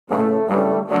Ethan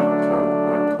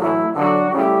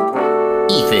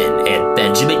and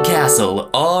Benjamin Castle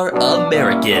are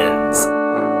Americans.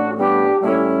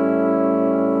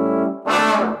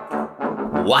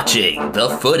 Watching the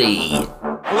footy.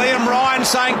 Liam Ryan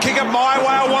saying, kick it my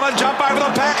way, I want to jump over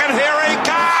the pack, and here he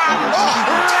comes!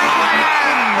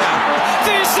 Ryan!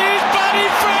 This is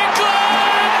Buddy Franklin!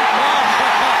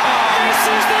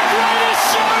 This is the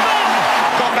greatest showman!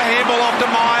 Got the handball off to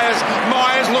Myers.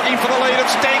 Myers looking for the lead of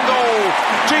Stengel.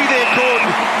 Gee, they're good.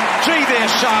 Gee,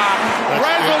 they're sharp.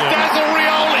 Razzle dazzle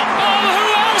Rioli. Oh, who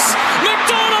else?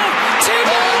 McDonald!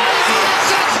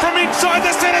 From inside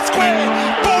the centre square.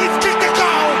 Boys kick the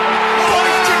goal.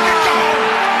 Boys kick the goal.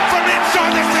 From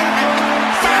inside the centre.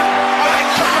 I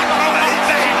can't believe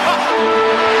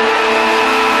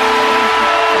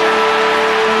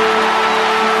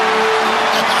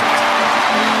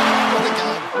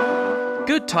it.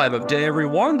 Good time of day,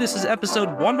 everyone. This is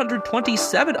episode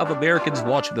 127 of Americans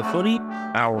Watching the Footy,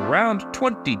 our round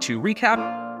 22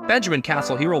 recap. Benjamin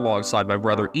Castle here alongside my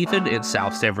brother Ethan in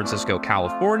South San Francisco,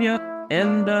 California.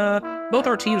 And both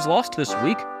our teams lost this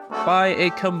week by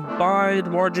a combined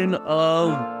margin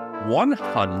of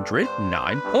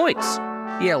 109 points.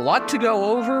 Yeah, a lot to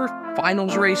go over.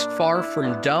 Finals race far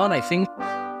from done. I think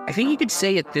you could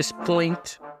say at this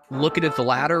point, looking at the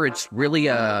ladder, it's really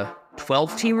a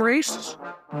 12-team race.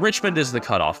 Richmond is the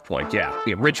cutoff point. Yeah,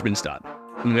 Richmond's done.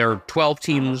 And there are 12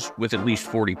 teams with at least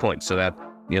 40 points, so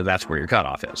that's where your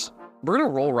cutoff is. We're going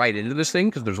to roll right into this thing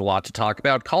because there's a lot to talk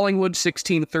about. Collingwood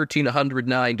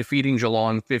 16-13-109, defeating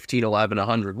Geelong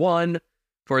 15-11-101.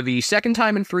 For the second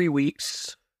time in 3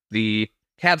 weeks, the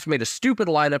Cats made a stupid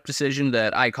lineup decision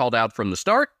that I called out from the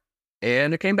start,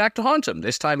 and it came back to haunt them.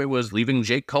 This time it was leaving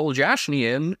Jake Kolajashny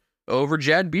in over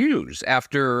Jed Buse.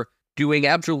 After doing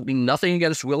absolutely nothing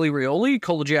against Willie Rioli,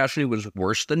 Kolajashny was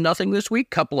worse than nothing this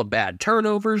week. Couple of bad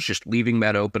turnovers, just leaving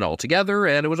Met open altogether,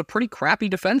 and it was a pretty crappy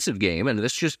defensive game, and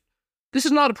this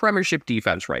is not a premiership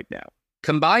defense right now.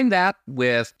 Combine that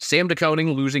with Sam De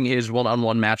Koning losing his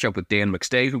one-on-one matchup with Dan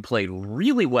McStay, who played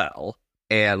really well,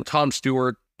 and Tom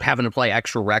Stewart having to play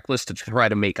extra reckless to try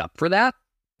to make up for that,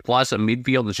 plus a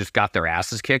midfield that's just got their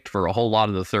asses kicked for a whole lot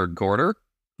of the third quarter.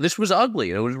 This was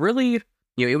ugly. It was really,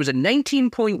 it was a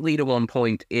 19-point lead at one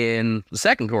point in the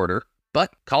second quarter,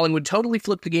 but Collingwood totally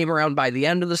flipped the game around by the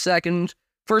end of the second.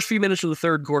 First few minutes of the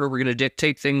third quarter were going to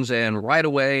dictate things, and right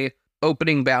away,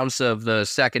 opening bounce of the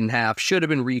second half should have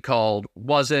been recalled,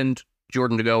 wasn't.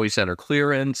 Jordan De Goey center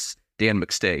clearance, Dan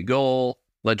McStay goal,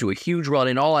 led to a huge run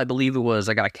in all I believe it was,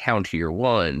 I got to count here,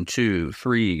 1, 2,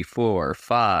 3, 4,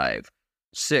 5,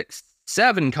 6,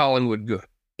 7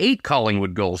 8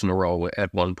 Collingwood goals in a row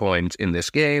at one point in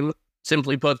this game.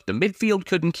 Simply put, the midfield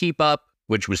couldn't keep up,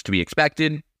 which was to be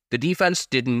expected. The defense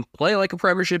didn't play like a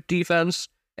premiership defense,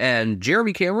 and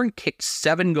Jeremy Cameron kicked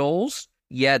 7 goals,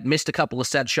 yet missed a couple of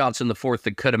set shots in the fourth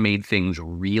that could have made things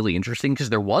really interesting because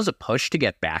there was a push to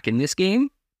get back in this game.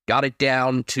 Got it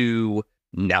down to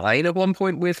 9 at one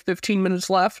point with 15 minutes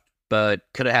left, but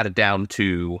could have had it down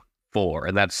to 4.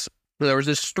 And there was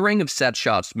this string of set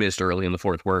shots missed early in the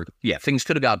fourth where, things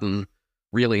could have gotten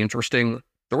really interesting.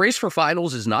 The race for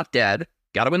finals is not dead.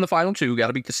 Got to win the final 2, got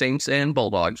to beat the Saints and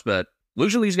Bulldogs, but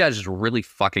losing these guys is really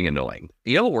fucking annoying.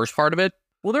 You know the worst part of it?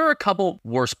 Well, there are a couple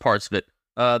worst parts of it.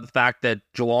 The fact that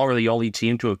Geelong are the only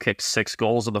team to have kicked 6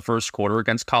 goals in the first quarter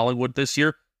against Collingwood this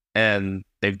year, and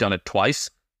they've done it twice,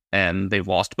 and they've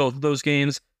lost both of those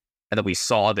games, and then we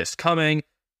saw this coming,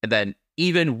 and then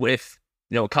even with,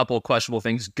 a couple of questionable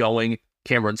things going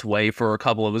Cameron's way for a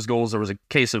couple of his goals, there was a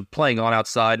case of playing on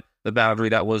outside the boundary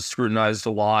that was scrutinized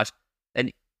a lot,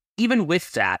 and even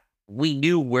with that, we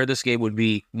knew where this game would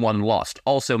be won lost.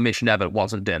 Also, Mitch Nevitt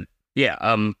wasn't in.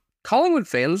 Collingwood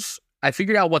fans, I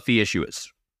figured out what the issue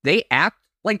is. They act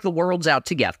like the world's out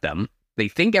to get them. They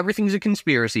think everything's a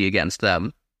conspiracy against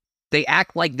them. They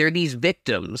act like they're these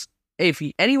victims. If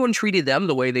anyone treated them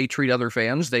the way they treat other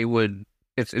fans, they would.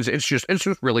 It's just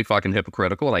really fucking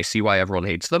hypocritical, and I see why everyone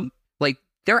hates them. Like,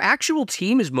 their actual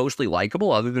team is mostly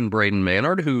likable, other than Braden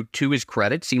Maynard, who, to his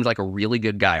credit, seems like a really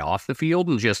good guy off the field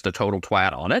and just a total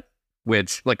twat on it.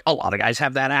 Which, a lot of guys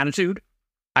have that attitude.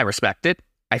 I respect it.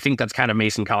 I think that's kind of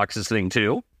Mason Cox's thing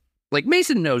too.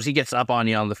 Mason knows he gets up on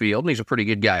you on the field, and he's a pretty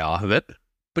good guy off of it.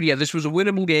 But yeah, this was a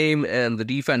winnable game, and the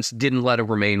defense didn't let it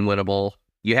remain winnable.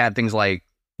 You had things like,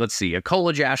 a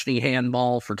Kolajashny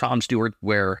handball for Tom Stewart,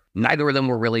 where neither of them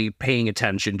were really paying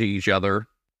attention to each other.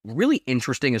 Really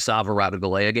interesting Asava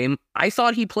Radagalea game. I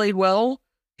thought he played well.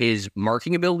 His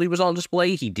marking ability was on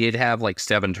display. He did have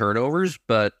 7 turnovers,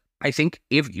 but I think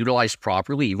if utilized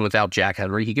properly, even without Jack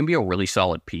Henry, he can be a really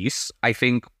solid piece. I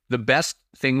think the best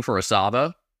thing for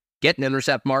Asava get an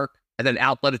intercept mark, and then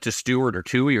outlet it to Stewart or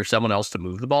Tui or someone else to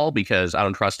move the ball because I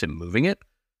don't trust him moving it.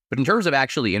 But in terms of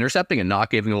actually intercepting and not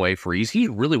giving away frees, he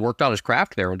really worked on his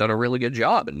craft there and done a really good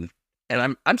job.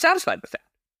 And I'm satisfied with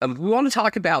that. We want to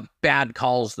talk about bad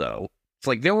calls, though. It's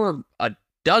like there were a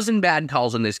dozen bad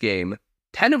calls in this game,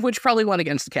 10 of which probably went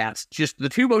against the Cats. Just the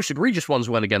two most egregious ones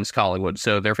went against Collingwood,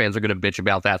 so their fans are going to bitch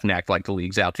about that and act like the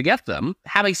league's out to get them.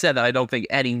 Having said that, I don't think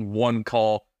any one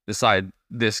call decided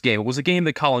this game. It was a game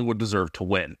that Collingwood deserved to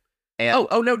win. And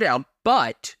no doubt.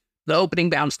 But the opening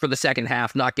bounce for the second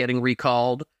half not getting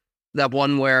recalled, that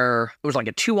one where it was like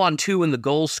a 2-on-2 in the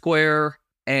goal square,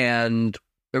 and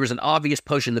there was an obvious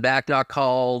push in the back not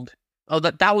called. Oh,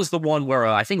 that was the one where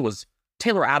I think it was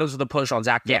Taylor Adams with the push on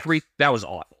Zach Guthrie. Yes. That was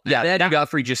awful. Yeah,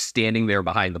 Guthrie just standing there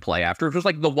behind the play after. It was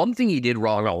like the one thing he did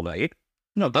wrong all night.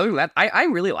 No, other than that, I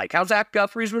really like how Zach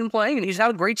Guthrie's been playing, and he's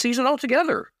had a great season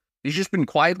altogether. He's just been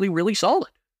quietly really solid.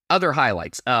 Other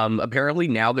highlights. Apparently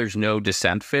now there's no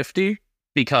dissent 50.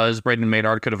 Because Braden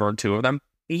Maynard could have earned 2 of them.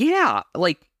 Yeah,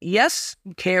 yes,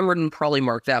 Cameron probably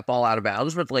marked that ball out of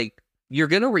bounds, but you're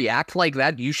going to react like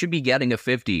that, you should be getting a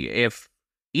 50. If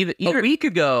even a week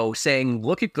ago saying,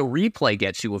 look at the replay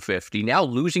gets you a 50, now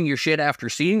losing your shit after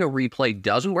seeing a replay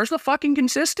doesn't, where's the fucking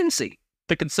consistency?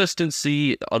 The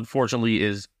consistency, unfortunately,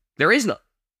 is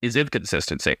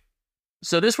inconsistency.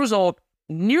 So this result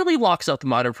nearly locks up the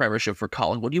minor premiership for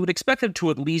Collingwood. You would expect them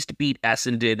to at least beat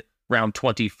Essendon round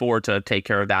 24 to take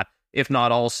care of that, if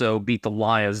not also beat the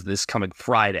Lions this coming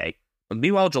Friday.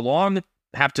 Meanwhile, Geelong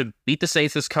have to beat the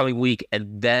Saints this coming week,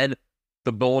 and then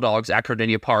the Bulldogs at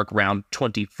Cardinia Park round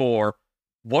 24.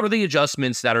 What are the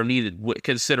adjustments that are needed,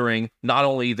 considering not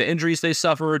only the injuries they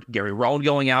suffered, Gary Rowan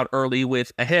going out early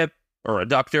with a hip or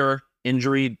adductor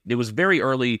injury? It was very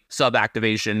early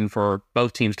sub-activation for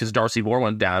both teams because Darcy Moore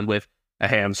went down with a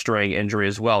hamstring injury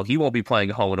as well. He won't be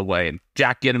playing home and away. And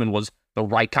Jack Ginnivan was the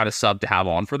right kind of sub to have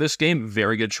on for this game.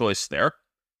 Very good choice there.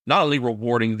 Not only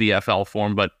rewarding VFL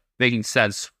form, but making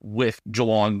sense with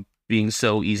Geelong being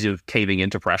so easy of caving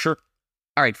into pressure.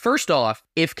 All right, first off,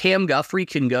 if Cam Guthrie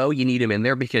can go, you need him in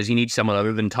there because you need someone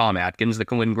other than Tom Atkins that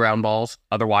can win ground balls.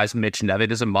 Otherwise, Mitch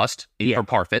Nevitt is a must for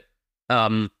Parfit.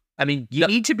 You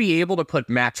need to be able to put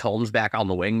Max Holmes back on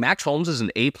the wing. Max Holmes is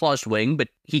an A-plus wing, but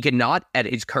he cannot at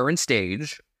his current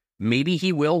stage. Maybe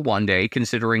he will one day,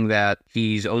 considering that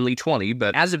he's only 20,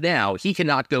 but as of now, he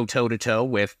cannot go toe-to-toe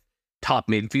with top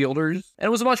midfielders. And it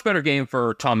was a much better game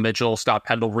for Tom Mitchell, Scott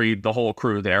Pendle-Reid, the whole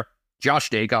crew there.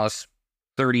 Josh Dacos,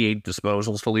 38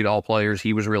 disposals to lead all players.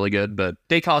 He was really good, but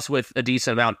Dacos with a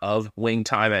decent amount of wing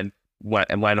time, and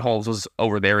when Holmes was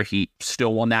over there, he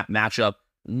still won that matchup.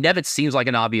 Nevitt seems like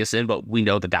an obvious in, but we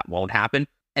know that won't happen.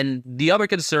 And the other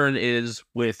concern is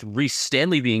with Reece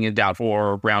Stanley being in doubt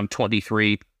for round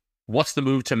 23, what's the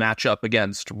move to match up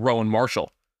against Rowan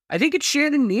Marshall? I think it's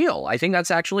Shannon Neal. I think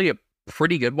that's actually a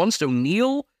pretty good one. So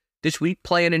Neal, this week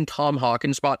playing in Tom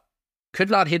Hawkins' spot,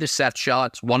 could not hit his set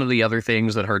shots. One of the other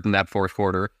things that hurt in that fourth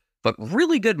quarter. But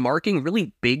really good marking,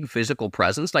 really big physical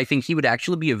presence. I think he would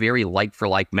actually be a very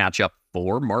like-for-like matchup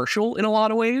for Marshall in a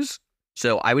lot of ways.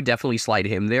 So I would definitely slide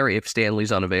him there if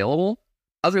Stanley's unavailable.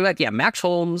 Other than that, Max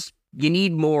Holmes, you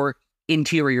need more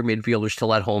interior midfielders to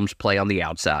let Holmes play on the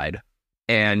outside.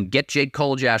 And get Jake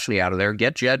Kolajashny out of there,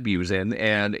 get Jed Buse in,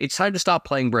 and it's time to stop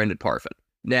playing Brendan Parfit.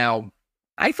 Now,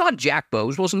 I thought Jack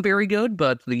Bowes wasn't very good,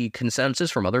 but the consensus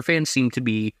from other fans seemed to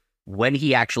be when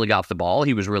he actually got the ball,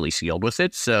 he was really sealed with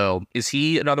it. So is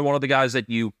he another one of the guys that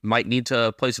you might need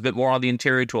to place a bit more on the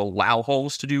interior to allow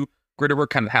Holmes to do gritted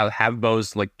work, kind of have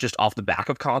Bowes just off the back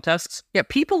of contests? Yeah,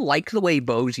 people like the way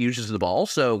Bowes uses the ball,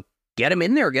 so get him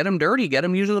in there, get him dirty, get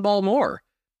him using the ball more.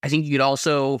 I think you could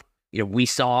also, we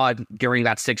saw during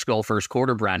that 6-goal first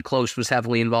quarter, Brad Close was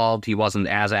heavily involved. He wasn't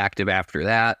as active after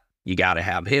that. You got to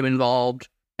have him involved.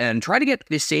 And try to get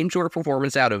the same sort of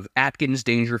performance out of Atkins,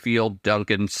 Dangerfield,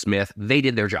 Duncan, Smith. They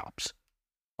did their jobs.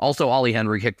 Also, Ollie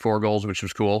Henry kicked 4 goals, which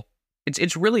was cool.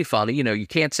 It's really funny. You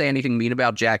can't say anything mean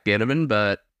about Jack Ginnivan,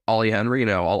 but Ollie Henry,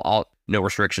 no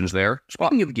restrictions there.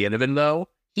 Speaking of Ginnivan, though,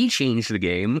 he changed the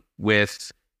game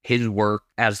with his work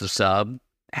as the sub.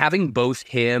 Having both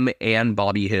him and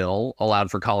Bobby Hill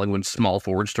allowed for Collingwood's small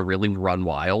forwards to really run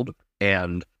wild.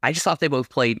 And I just thought they both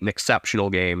played an exceptional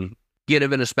game.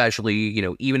 Ginnivan especially,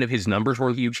 even if his numbers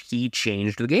were huge, he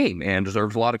changed the game and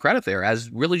deserves a lot of credit there as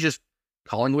really just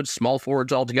Collingwood's small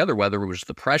forwards altogether, whether it was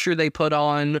the pressure they put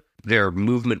on, their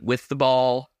movement with the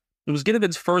ball. It was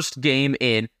Ginnivan's first game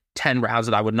in 10 rounds,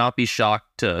 and I would not be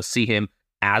shocked to see him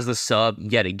as the sub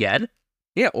yet again.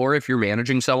 Yeah, or if you're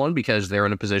managing someone because they're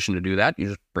in a position to do that, you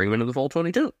just bring them into the full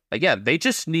 22. Again, they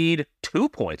just need 2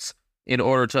 points in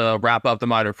order to wrap up the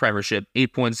minor premiership,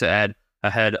 8 points ahead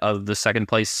ahead of the second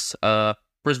place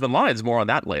Brisbane Lions. More on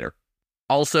that later.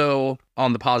 Also,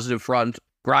 on the positive front,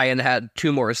 Brian had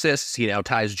 2 more assists. He now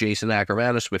ties Jason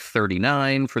Ackermanis with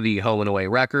 39 for the home and away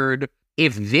record.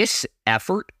 If this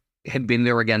effort had been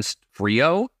there against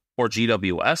Frio or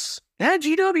GWS,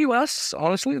 GWS,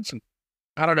 honestly,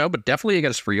 I don't know, but definitely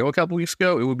against Frio a couple weeks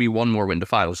ago, it would be 1 more win to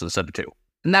finals instead of 2.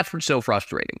 And that's what's so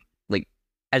frustrating. Like,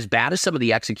 as bad as some of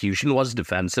the execution was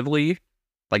defensively,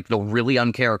 like the really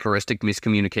uncharacteristic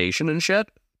miscommunication and shit,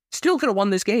 still could have won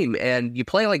this game. And you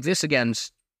play like this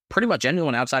against pretty much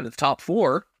anyone outside of the top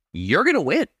 4, you're going to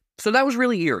win. So that was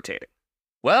really irritating.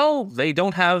 Well, they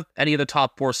don't have any of the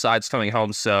top 4 sides coming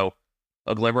home, so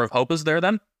a glimmer of hope is there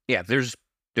then? Yeah, there's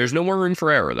no more room for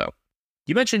error, though.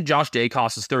 You mentioned Josh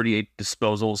Dacos' 38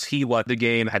 disposals. He led the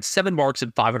game, had 7 marks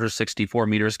and 564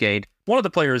 meters gained. One of the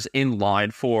players in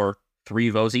line for 3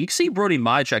 votes. You can see Brody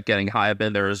Mychek getting high up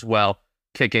in there as well,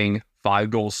 kicking 5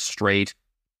 goals straight.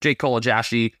 Jake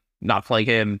Kolajashi, not playing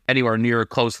him anywhere near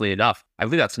closely enough. I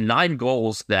believe that's 9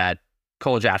 goals that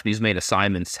Kolajashi's main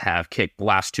assignments have kicked the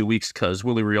last 2 weeks because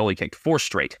Willie Rioli kicked 4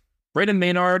 straight. Braden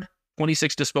Maynard,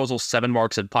 26 disposals, 7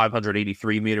 marks and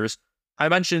 583 meters. I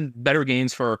mentioned better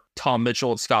gains for Tom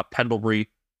Mitchell and Scott Pendlebury.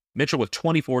 Mitchell with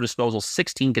 24 disposals,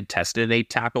 16 contested and 8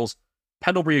 tackles.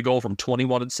 Pendlebury a goal from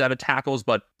 21 and 7 tackles.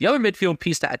 But the other midfield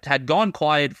piece that had gone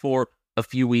quiet for a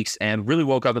few weeks and really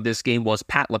woke up in this game was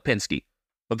Pat Lipinski.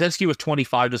 Lipinski with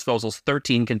 25 disposals,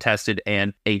 13 contested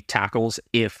and 8 tackles.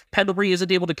 If Pendlebury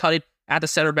isn't able to cut it at the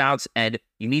center bounce and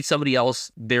you need somebody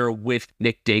else there with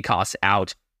Nick Dacos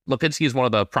out, Lipinski is one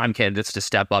of the prime candidates to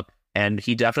step up, and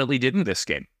he definitely did in this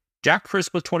game. Jack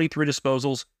Crisp with 23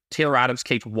 disposals. Taylor Adams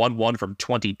kicked 1-1 from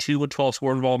 22 and 12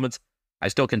 score involvements. I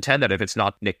still contend that if it's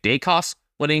not Nick Dacos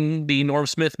winning the Norm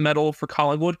Smith medal for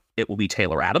Collingwood, it will be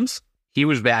Taylor Adams. He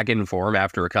was back in form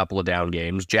after a couple of down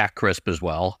games. Jack Crisp as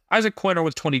well. Isaac Quinter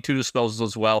with 22 disposals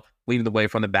as well, leading the way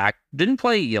from the back. Didn't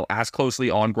play as closely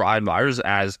on Brian Myers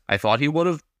as I thought he would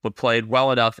have, but played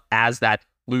well enough as that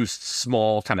loose,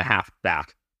 small kind of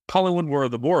halfback. Collingwood were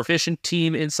the more efficient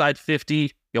team inside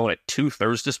 50, going at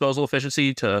 2/3 disposal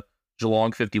efficiency to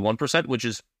Geelong 51%, which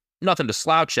is nothing to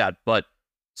slouch at, but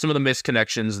some of the missed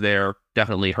connections there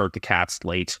definitely hurt the Cats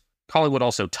late. Collingwood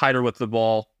also tighter with the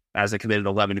ball, as they committed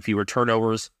 11 fewer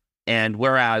turnovers. And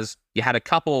whereas you had a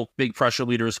couple big pressure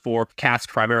leaders for Cats,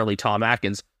 primarily Tom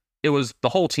Atkins, it was the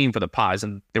whole team for the Pies,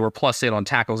 and they were +8 on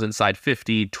tackles inside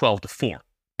 50, 12-4.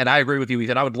 And I agree with you,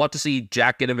 Ethan. I would love to see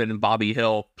Jack Ginnivan and Bobby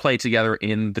Hill play together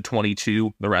in the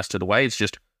 22 the rest of the way. It's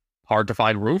just hard to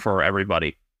find room for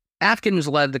everybody. Atkins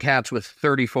led the Cats with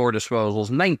 34 disposals,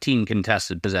 19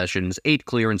 contested possessions, 8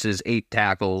 clearances, 8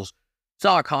 tackles.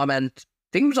 Saw a comment,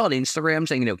 I think it was on Instagram,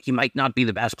 saying, he might not be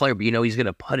the best player, but, he's going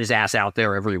to put his ass out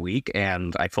there every week,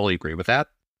 and I fully agree with that.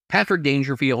 Patrick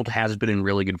Dangerfield has been in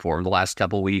really good form the last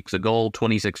couple of weeks. A goal,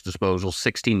 26 disposals,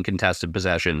 16 contested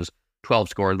possessions, 12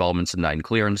 score involvements, and 9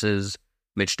 clearances.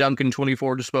 Mitch Duncan,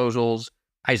 24 disposals.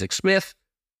 Isaac Smith,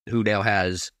 who now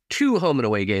has 2 home and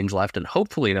away games left and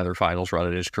hopefully another finals run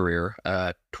in his career.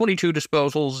 22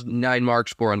 disposals, 9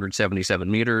 marks,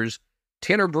 477 meters.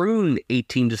 Tanner Bruin,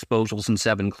 18 disposals and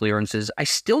 7 clearances. I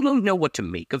still don't know what to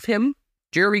make of him.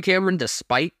 Jeremy Cameron,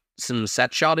 despite some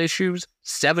set shot issues,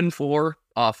 7-4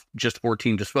 off just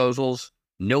 14 disposals.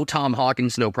 No Tom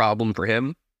Hawkins, no problem for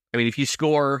him. I mean, if you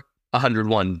score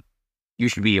 101, you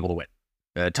should be able to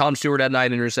win. Tom Stewart had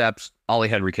 9 intercepts. Ollie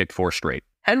Henry kicked 4 straight.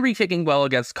 Henry kicking well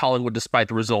against Collingwood despite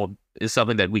the result is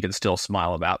something that we can still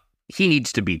smile about. He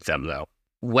needs to beat them, though.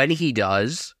 When he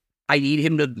does, I need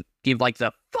him to give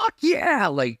the fuck yeah,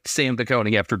 like Sam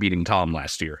Piccone after beating Tom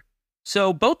last year.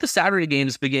 So both the Saturday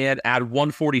games began at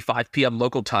 1:45 p.m.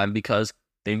 local time because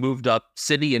they moved up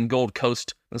Sydney and Gold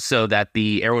Coast so that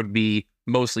the air would be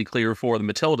mostly clear for the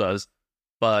Matildas.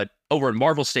 But over at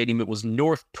Marvel Stadium, it was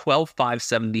North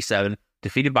 12-5-77,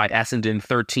 defeated by Essendon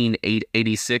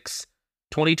 13-8-86.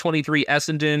 2023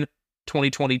 Essendon,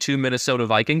 2022 Minnesota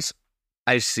Vikings.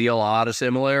 I see a lot of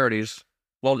similarities.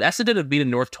 Well, Essendon have beaten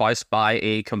North twice by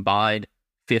a combined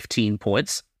 15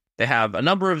 points. They have a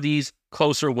number of these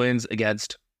closer wins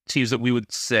against teams that we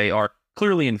would say are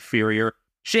clearly inferior.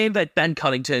 Shame that Ben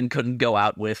Cunnington couldn't go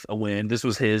out with a win. This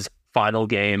was his final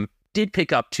game. Did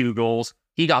pick up 2 goals.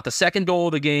 He got the second goal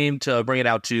of the game to bring it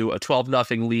out to a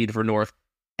 12-0 lead for North,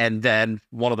 and then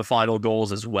one of the final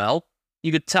goals as well.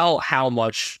 You could tell how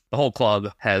much the whole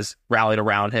club has rallied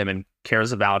around him and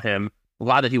cares about him.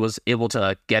 Glad that he was able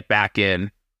to get back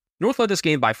in. North led this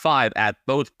game by 5 at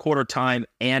both quarter time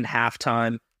and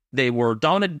halftime. They were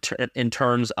dominant in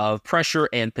terms of pressure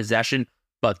and possession,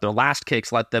 but their last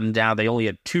kicks let them down. They only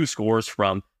had 2 scores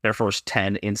from their first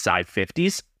 10 inside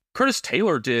 50s. Curtis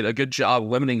Taylor did a good job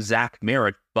limiting Zach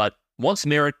Merritt, but once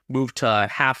Merritt moved to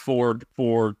half forward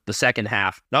for the second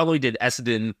half, not only did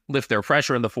Essendon lift their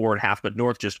pressure in the forward half, but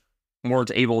North just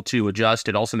weren't able to adjust.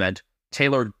 It also meant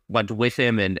Taylor went with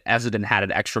him, and Essendon had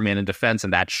an extra man in defense,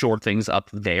 and that shored things up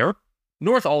there.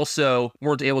 North also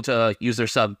weren't able to use their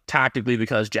sub tactically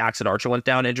because Jackson Archer went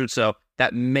down injured, so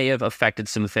that may have affected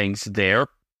some things there.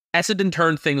 Essendon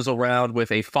turned things around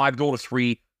with a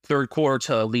 5-3 third quarter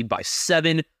to lead by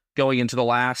 7 going into the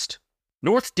last.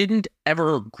 North didn't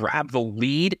ever grab the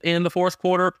lead in the fourth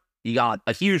quarter. You got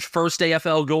a huge first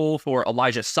AFL goal for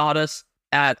Elijah Sadas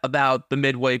at about the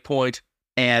midway point.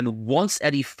 And once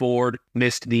Eddie Ford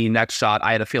missed the next shot,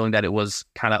 I had a feeling that it was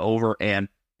kind of over, and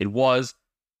it was.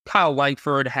 Kyle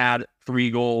Langford had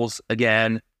 3 goals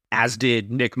again, as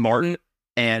did Nick Martin.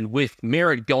 And with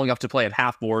Merritt going up to play at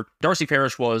half-board, Darcy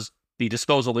Parrish was the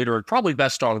disposal leader and probably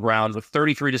best on the ground with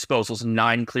 33 disposals,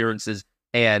 9 clearances,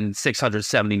 and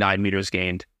 679 meters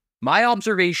gained. My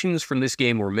observations from this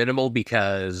game were minimal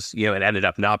because, it ended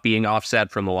up not being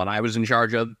offset from the one I was in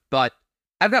charge of, but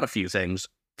I've got a few things.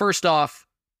 First off,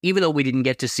 even though we didn't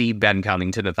get to see Ben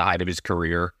Cunnington at the height of his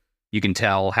career, you can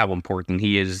tell how important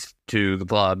he is to the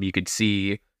club. You could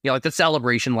see, like the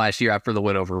celebration last year after the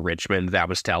win over Richmond, that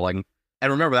was telling.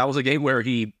 And remember, that was a game where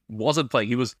he wasn't playing.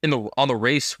 He was on the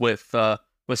race with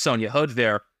Sonia Hood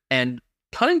there, and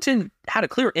Cunnington had a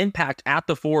clear impact at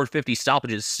the forward 50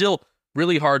 stoppages. Still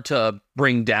really hard to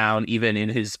bring down even in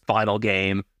his final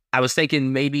game. I was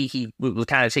thinking maybe he was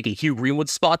kind of taking Hugh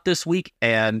Greenwood's spot this week,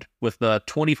 and with the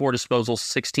 24 disposals,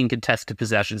 16 contested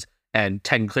possessions, and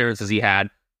 10 clearances he had,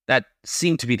 that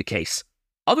seemed to be the case.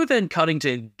 Other than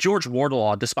Cunnington, George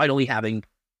Wardlaw, despite only having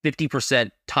 50%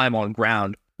 time on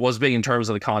ground, was big in terms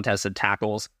of the contested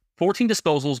tackles. 14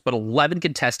 disposals, but 11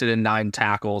 contested and 9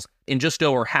 tackles in just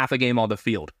over half a game on the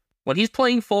field. When he's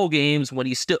playing full games, when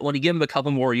you give him a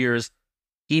couple more years,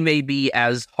 he may be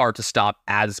as hard to stop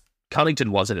as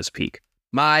Cunnington was at his peak.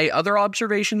 My other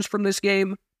observations from this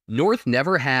game, North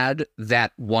never had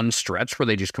that one stretch where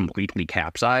they just completely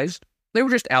capsized. They were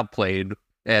just outplayed,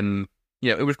 and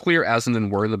it was clear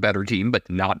Essendon were the better team, but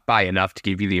not by enough to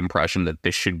give you the impression that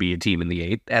this should be a team in the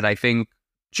 8th. And I think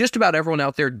just about everyone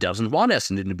out there doesn't want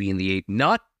Essendon to be in the 8th,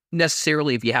 not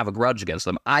necessarily if you have a grudge against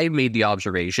them. I made the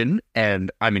observation,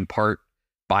 and I'm in part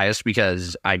biased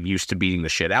because I'm used to beating the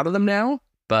shit out of them now,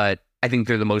 but I think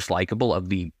they're the most likable of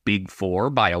the big 4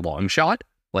 by a long shot.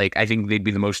 Like, I think they'd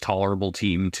be the most tolerable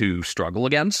team to struggle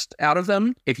against out of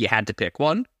them if you had to pick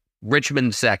one.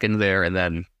 Richmond second there, and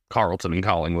then Carlton and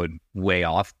Collingwood way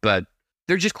off, but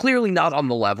they're just clearly not on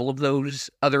the level of those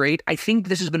other 8. I think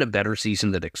this has been a better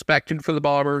season than expected for the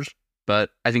Bombers, but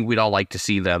I think we'd all like to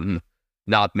see them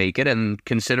not make it. And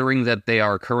considering that they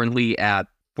are currently at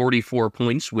 44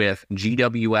 points with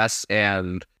GWS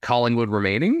and Collingwood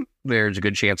remaining, there's a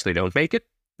good chance they don't make it.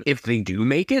 If they do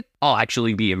make it, I'll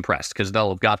actually be impressed because they'll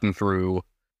have gotten through,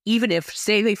 even if,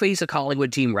 say, they face a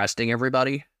Collingwood team resting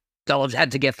everybody, they'll have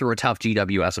had to get through a tough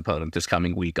GWS opponent this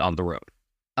coming week on the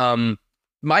road.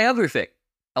 My other thing,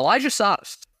 Elijah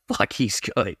Sadas. Fuck, he's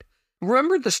good.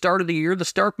 Remember the start of the year, the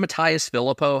start Matthias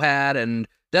Filippo had, and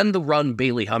then the run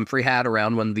Bailey Humphrey had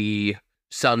around when the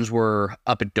Suns were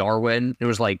up at Darwin? It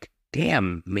was like,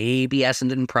 damn, maybe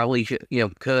Essendon probably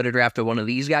could have drafted one of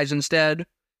these guys instead.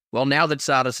 Well, now that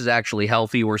Sadas is actually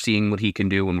healthy, we're seeing what he can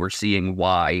do, and we're seeing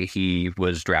why he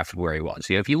was drafted where he was.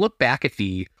 If you look back at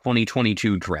the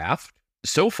 2022 draft,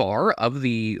 so far of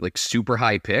the super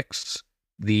high picks,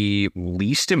 the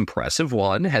least impressive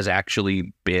one has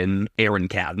actually been Aaron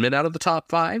Cadman out of the top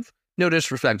 5. No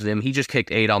disrespect to him. He just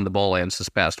kicked 8 on the ball ends this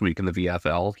past week in the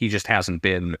VFL. He just hasn't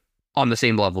been on the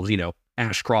same level as,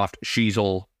 Ashcroft,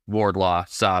 Sheasel, Wardlaw,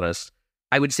 Sadas.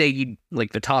 I would say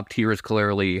the top tier is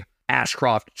clearly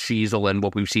Ashcroft, Sheasel, and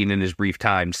what we've seen in his brief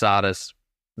time, Sadas,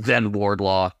 then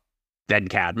Wardlaw, then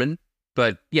Cadman.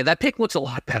 But yeah, that pick looks a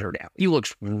lot better now. He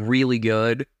looks really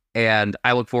good, and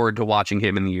I look forward to watching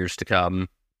him in the years to come.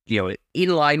 In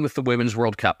line with the Women's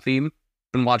World Cup theme,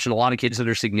 been watching a lot of kids that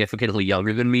are significantly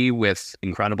younger than me with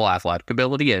incredible athletic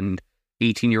ability, and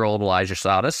 18-year-old Elijah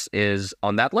Sadas is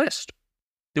on that list.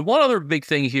 The one other big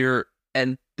thing here,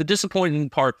 and the disappointing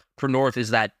part for North,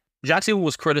 is that Jackson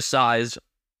was criticized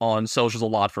on socials a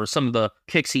lot for some of the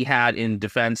kicks he had in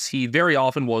defense. He very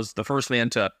often was the first man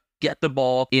to get the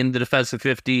ball in the defensive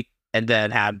 50, and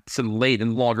then had some late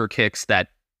and longer kicks that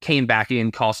came back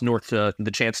in, cost North the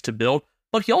chance to build.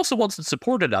 But he also wasn't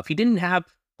supported enough. He didn't have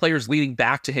players leading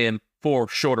back to him for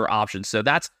shorter options. So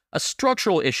that's a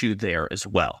structural issue there as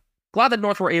well. Glad that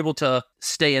North were able to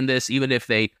stay in this, even if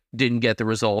they didn't get the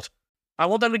result. I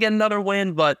want them to get another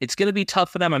win, but it's going to be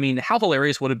tough for them. I mean, how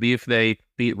hilarious would it be if they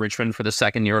beat Richmond for the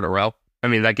second year in a row? I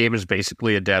mean, that game is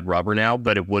basically a dead rubber now,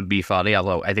 but it would be funny,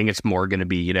 although I think it's more going to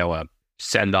be, a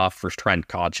send-off for Trent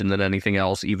Cotchin than anything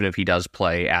else, even if he does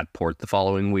play at Port the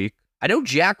following week. I know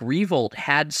Jack Revolt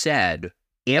had said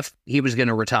if he was going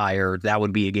to retire, that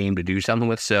would be a game to do something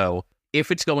with, so if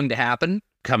it's going to happen,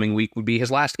 coming week would be his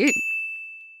last game.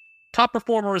 Top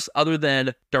performers other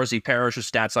than Darcy Parish, whose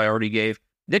stats I already gave.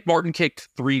 Nick Martin kicked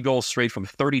 3 goals straight from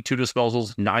 32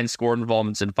 disposals, 9 scored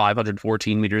involvements, and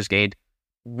 514 meters gained.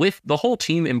 With the whole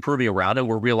team improving around him,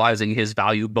 we're realizing his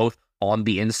value both on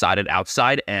the inside and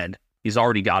outside, and he's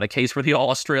already got a case for the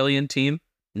All-Australian team.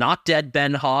 Not dead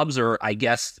Ben Hobbs, or I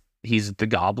guess he's the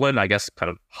Goblin, kind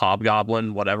of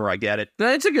Hobgoblin, whatever, I get it.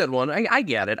 It's a good one. I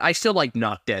get it. I still like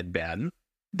not dead Ben.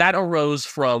 That arose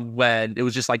from when it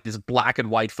was just like this black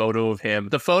and white photo of him.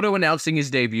 The photo announcing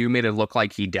his debut made it look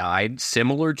like he died,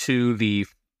 similar to the,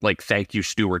 thank you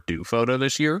Stuart Do photo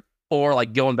this year. Or,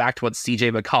 going back to what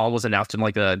CJ McCollum was announced in,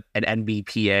 an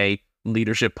NBPA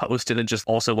leadership post, and it just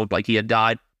also looked like he had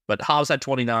died. But Hobbs had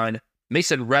 29.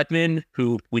 Mason Redmond,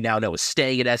 who we now know is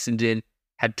staying at Essendon,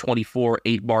 had 24,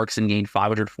 8 marks, and gained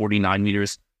 549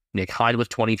 meters. Nick Hine with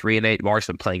 23 and 8 marks,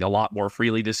 and playing a lot more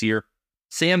freely this year.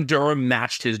 Sam Durham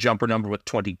matched his jumper number with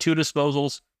 22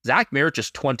 disposals. Zach Merritt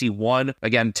just 21.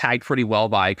 Again, tagged pretty well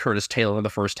by Curtis Taylor in the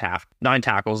first half. 9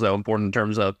 tackles, though, important in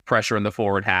terms of pressure in the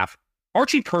forward half.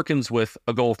 Archie Perkins with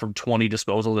a goal from 20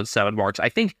 disposals and 7 marks. I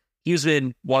think he's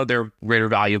been one of their greater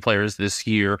value players this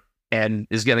year and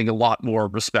is getting a lot more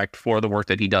respect for the work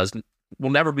that he does. Will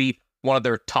never be one of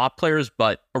their top players,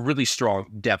 but a really strong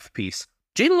depth piece.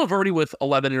 Jalen Laverty with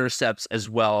 11 intercepts as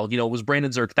well. It was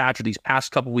Brandon Zerk-Thatcher these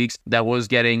past couple weeks that was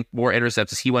getting more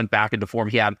intercepts as he went back into form.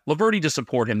 He had Laverty to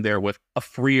support him there with a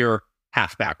freer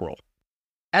halfback role.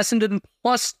 Essendon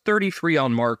plus 33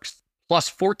 on marks, plus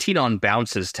 14 on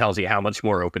bounces tells you how much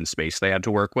more open space they had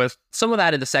to work with. Some of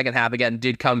that in the second half, again,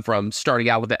 did come from starting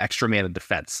out with the extra man in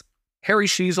defense. Harry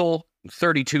Sheasel,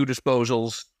 32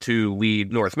 disposals to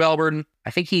lead North Melbourne.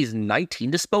 I think he's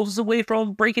 19 disposals away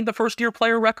from breaking the first-year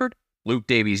player record. Luke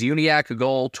Davies-Uniacke, a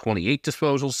goal, 28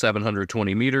 disposals,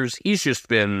 720 meters. He's just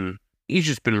been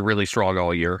really strong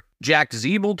all year. Jack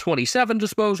Zeeble, 27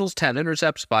 disposals, 10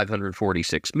 intercepts,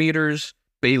 546 meters.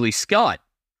 Bailey Scott,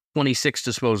 26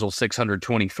 disposals,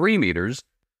 623 meters.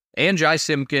 And Jai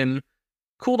Simpkin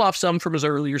cooled off some from his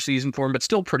earlier season form, but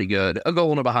still pretty good. A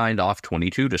goal and a behind off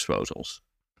 22 disposals.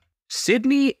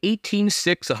 Sydney,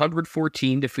 18-6,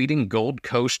 114, defeating Gold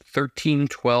Coast,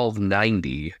 13-12,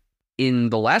 90. In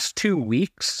the last 2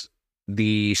 weeks,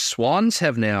 the Swans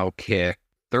have now kicked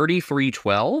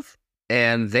 33-12,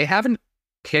 and they haven't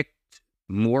kicked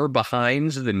more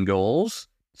behinds than goals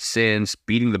since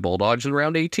beating the Bulldogs in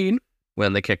round 18,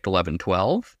 when they kicked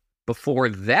 11-12. Before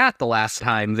that, the last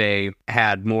time they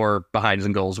had more behinds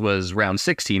than goals was round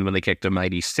 16, when they kicked a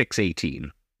mighty 6-18.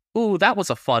 Ooh, that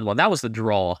was a fun one. That was the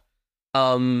draw.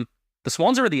 The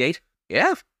Swans are at the 8.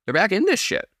 Yeah, they're back in this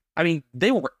shit. I mean,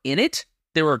 they were in it.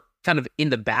 They were kind of in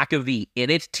the back of the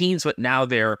in it teams, but now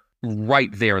they're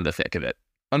right there in the thick of it.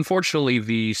 Unfortunately,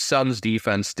 the Suns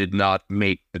defense did not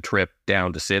make the trip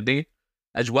down to Sydney.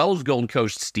 As well as Gold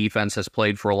Coast's defense has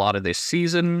played for a lot of this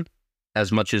season,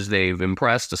 as much as they've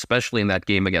impressed, especially in that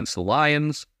game against the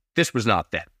Lions, this was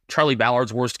not that. Charlie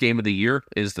Ballard's worst game of the year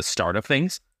is the start of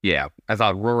things. Yeah, I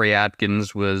thought Rory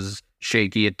Atkins was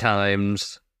shaky at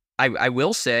times. I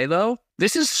will say, though,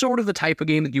 this is sort of the type of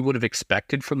game that you would have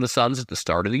expected from the Suns at the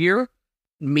start of the year.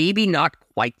 Maybe not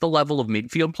quite the level of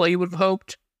midfield play you would have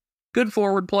hoped. Good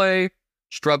forward play,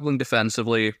 struggling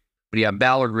defensively. But yeah,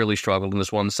 Ballard really struggled in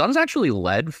this one. Suns actually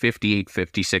led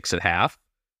 58-56 at half.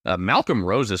 Malcolm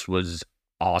Roses was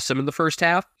awesome in the first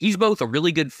half. He's both a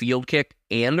really good field kick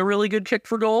and a really good kick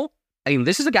for goal. I mean,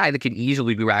 this is a guy that can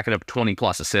easily be racking up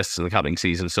 20-plus assists in the coming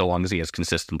season so long as he has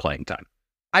consistent playing time.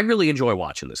 I really enjoy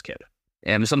watching this kid.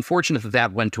 And it's unfortunate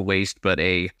that went to waste, but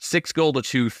a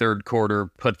 6-2 third quarter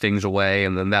put things away,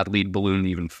 and then that lead ballooned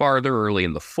even farther early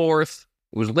in the fourth.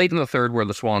 It was late in the third where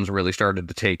the Swans really started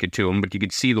to take it to him, but you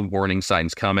could see the warning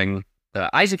signs coming.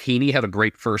 Isaac Heaney had a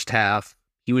great first half.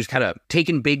 He was kind of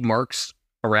taking big marks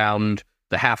around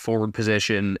the half-forward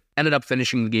position, ended up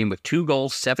finishing the game with 2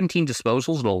 goals, 17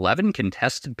 disposals, and 11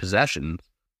 contested possessions.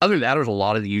 Other than that, there's a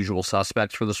lot of the usual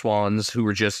suspects for the Swans who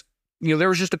were just, there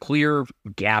was just a clear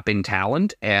gap in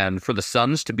talent, and for the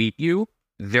Suns to beat you,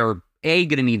 they're A,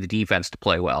 going to need the defense to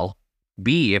play well.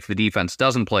 B, if the defense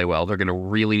doesn't play well, they're going to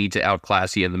really need to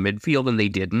outclass you in the midfield, and they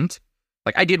didn't.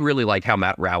 I did really like how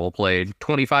Matt Rowell played.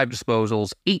 25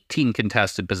 disposals, 18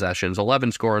 contested possessions,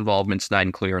 11 score involvements,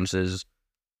 9 clearances.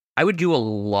 I would do a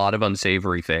lot of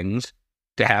unsavory things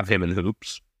to have him in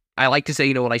hoops. I like to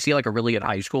say, when I see like a really good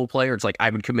high school player, it's like I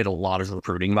would commit a lot of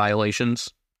recruiting violations.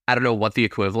 I don't know what the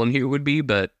equivalent here would be,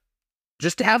 but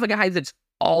just to have a guy that's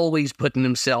always putting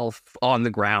himself on the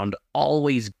ground,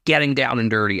 always getting down and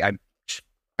dirty, I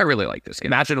really like this.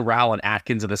 Imagine Rao and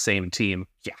Atkins on the same team.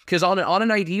 Yeah, because on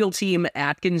an ideal team,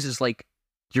 Atkins is like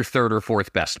your third or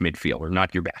fourth best midfielder,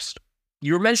 not your best.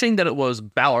 You were mentioning that it was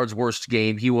Ballard's worst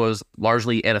game. He was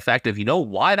largely ineffective. You know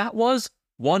why that was?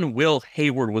 One, Will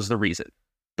Hayward was the reason.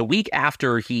 The week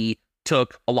after he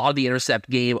took a lot of the intercept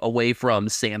game away from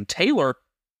Sam Taylor,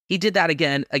 he did that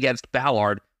again against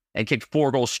Ballard and kicked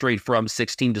 4 goals straight from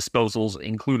 16 disposals,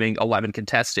 including 11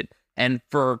 contested. And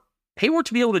for Hayward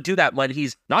to be able to do that when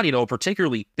he's not, a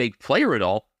particularly big player at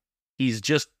all, he's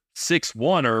just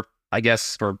 6'1", or I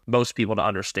guess for most people to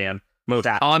understand, most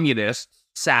communists,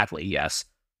 sadly, yes,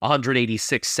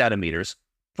 186 centimeters.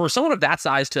 For someone of that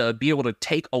size to be able to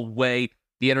take away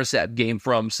the intercept game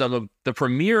from some of the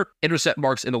premier intercept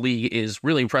marks in the league is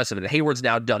really impressive. And Hayward's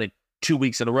now done it 2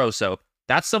 weeks in a row. So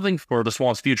that's something for the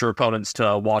Swans' future opponents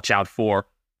to watch out for.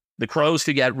 The Crows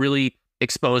could get really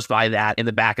exposed by that in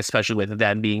the back, especially with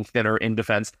them being thinner in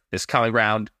defense this coming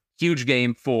round. Huge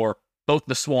game for both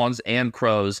the Swans and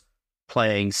Crows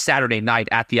playing Saturday night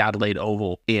at the Adelaide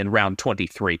Oval in round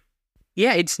 23.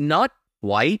 Yeah, it's not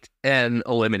quite an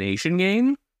elimination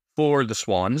game for the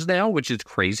Swans now, which is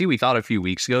crazy. We thought a few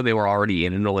weeks ago they were already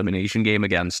in an elimination game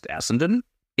against Essendon.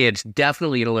 It's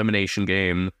definitely an elimination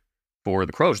game for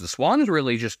the Crows. The Swans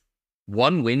really just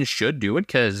one win should do it,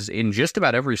 because in just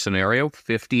about every scenario,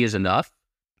 50 is enough.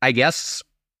 I guess,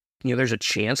 there's a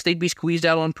chance they'd be squeezed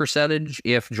out on percentage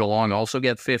if Geelong also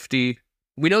get 50.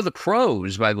 We know the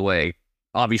Crows, by the way,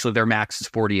 obviously their max is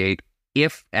 48.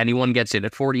 If anyone gets in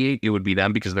at 48, it would be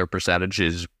them because their percentage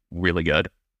is really good.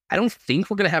 I don't think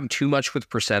we're going to have too much with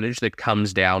percentage that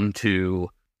comes down to,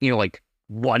 like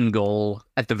one goal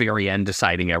at the very end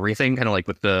deciding everything, kind of like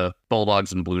with the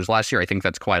Bulldogs and Blues last year. I think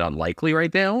that's quite unlikely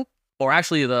right now. Or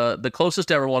actually, the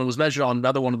closest ever one was measured on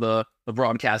another one of the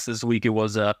broadcasts this week. It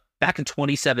was back in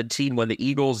 2017 when the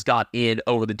Eagles got in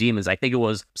over the Demons. I think it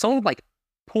was something like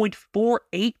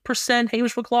 0.48%,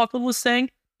 Hamish McLaughlin was saying.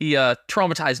 He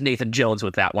traumatized Nathan Jones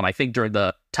with that one, I think, during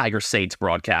the Tiger Saints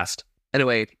broadcast.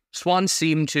 Anyway, Swans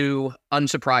seem to,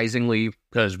 unsurprisingly,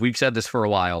 because we've said this for a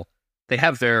while, they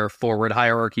have their forward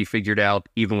hierarchy figured out,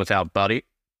 even without Buddy.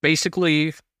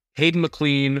 Basically, Hayden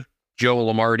McLean, Joe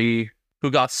Lamarty,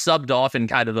 who got subbed off in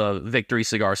kind of a victory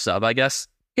cigar sub, I guess.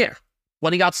 Yeah.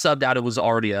 When he got subbed out, it was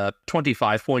already a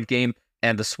 25-point game,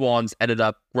 and the Swans ended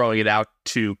up growing it out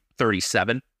to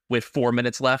 37 with 4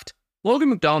 minutes left. Logan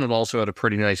McDonald also had a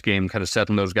pretty nice game, kind of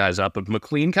setting those guys up, but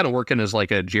McLean kind of working as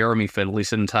like a Jeremy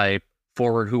Finlayson type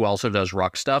forward who also does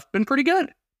ruck stuff. Been pretty good.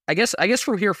 I guess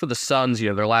from here for the Suns,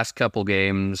 their last couple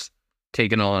games,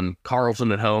 taking on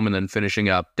Carlton at home and then finishing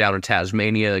up down in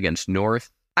Tasmania against North.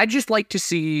 I'd just like to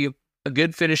see a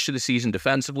good finish to the season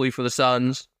defensively for the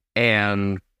Suns,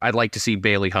 and I'd like to see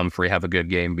Bailey Humphrey have a good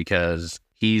game because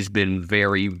he's been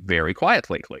very, very quiet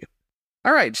lately.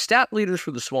 All right, stat leaders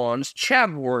for the Swans.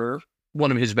 Chad Warner,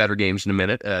 one of his better games in a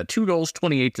minute. 2 goals,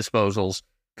 28 disposals,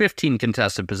 15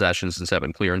 contested possessions, and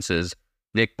 7 clearances.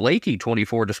 Nick Blakey,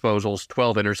 24 disposals,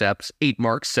 12 intercepts, 8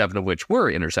 marks, 7 of which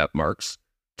were intercept marks.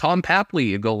 Tom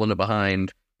Papley, a goal and a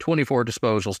behind, 24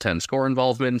 disposals, 10 score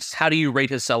involvements. How do you rate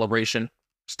his celebration?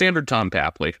 Standard Tom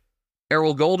Papley.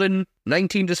 Errol Golden,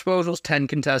 19 disposals, 10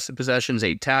 contested possessions,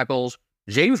 8 tackles.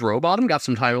 James Rowbottom got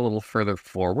some time a little further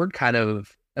forward, kind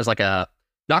of as like a,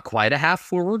 not quite a half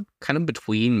forward, kind of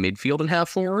between midfield and half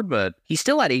forward, but he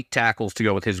still had 8 tackles to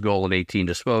go with his goal and 18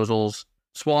 disposals.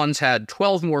 Swans had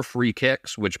 12 more free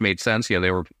kicks, which made sense. They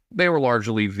were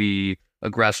largely the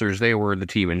aggressors. They were the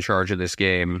team in charge of this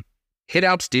game.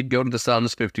 Hitouts did go to the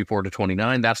Suns,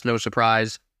 54-29. That's no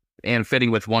surprise. And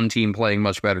fitting with one team playing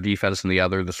much better defense than the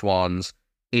other, the Swans,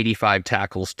 85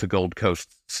 tackles to Gold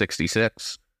Coast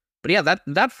 66. But yeah,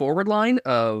 that forward line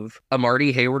of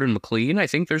Amarty, Hayward, and McLean, I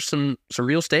think there's some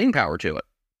real staying power to it.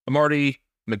 Amarty,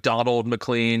 McDonald,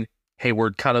 McLean,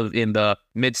 Hayward kind of in the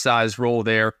mid-sized role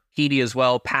there. Heaney as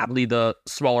well, Papley the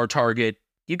smaller target.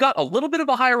 You got a little bit of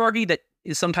a hierarchy that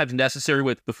is sometimes necessary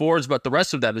with the forwards, but the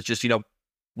rest of them is just,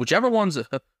 whichever one's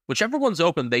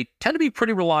open, they tend to be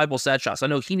pretty reliable set shots. I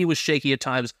know Heaney was shaky at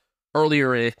times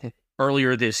earlier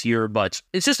this year, but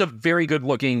it's just a very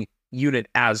good-looking unit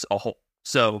as a whole.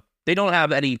 So they don't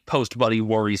have any post-buddy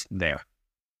worries there.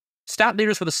 Stat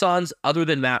leaders for the Suns, other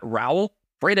than Matt Rowell,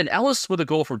 Brandon Ellis with a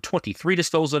goal from 23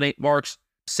 disposals and 8 marks.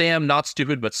 Sam, not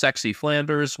stupid, but sexy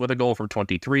Flanders with a goal from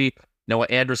 23. Noah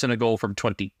Anderson, a goal from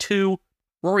 22.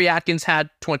 Rory Atkins had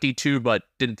 22, but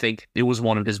didn't think it was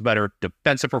one of his better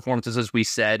defensive performances, as we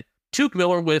said. Tuke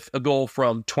Miller with a goal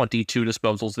from 22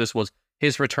 disposals. This was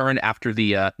his return after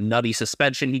the nutty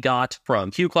suspension he got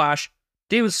from Q Clash.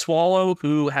 David Swallow,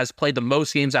 who has played the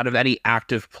most games out of any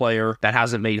active player that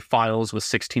hasn't made finals with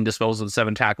 16 disposals and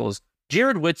 7 tackles.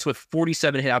 Jared Witz with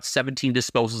 47 hitouts, 17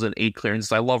 disposals, and 8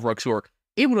 clearances. I love rooks who are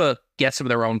able to get some of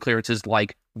their own clearances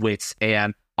like Witz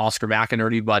and Oscar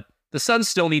McInerney, but the Suns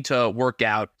still need to work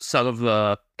out some of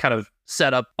the kind of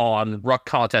setup on ruck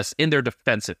contests in their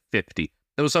defensive 50.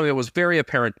 That was something that was very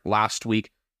apparent last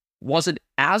week. Wasn't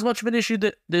as much of an issue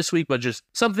this week, but just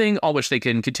something on which they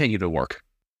can continue to work.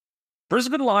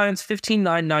 Brisbane Lions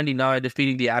 15-9-99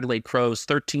 defeating the Adelaide Crows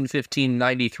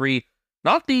 13-15-93.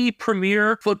 Not the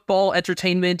premier football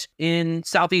entertainment in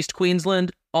Southeast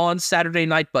Queensland on Saturday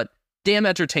night, but damn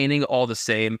entertaining all the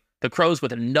same. The Crows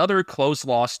with another close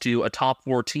loss to a top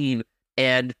 4 team,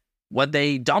 and when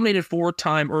they dominated forward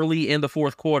time early in the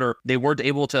fourth quarter, they weren't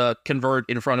able to convert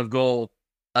in front of goal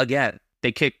again.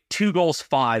 They kicked 2 goals,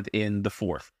 5 in the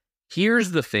fourth.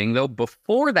 Here's the thing, though.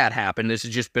 Before that happened, this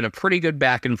has just been a pretty good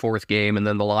back and forth game, and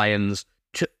then the Lions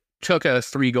took a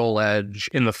 3-goal edge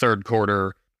in the third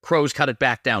quarter. Crows cut it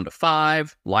back down to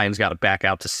 5. Lions got it back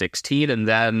out to 16, and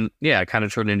then, it kind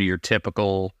of turned into your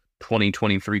typical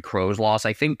 2023 Crows loss.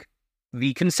 I think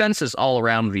the consensus all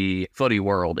around the footy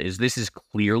world is this is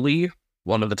clearly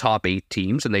one of the top 8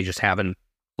 teams, and they just haven't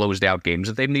closed out games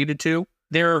that they've needed to.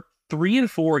 They're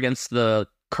 3-4 against the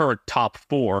current top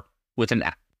 4 with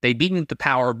they beat the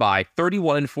Power by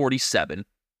 31-47.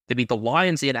 They beat the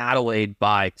Lions in Adelaide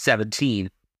by 17,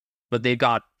 but they've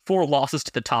got 4 losses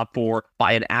to the top 4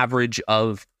 by an average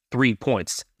of 3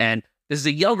 points. And this is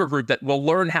a younger group that will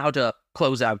learn how to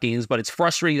close out games, but it's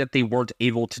frustrating that they weren't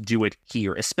able to do it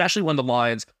here, especially when the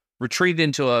Lions retreated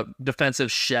into a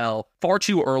defensive shell far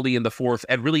too early in the fourth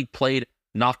and really played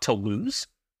not to lose.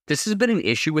 This has been an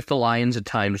issue with the Lions at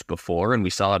times before, and we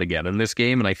saw it again in this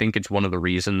game, and I think it's one of the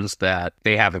reasons that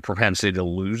they have a propensity to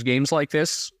lose games like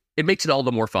this. It makes it all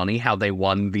the more funny how they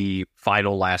won the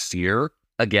final last year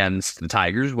against the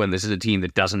Tigers when this is a team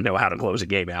that doesn't know how to close a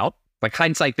game out. Like,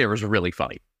 hindsight there was really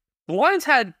funny. The Lions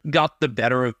had got the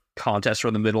better of contest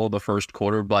from the middle of the first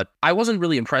quarter, but I wasn't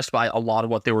really impressed by a lot of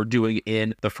what they were doing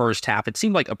in the first half. It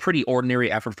seemed like a pretty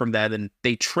ordinary effort from them, and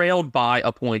they trailed by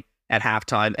a point at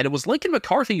halftime, and it was Lincoln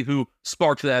McCarthy who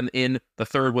sparked them in the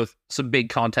third with some big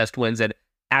contest wins, and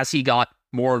as he got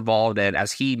more involved and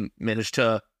as he managed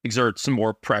to exert some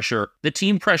more pressure, the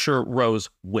team pressure rose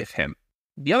with him.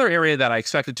 The other area that I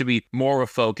expected to be more of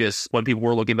a focus when people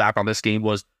were looking back on this game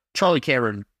was Charlie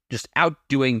Cameron just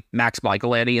outdoing Max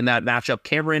Michaelani in that matchup.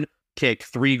 Cameron kicked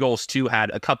 3 goals, 2, had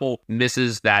a couple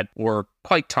misses that were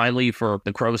quite timely for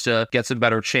the Crows to get some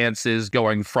better chances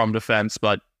going from defense,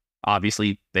 but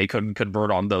obviously they couldn't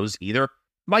convert on those either.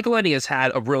 Michaelani has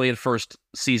had a brilliant first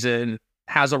season,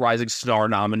 has a Rising Star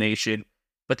nomination,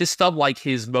 but this felt like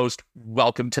his most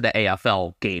welcome to the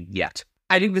AFL game yet.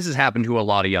 I think this has happened to a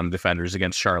lot of young defenders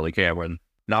against Charlie Cameron,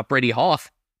 not Brady Hoff.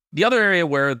 The other area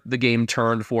where the game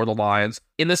turned for the Lions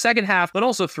in the second half, but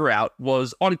also throughout,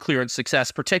 was on clearance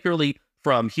success, particularly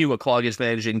from Hugh McCluggage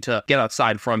managing to get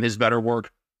outside from his better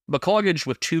work. McCluggage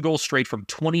with 2 goals straight from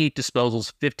 28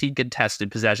 disposals, 15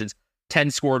 contested possessions,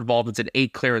 10 scored involvements, and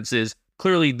 8 clearances.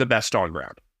 Clearly the best on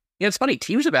ground. Yeah, it's funny.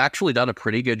 Teams have actually done a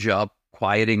pretty good job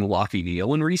quieting Lachie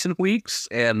Neale in recent weeks,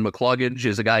 and McCluggage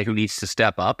is a guy who needs to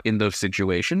step up in those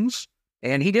situations,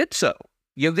 and he did so.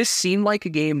 This seemed like a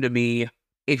game to me.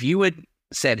 If you had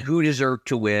said who deserved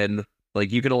to win,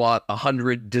 like you could allot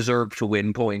 100 deserved to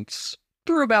win points,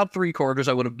 through about 3 quarters,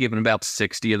 I would have given about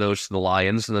 60 of those to the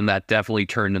Lions, and then that definitely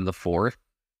turned in the fourth.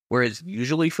 Whereas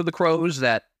usually for the Crows,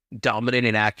 that dominant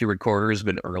and accurate quarter has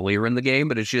been earlier in the game,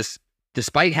 but it's just,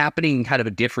 despite happening in kind of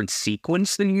a different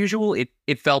sequence than usual,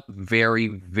 it felt very,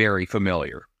 very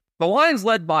familiar. The Lions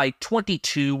led by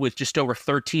 22 with just over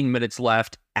 13 minutes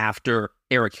left after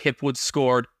Eric Hipwood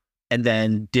scored, and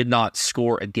then did not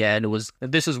score again.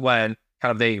 This is when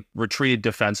kind of they retreated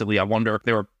defensively. I wonder if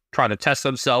they were trying to test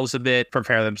themselves a bit,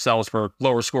 prepare themselves for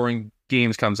lower scoring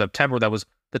games come September. That was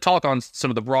the talk on some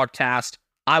of the broadcast.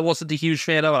 I wasn't a huge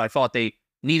fan of it. I thought they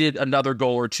needed another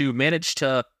goal or two, managed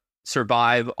to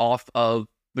survive off of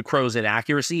the Crows'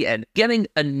 inaccuracy and getting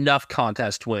enough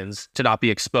contest wins to not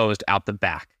be exposed out the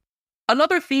back.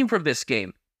 Another theme from this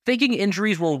game, thinking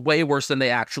injuries were way worse than they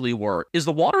actually were. Is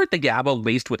the water at the Gabba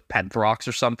laced with Penthrox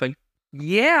or something?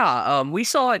 Yeah, we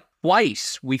saw it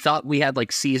twice. We thought we had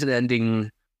season-ending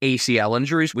ACL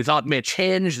injuries. We thought Mitch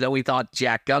Hinge, then we thought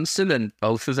Jack Gunston, and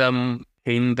both of them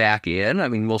came back in. I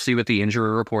mean, we'll see what the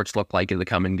injury reports look like in the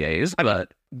coming days.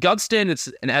 But Gunston, it's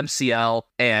an MCL,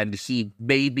 and he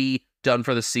may be done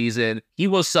for the season. He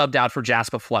was subbed out for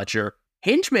Jasper Fletcher.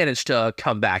 Hinge managed to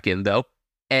come back in, though.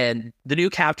 And the new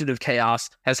captain of Chaos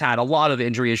has had a lot of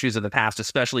injury issues in the past,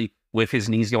 especially with his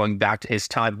knees going back to his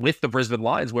time with the Brisbane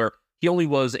Lions, where he only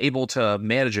was able to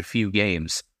manage a few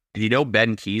games. Did you know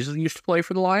Ben Keys used to play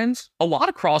for the Lions? A lot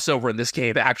of crossover in this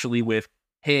game, actually, with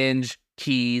Hinge,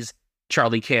 Keys,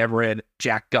 Charlie Cameron,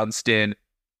 Jack Gunston.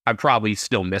 I'm probably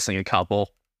still missing a couple.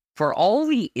 For all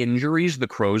the injuries the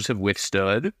Crows have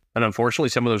withstood, and unfortunately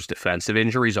some of those defensive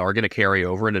injuries are going to carry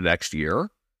over into next year,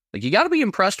 like, you got to be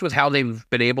impressed with how they've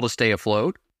been able to stay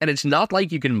afloat. And it's not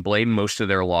like you can blame most of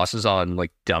their losses on,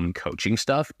 like, dumb coaching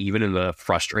stuff, even in the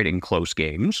frustrating close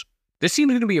games. This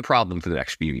seems to be a problem for the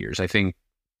next few years. I think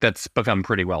that's become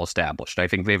pretty well established. I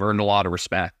think they've earned a lot of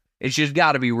respect. It's just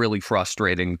got to be really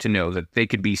frustrating to know that they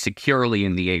could be securely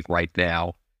in the 8 right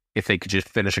now if they could just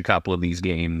finish a couple of these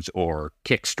games or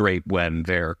kick straight when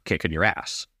they're kicking your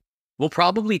ass. We'll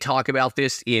probably talk about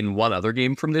this in one other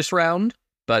game from this round,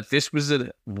 but this was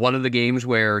one of the games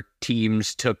where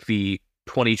teams took the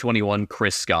 2021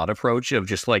 Chris Scott approach of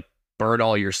just, like, burn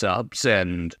all your subs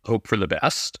and hope for the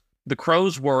best. The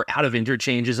Crows were out of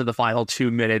interchanges in the final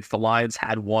 2 minutes. The Lions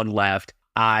had one left.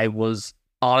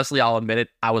 Honestly, I'll admit it,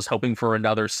 I was hoping for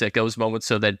another sickos moment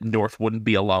so that North wouldn't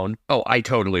be alone. Oh, I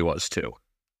totally was too.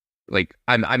 Like,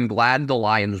 I'm glad the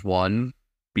Lions won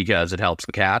because it helps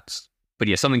the Cats. But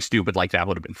yeah, something stupid like that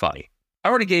would have been funny. I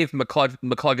already gave McCluggage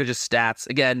stats.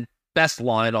 Again, best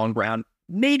line on ground.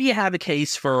 Maybe you have a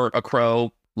case for a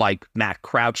Crow like Matt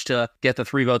Crouch to get the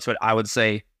 3 votes, but I would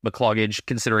say McCluggage,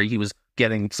 considering he was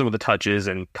getting some of the touches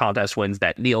and contest wins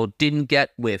that Neil didn't get,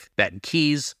 with Ben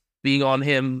Keys being on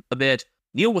him a bit.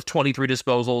 Neil with 23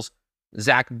 disposals.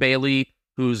 Zach Bailey,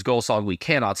 whose goal song we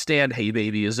cannot stand, Hey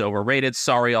Baby, is overrated.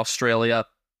 Sorry, Australia.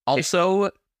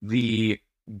 Also, the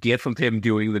gif of him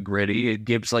doing the gritty, it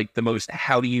gives, like, the most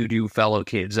how do you do fellow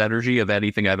kids energy of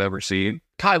anything I've ever seen.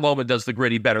 Kai Loman does the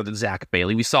gritty better than Zach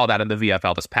Bailey. We saw that in the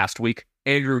VFL this past week.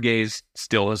 Andrew Gaze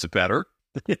still does it better.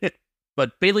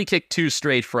 But Bailey kicked 2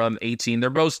 straight from 18. They're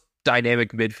most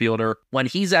dynamic midfielder. When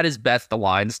he's at his best, the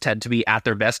Lions tend to be at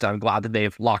their best. I'm glad that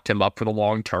they've locked him up for the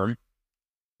long term.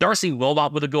 Darcy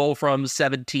Wilmot with a goal from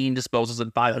 17 disposals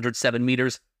and 507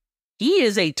 meters. He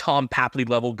is a Tom Papley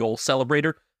level goal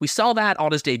celebrator. We saw that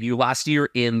on his debut last year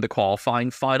in the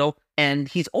qualifying final, and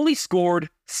he's only scored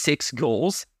 6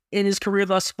 goals in his career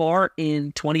thus far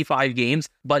in 25 games,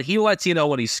 but he lets you know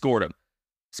when he scored them.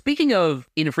 Speaking of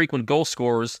infrequent goal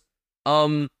scorers,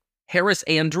 Harris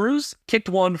Andrews kicked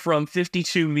one from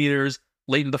 52 meters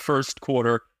late in the first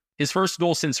quarter. His first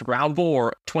goal since round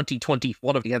 4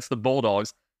 2021 against the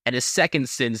Bulldogs, and his second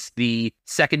since the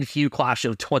second Hugh clash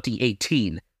of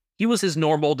 2018. He was his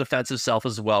normal defensive self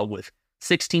as well, with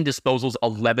 16 disposals,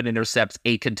 11 intercepts,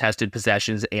 8 contested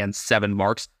possessions, and 7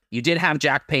 marks. You did have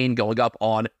Jack Payne going up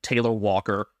on Taylor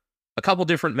Walker. A couple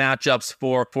different matchups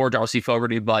for Darcy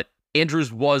Fogarty, but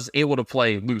Andrews was able to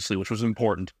play loosely, which was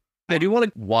important. I do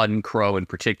want one Crow in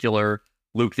particular,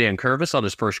 Luke Dan Curvis on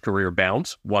his first career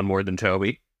bounce, one more than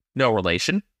Toby. No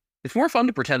relation. It's more fun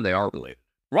to pretend they are related.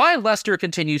 Ryan Lester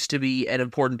continues to be an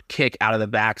important kick out of the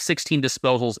back, 16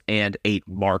 disposals and 8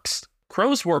 marks.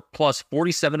 Crows were plus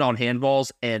 47 on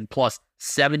handballs and plus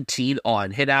 17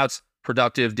 on hitouts.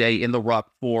 Productive day in the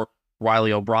ruck for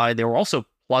Riley O'Brien. They were also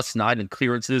plus 9 in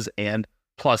clearances and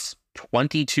plus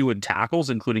 22 in tackles,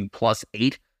 including plus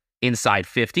 8 inside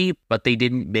 50, but they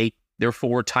didn't make their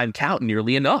forward time count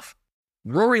nearly enough.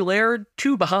 Rory Laird,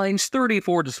 2 behinds,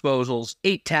 34 disposals,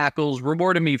 8 tackles,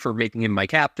 rewarded me for making him my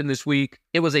captain this week.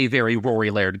 It was a very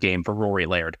Rory Laird game for Rory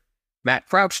Laird. Matt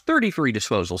Crouch, 33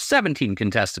 disposals, 17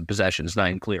 contested possessions,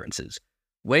 9 clearances.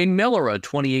 Wayne Miller,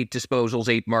 28 disposals,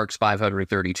 8 marks,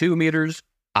 532 meters.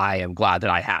 I am glad that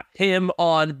I have him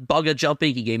on Bugga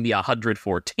jumping. He gave me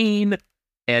 114.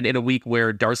 And in a week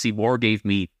where Darcy Moore gave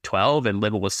me 12 and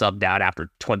Little was subbed out after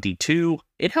 22,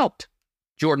 it helped.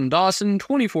 Jordan Dawson,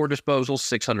 24 disposals,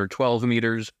 612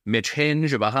 meters. Mitch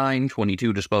Hinge, a behind,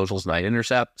 22 disposals, 9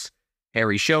 intercepts.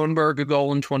 Harry Schoenberg, a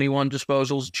goal and 21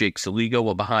 disposals. Jake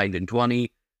Saligo, a behind in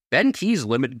 20. Ben Keys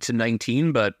limited to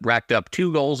 19, but racked up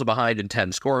 2 goals, a behind, and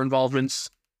 10 score involvements.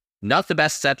 Not the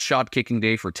best set shot kicking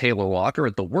day for Taylor Walker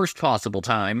at the worst possible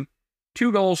time.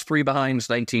 2 goals, 3 behinds,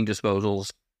 19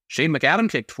 disposals. Shane McAdam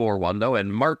kicked 4-1, though,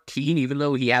 and Mark Keane, even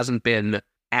though he hasn't been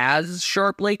as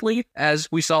sharp lately as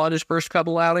we saw in his first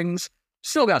couple outings,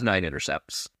 still got 9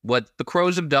 intercepts. What the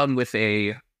Crows have done with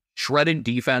a shredded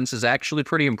defense is actually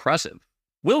pretty impressive.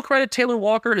 Will credit Taylor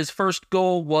Walker. His first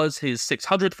goal was his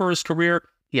 600th for his career.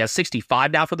 He has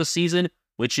 65 now for the season,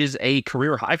 which is a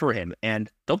career high for him. And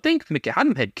don't think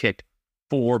McAdam had kicked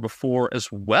 4 before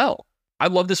as well. I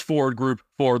love this forward group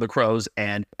for the Crows,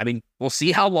 and I mean, we'll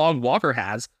see how long Walker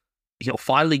has. He'll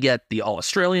finally get the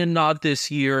All-Australian nod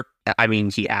this year. I mean,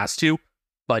 he has to,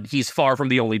 but he's far from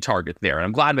the only target there, and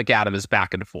I'm glad McAdam is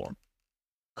back into form.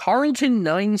 Carlton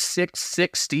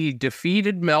 9-6-60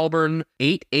 defeated Melbourne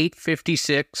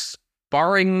 8-8-56,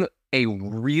 barring a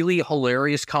really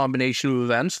hilarious combination of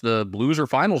events. The Blues are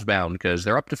finals bound because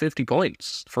they're up to 50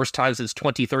 points. First time since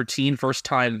 2013, first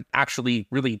time actually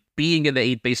really being in the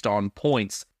 8 based on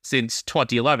points since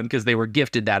 2011 because they were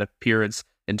gifted that appearance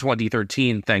in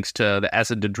 2013 thanks to the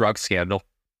Essendon drug scandal.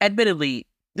 Admittedly,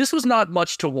 this was not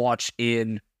much to watch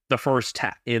in the first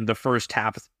half.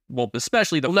 Well,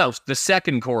 especially the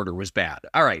second quarter was bad.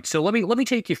 All right, so let me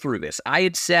take you through this. I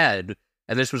had said,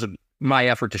 and this was my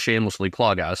effort to shamelessly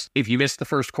plug us, if you missed the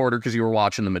first quarter because you were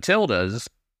watching the Matildas,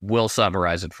 we'll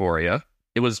summarize it for you.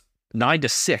 It was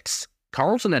 9-6.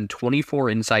 Carlton had 24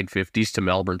 inside 50s to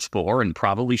Melbourne's 4 and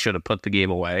probably should have put the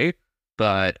game away,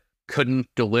 but couldn't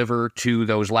deliver to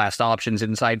those last options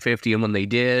inside 50, and when they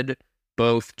did,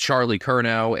 both Charlie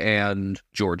Curnow and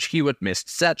George Hewitt missed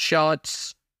set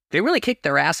shots. They really kicked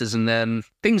their asses, and then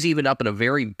things evened up in a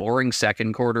very boring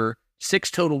second quarter.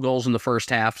 6 total goals in the first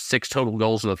half, 6 total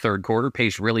goals in the third quarter.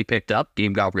 Pace really picked up.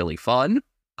 Game got really fun.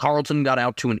 Carlton got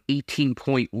out to an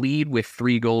 18-point lead with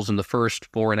 3 goals in the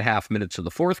first 4.5 minutes of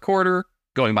the fourth quarter.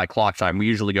 Going by clock time. We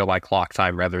usually go by clock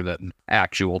time rather than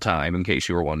actual time, in case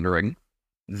you were wondering.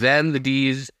 Then the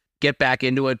D's get back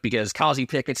into it because Kazi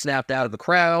Pickett snapped out of the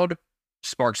crowd.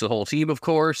 Sparks the whole team, of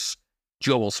course.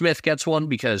 Joel Smith gets one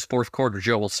because fourth quarter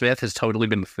Joel Smith has totally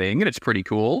been the thing, and it's pretty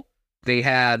cool. They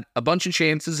had a bunch of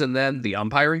chances, and then the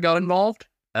umpiring got involved.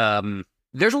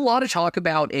 There's a lot of talk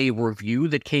about a review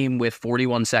that came with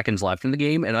 41 seconds left in the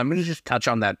game, and I'm going to just touch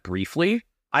on that briefly.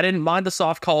 I didn't mind the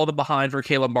soft call of the behind for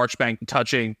Caleb Marchbank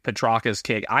touching Petrarca's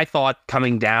kick. I thought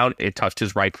coming down, it touched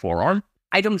his right forearm.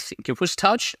 I don't think it was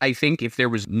touched. I think if there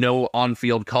was no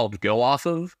on-field call to go off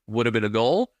of, would have been a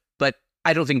goal, but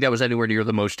I don't think that was anywhere near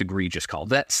the most egregious call.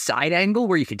 That side angle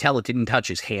where you can tell it didn't touch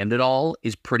his hand at all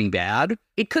is pretty bad.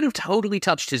 It could have totally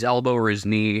touched his elbow or his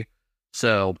knee.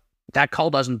 So that call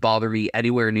doesn't bother me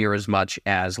anywhere near as much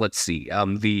as, let's see,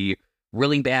 the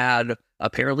really bad,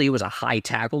 apparently it was a high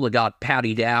tackle that got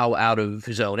Paddy Dow out of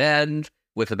his own end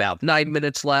with about 9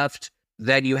 minutes left.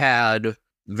 Then you had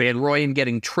Van Rooyen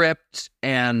getting tripped,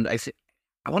 and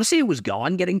I want to say it was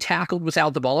Gone getting tackled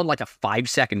without the ball in like a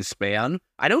 5-second span.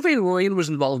 I know Van Rooyen was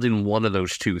involved in one of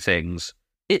those two things.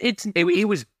 It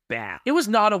was bad. It was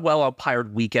not a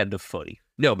well-umpired weekend of footy.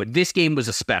 No, but this game was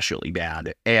especially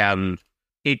bad, and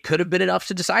it could have been enough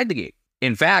to decide the game.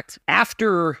 In fact,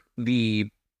 after the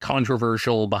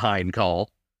controversial behind call,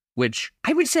 which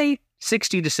I would say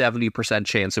 60 to 70%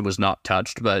 chance it was not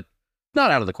touched, but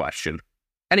not out of the question.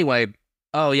 Anyway,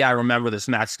 oh, yeah, I remember this.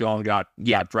 Max Gawn got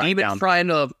dragged down. Trying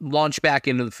to launch back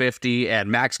into the 50, and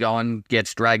Max Gawn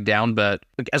gets dragged down, but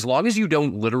as long as you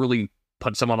don't literally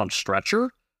put someone on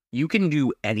stretcher, you can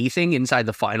do anything inside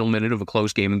the final minute of a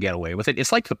close game and get away with it.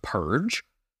 It's like The Purge,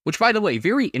 which, by the way,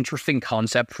 very interesting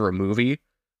concept for a movie.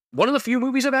 One of the few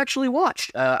movies I've actually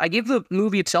watched. I gave the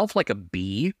movie itself like a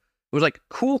B. It was like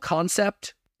cool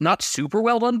concept, not super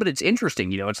well done, but it's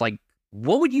interesting. It's like,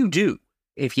 what would you do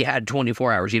if you had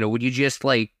 24 hours? Would you just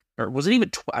like, or was it even,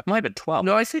 it might have been 12.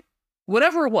 No, I think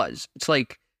whatever it was. It's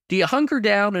like, do you hunker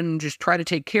down and just try to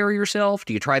take care of yourself?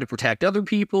 Do you try to protect other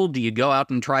people? Do you go out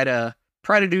and try to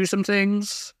do some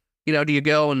things? Do you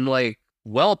go and like,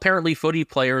 well, apparently footy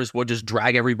players would just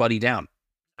drag everybody down.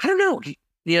 I don't know.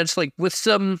 It's like with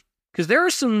some, because there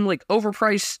are some like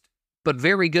overpriced but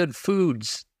very good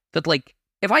foods that like,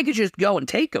 if I could just go and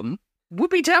take them,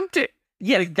 would be tempting.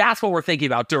 Yeah, that's what we're thinking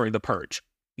about during the Purge.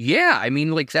 Yeah, I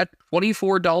mean, like that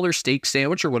 $24 steak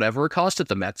sandwich or whatever it cost at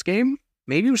the Mets game.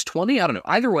 Maybe it was 20, I don't know.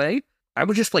 Either way, I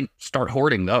would just like start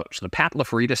hoarding those. The Pat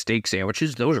LaFrida steak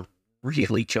sandwiches, those are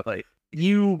really good.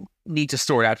 You need to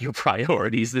sort out your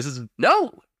priorities.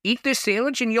 No, eat this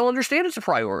sandwich and you'll understand it's a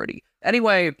priority.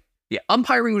 Anyway, yeah,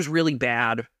 umpiring was really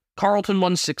bad. Carlton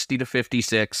won 60 to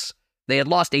 56. They had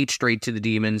lost 8 straight to the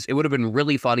Demons. It would have been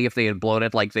really funny if they had blown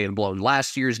it like they had blown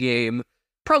last year's game.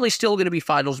 Probably still going to be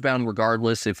finals bound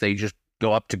regardless if they just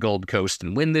go up to Gold Coast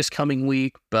and win this coming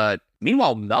week. But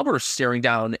meanwhile, Melbourne's staring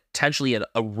down potentially at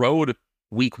a road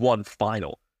week 1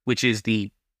 final, which is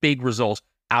the big result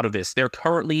out of this. They're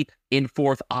currently in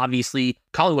 4th, obviously.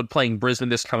 Collingwood playing Brisbane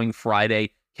this coming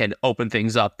Friday can open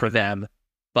things up for them.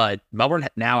 But Melbourne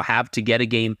now have to get a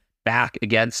game back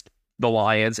against the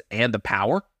Lions and the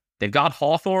Power They've got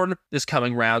Hawthorne this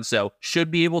coming round, so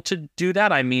should be able to do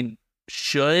that. I mean,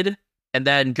 should. And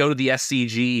then go to the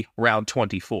SCG round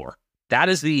 24. That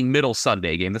is the middle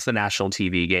Sunday game. That's the national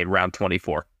TV game, round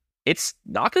 24. It's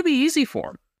not going to be easy for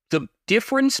them. The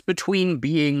difference between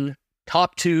being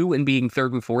top 2 and being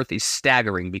 3rd and 4th is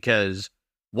staggering because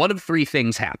one of 3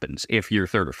 things happens if you're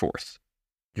 3rd or 4th.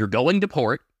 You're going to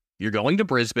Port, you're going to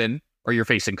Brisbane, or you're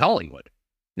facing Collingwood.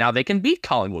 Now, they can beat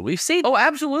Collingwood. We've seen,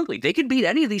 absolutely. They can beat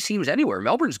any of these teams anywhere.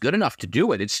 Melbourne's good enough to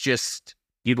do it. It's just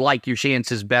you'd like your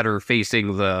chances better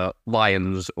facing the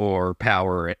Lions or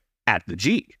Power at the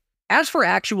G. As for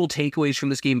actual takeaways from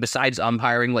this game, besides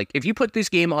umpiring, like if you put this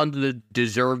game on the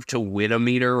deserve to win a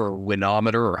meter or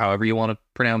winometer or however you want to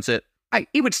pronounce it,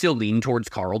 it would still lean towards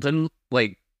Carlton.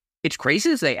 Like, it's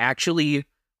crazy as they actually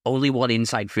only won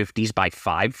inside 50s by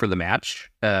 5 for the match,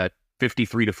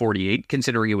 53-48,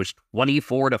 considering it was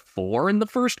 24-4 in the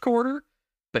first quarter.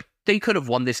 But they could have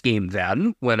won this game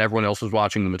then when everyone else was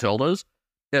watching the Matildas.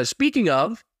 Speaking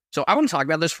of, so I want to talk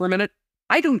about this for a minute.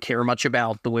 I don't care much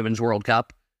about the Women's World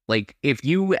Cup. Like, if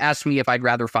you ask me if I'd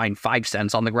rather find 5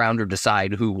 cents on the ground or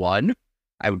decide who won,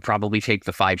 I would probably take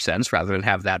the 5 cents rather than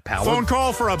have that power. Phone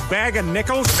call for a bag of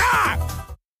nickels?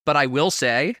 Ah! But I will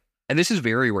say, and this is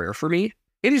very rare for me,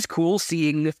 it is cool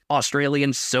seeing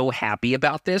Australians so happy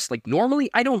about this. Like, normally,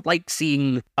 I don't like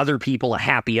seeing other people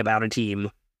happy about a team.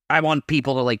 I want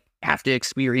people to, like, have to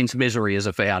experience misery as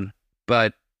a fan.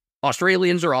 But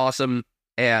Australians are awesome,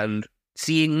 and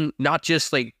seeing not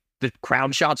just, like, the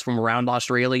crowd shots from around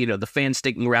Australia, you know, the fans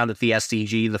sticking around at the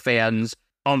SCG, the fans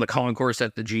on the concourse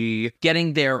at the G,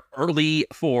 getting there early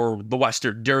for the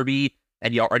Western Derby,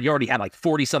 and you already had like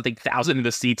 40-something thousand in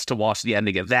the seats to watch the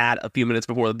ending of that a few minutes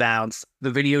before the bounce.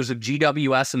 The videos of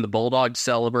GWS and the Bulldogs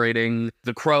celebrating,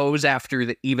 the Crows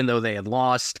after, even though they had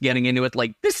lost, getting into it,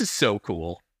 like, this is so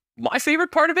cool. My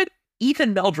favorite part of it,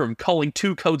 Ethan Meldrum calling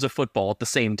 2 codes of football at the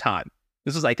same time.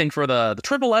 This is, I think, for the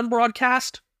Triple M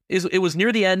broadcast. It was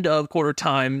near the end of quarter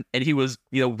time, and he was,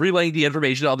 relaying the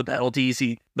information on the penalties.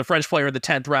 The French player in the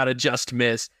 10th round had just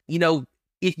missed. You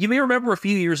may remember a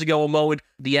few years ago a moment,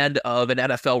 the end of an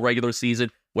NFL regular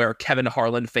season, where Kevin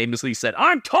Harlan famously said,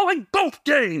 "I'm calling both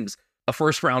games!" A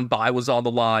first-round bye was on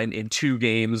the line in 2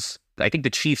 games. I think the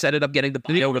Chiefs ended up getting the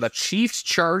bye over the Chiefs,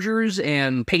 Chargers,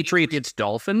 and Patriots,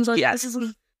 Dolphins.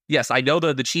 Yes, I know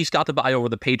the Chiefs got the bye over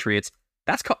the Patriots.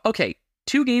 That's okay.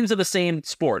 2 games of the same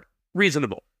sport.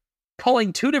 Reasonable.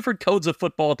 Calling 2 different codes of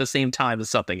football at the same time is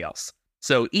something else.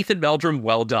 So Ethan Meldrum,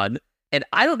 well done. And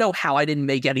I don't know how I didn't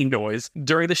make any noise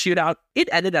during the shootout. It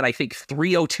ended at, I think,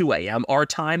 3:02 a.m. our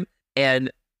time. And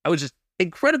I was just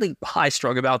incredibly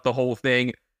high-strung about the whole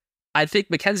thing. I think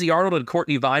Mackenzie Arnold and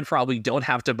Courtney Vine probably don't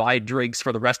have to buy drinks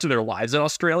for the rest of their lives in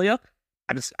Australia.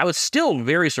 I was still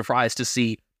very surprised to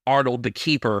see Arnold, the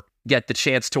keeper, get the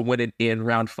chance to win it in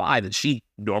round 5. Did she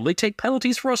normally take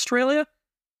penalties for Australia?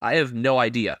 I have no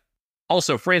idea.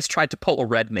 Also, France tried to pull a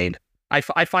Redmayne. I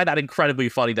find that incredibly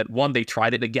funny that 1, they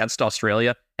tried it against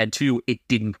Australia, and 2, it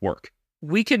didn't work.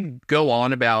 We can go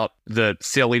on about the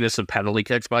silliness of penalty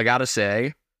kicks, but I gotta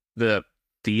say, the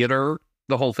theater,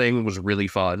 the whole thing was really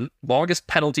fun. Longest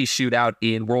penalty shootout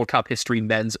in World Cup history,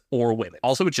 men's or women.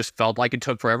 Also, it just felt like it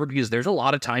took forever because there's a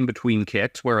lot of time between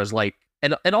kicks, whereas like,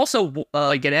 and also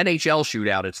like an NHL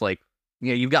shootout, it's like,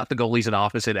 you've got the goalies at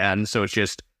opposite ends, so it's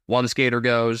just one skater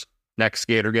goes, next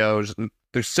skater goes.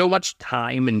 There's so much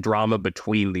time and drama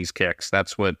between these kicks.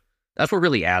 That's what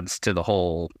really adds to the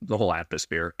whole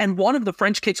atmosphere. And one of the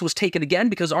French kicks was taken again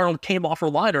because Arnold came off her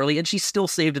line early, and she still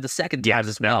saved it the second time.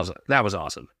 Yeah, that was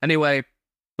awesome. Anyway,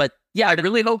 but yeah, I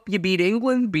really hope you beat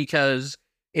England because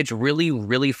it's really,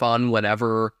 really fun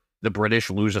whenever the British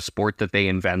lose a sport that they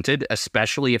invented,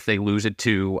 especially if they lose it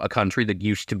to a country that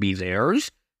used to be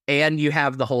theirs. And you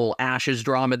have the whole Ashes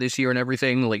drama this year and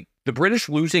everything. Like, the British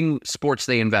losing sports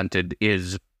they invented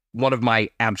is one of my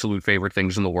absolute favorite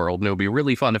things in the world. And it would be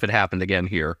really fun if it happened again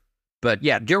here. But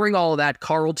yeah, during all of that,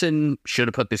 Carlton should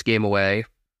have put this game away.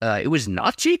 It was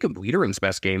not Jacob Wiedering's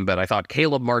best game, but I thought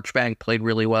Caleb Marchbank played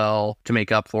really well to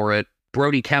make up for it.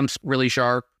 Brody Kemp's really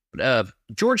sharp.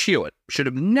 George Hewitt should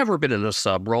have never been in a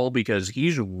sub role because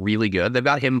he's really good. They've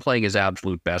got him playing his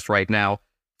absolute best right now.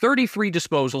 33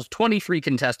 disposals, 23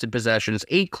 contested possessions,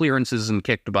 8 clearances and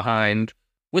kicked behind.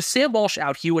 With Sam Walsh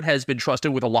out, Hewitt has been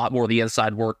trusted with a lot more of the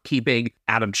inside work, keeping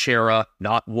Adam Chera,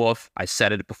 not Wolf, I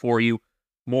said it before you,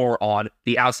 more on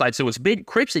the outside. So it's been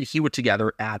Cripps and Hewitt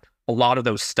together at a lot of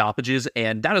those stoppages,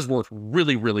 and that has worked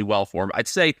really, really well for him. I'd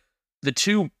say the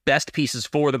 2 best pieces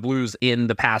for the Blues in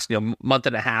the past month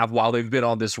and a half while they've been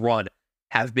on this run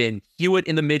have been Hewitt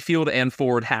in the midfield and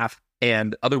forward half,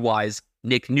 and otherwise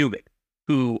Nick Newman,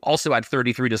 who also had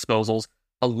 33 disposals,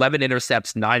 11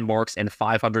 intercepts, 9 marks, and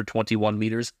 521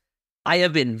 meters. I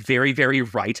have been very, very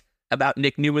right about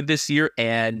Nick Newman this year,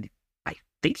 and I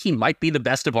think he might be the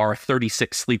best of our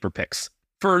 36 sleeper picks.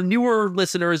 For newer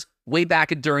listeners, way back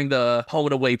during the home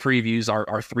and away previews, our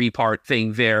 3-part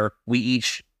thing there, we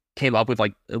each came up with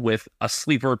a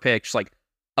sleeper pick, just like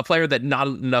a player that not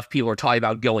enough people are talking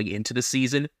about going into the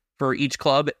season for each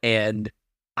club, and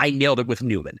I nailed it with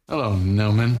Newman. Hello,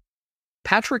 Newman.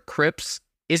 Patrick Cripps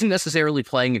isn't necessarily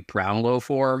playing at Brownlow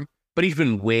form, but he's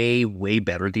been way, way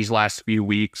better these last few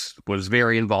weeks, was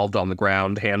very involved on the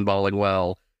ground, handballing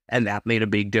well, and that made a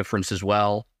big difference as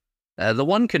well. The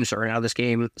one concern out of this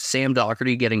game, Sam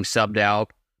Doherty getting subbed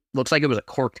out. Looks like it was a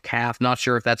corked calf. Not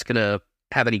sure if that's going to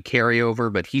have any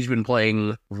carryover, but he's been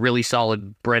playing really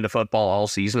solid brand of football all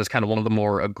season. It's kind of one of the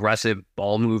more aggressive,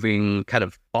 ball-moving, kind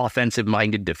of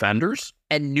offensive-minded defenders.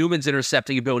 And Newman's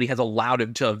intercepting ability has allowed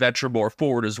him to venture more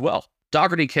forward as well.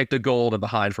 Doherty kicked a goal and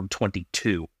behind from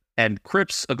 22, and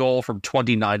Cripps a goal from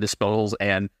 29 disposals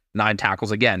and 9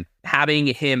 tackles. Again, having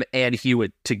him and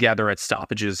Hewitt together at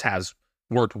stoppages has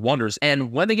worked wonders.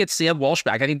 And when they get Sam Walsh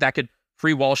back, I think that could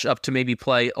free Walsh up to maybe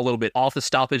play a little bit off the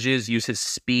stoppages, use his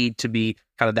speed to be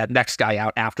kind of that next guy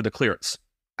out after the clearance.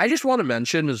 I just want to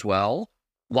mention as well,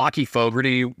 Lockie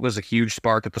Fogarty was a huge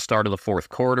spark at the start of the fourth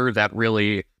quarter. That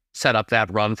really set up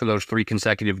that run for those 3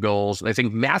 consecutive goals. And I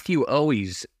think Matthew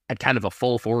Owies at kind of a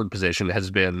full forward position has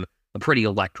been a pretty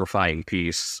electrifying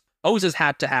piece. Owies has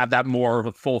had to have that more of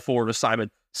a full forward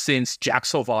assignment since Jack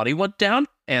Salvati went down,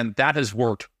 and that has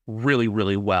worked really,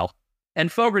 really well.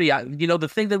 And Fogarty, the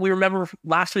thing that we remember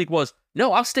last week was,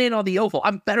 no, I'll stay on the oval.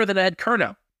 I'm better than Ed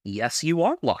Curnow. Yes, you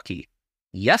are, Lockie.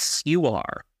 Yes, you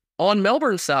are. On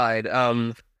Melbourne's side,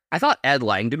 I thought Ed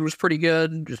Langdon was pretty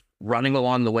good, just running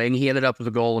along the wing. He ended up with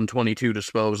a goal and 22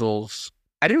 disposals.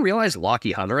 I didn't realize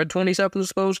Lockie Hunter had 27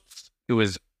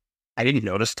 disposals. I didn't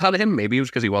notice a ton of him. Maybe it was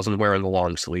because he wasn't wearing the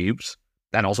long sleeves.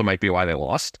 That also might be why they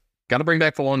lost. Got to bring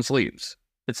back the long sleeves.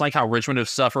 It's like how Richmond have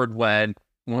suffered when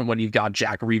you've got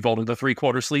Jack revolting the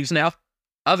 3/4 sleeves now.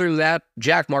 Other than that,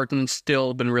 Jack Martin's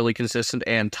still been really consistent,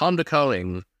 and Tom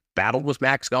DeConing battled with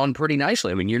Max Gawn pretty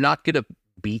nicely. I mean, you're not going to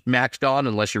beat Max Gawn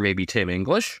unless you're maybe Tim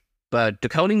English, but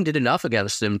DeConing did enough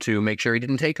against him to make sure he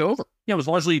didn't take over. Yeah, it was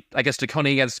largely, I guess,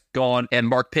 DeConing against Gawn and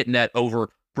Mark Pitnet over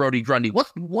Brody Grundy.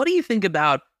 What do you think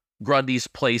about Grundy's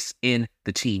place in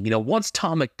the team? Once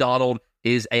Tom McDonald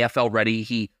is AFL ready,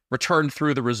 he returned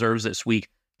through the reserves this week.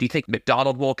 Do you think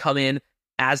McDonald will come in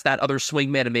as that other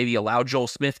swingman and maybe allow Joel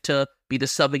Smith to be the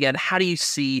sub again? How do you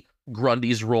see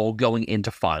Grundy's role going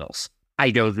into finals? I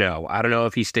don't know. I don't know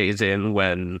if he stays in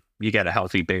when you get a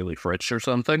healthy Bailey Fritsch or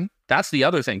something. That's the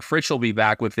other thing. Fritsch will be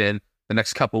back within the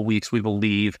next couple of weeks, we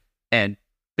believe. And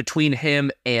between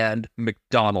him and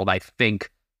McDonald, I think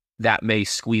that may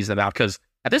squeeze them out, because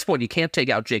at this point, you can't take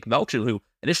out Jake Melchin, who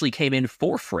initially came in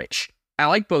for Fritsch. I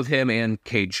like both him and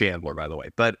Cade Chandler, by the way.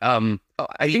 But I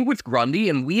think with Grundy,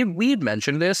 and we had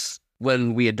mentioned this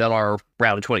when we had done our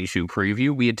round 22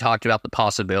 preview, we had talked about the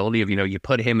possibility of, you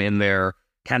put him in there,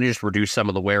 kind of just reduce some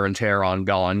of the wear and tear on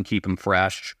Gawn, keep him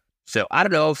fresh. So I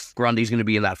don't know if Grundy's going to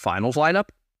be in that finals lineup.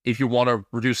 If you want to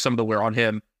reduce some of the wear on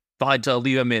him, fine to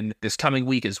leave him in this coming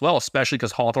week as well, especially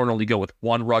because Hawthorn only go with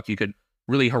one ruck. You could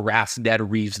really harass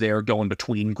Ned Reeves there going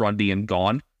between Grundy and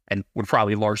Gawn, and would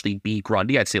probably largely be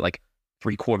Grundy. I'd say like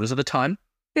 3/4 of the time.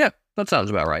 Yeah, that sounds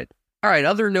about right. All right,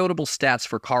 other notable stats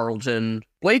for Carlton.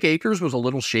 Blake Acres was a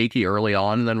little shaky early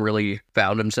on and then really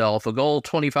found himself. A goal,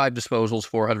 25 disposals,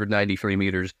 493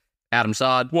 meters. Adam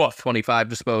Saad, 25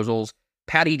 disposals.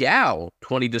 Paddy Dow,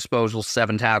 20 disposals,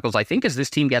 7 tackles. I think as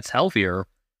this team gets healthier,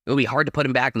 it'll be hard to put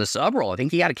him back in the sub role. I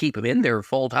think you got to keep him in there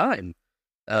full time.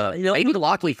 Maybe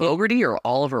Lockley Fogarty or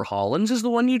Oliver Hollins is the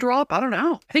one you drop. I don't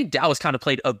know. I think Dow has kind of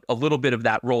played a little bit of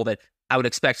that role that I would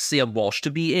expect Sam Walsh to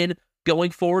be in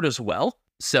going forward as well.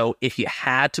 So if you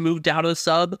had to move down to the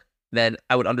sub, then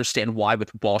I would understand why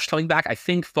with Walsh coming back. I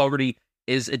think Fogarty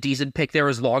is a decent pick there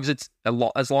as long as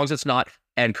it's not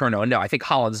Ed Curnow. No, I think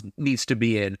Hollins needs to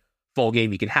be in full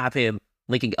game. You can have him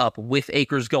linking up with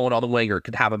Akers going on the wing, or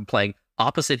could have him playing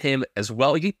opposite him as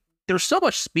well. There's so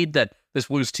much speed that this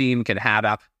Blues team can have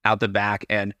out the back,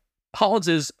 and Hollins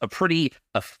is a pretty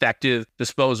effective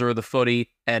disposer of the footy,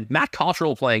 and Matt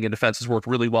Cottrell playing in defense has worked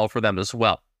really well for them as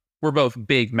well. We're both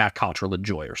big Matt Cottrell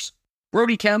enjoyers.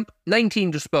 Brody Kemp,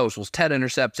 19 disposals, 10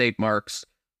 intercepts, 8 marks.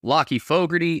 Lockie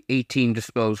Fogarty, 18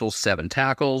 disposals, 7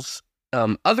 tackles.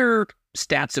 Other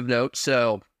stats of note,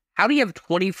 so how do you have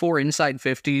 24 inside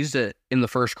 50s in the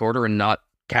first quarter and not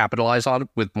capitalize on it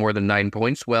with more than 9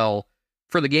 points? Well,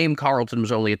 for the game, Carlton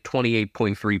was only at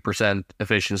 28.3%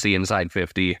 efficiency inside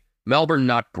 50. Melbourne,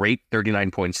 not great,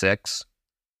 39.6.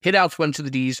 Hitouts went to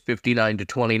the D's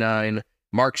 59-29,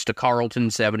 marks to Carlton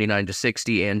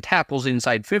 79-60, and tackles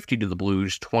inside 50 to the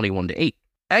Blues 21-8.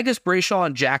 Agus Brayshaw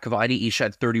and Jack Viney each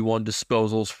had 31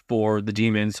 disposals for the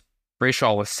Demons.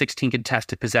 Brayshaw with 16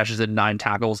 contested possessions and 9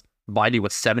 tackles. Viney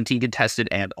with 17 contested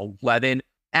and 11.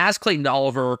 As Clayton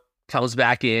Oliver comes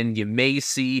back in, you may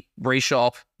see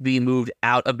Brayshaw being moved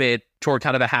out a bit toward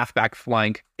kind of a halfback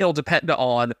flank. It'll depend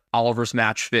on Oliver's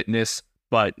match fitness,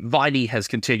 but Viney has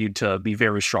continued to be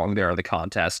very strong there in the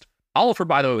contest. Oliver,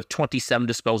 by the way, with 27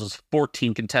 disposals,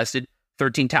 14 contested,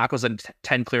 13 tackles, and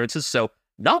 10 clearances, so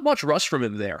not much rush from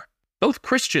him there. Both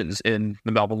Christians in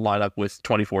the Melbourne lineup with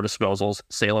 24 disposals,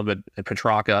 Salem and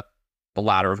Petrarca, the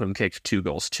latter of whom kicked 2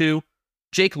 goals too.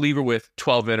 Jake Lever with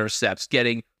 12 intercepts,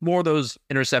 getting more of those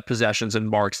intercept possessions and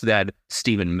marks than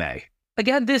Stephen May.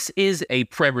 Again, this is a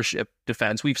premiership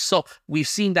defense. We've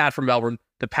seen that from Melbourne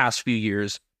the past few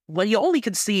years. When you only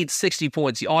concede 60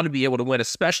 points, you ought to be able to win,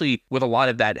 especially with a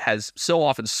lineup that has so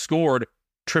often scored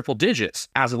triple digits.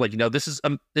 As of late, this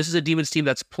is a Demons team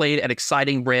that's played an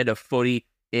exciting brand of footy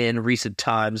in recent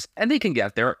times, and they can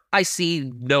get there. I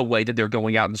see no way that they're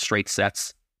going out in straight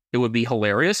sets. It would be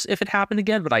hilarious if it happened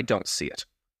again, but I don't see it.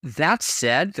 That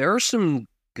said, there are some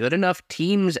good enough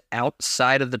teams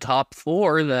outside of the top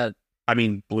 4 that,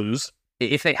 Blues.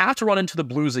 If they have to run into the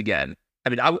Blues again,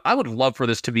 I would love for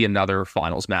this to be another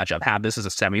finals matchup. Have this as a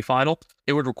semifinal.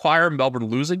 It would require Melbourne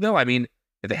losing, though. If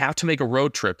they have to make a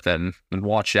road trip, then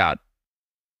watch out.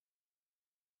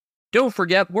 Don't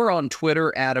forget, we're on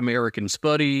Twitter at American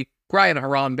Spuddy. Brian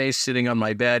Harambe sitting on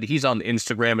my bed. He's on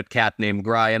Instagram at cat named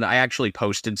Brian. I actually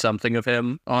posted something of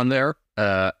him on there.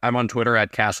 I'm on Twitter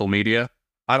at Castle Media.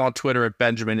 I'm on Twitter at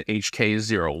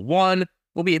BenjaminHK01.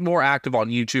 We'll be more active on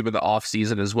YouTube in the off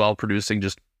season as well, producing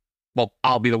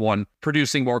I'll be the one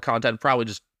producing more content, probably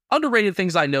just underrated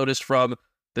things I noticed from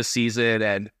the season.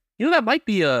 And, that might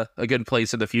be a good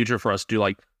place in the future for us to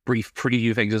do brief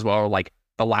preview things as well, like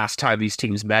the last time these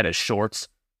teams met as shorts.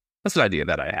 That's an idea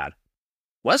that I had.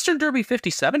 Western Derby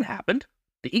 57 happened.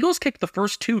 The Eagles kicked the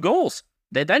first 2 goals.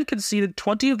 They then conceded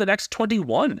 20 of the next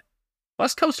 21.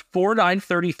 West Coast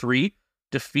 4-9-33,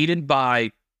 defeated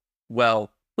by,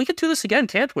 we could do this again,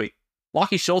 can't we?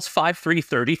 Lachie Schultz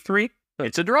 5-3-33.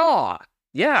 It's a draw.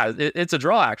 Yeah, it's a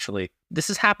draw, actually. This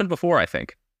has happened before, I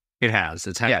think. It has.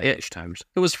 It's happened each times.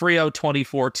 It was Frio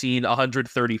 2014,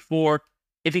 134.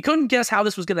 If you couldn't guess how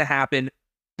this was going to happen,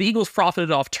 the Eagles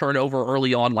profited off turnover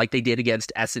early on like they did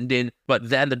against Essendon, but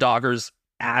then the Dockers,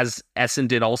 as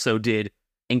Essendon also did,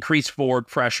 increased forward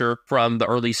pressure from the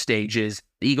early stages.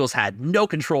 The Eagles had no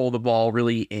control of the ball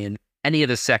really in any of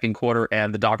the second quarter,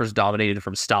 and the Dockers dominated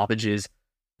from stoppages.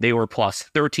 They were plus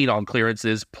 13 on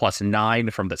clearances, plus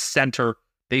 9 from the center.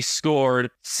 They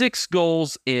scored 6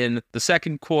 goals in the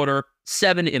second quarter,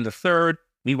 7 in the third.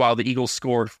 Meanwhile, the Eagles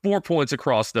scored 4 points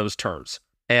across those terms.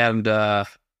 And,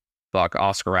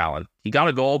 Oscar Allen. He got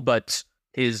a goal, but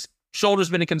his shoulder's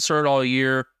been a concern all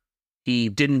year. He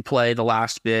didn't play the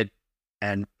last bit.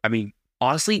 And,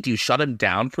 honestly, do you shut him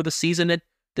down for the season at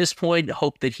this point?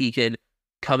 Hope that he can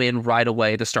come in right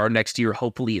away to start next year,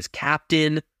 hopefully as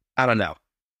captain? I don't know.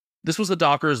 This was the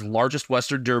Dockers' largest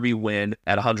Western Derby win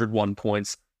at 101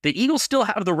 points. The Eagles still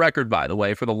have the record, by the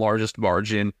way, for the largest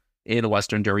margin in the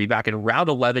Western Derby. Back in round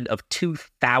 11 of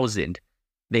 2000,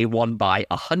 they won by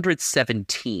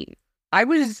 117. I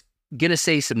was going to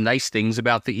say some nice things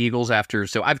about the Eagles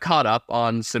so I've caught up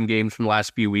on some games from the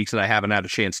last few weeks that I haven't had a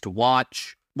chance to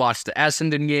watch. Watched the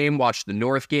Essendon game, watched the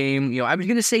North game. I was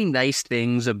going to say nice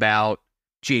things about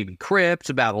Jamie Cripps,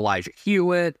 about Elijah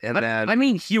Hewitt. And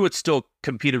then, Hewitt still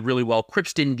competed really well.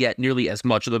 Cripps didn't get nearly as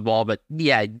much of the ball, but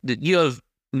yeah, you have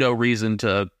no reason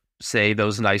to say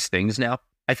those nice things now.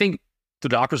 I think the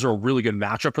Dockers are a really good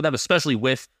matchup for them, especially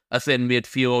with a thin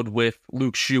midfield, with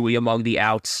Luke Shuey among the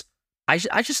outs.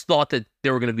 I just thought that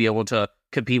they were going to be able to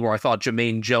compete more. I thought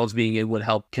Jermaine Jones being in would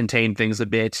help contain things a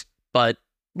bit. But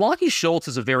Lachie Schultz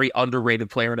is a very underrated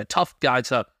player and a tough guy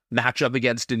to match up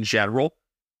against in general.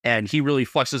 And he really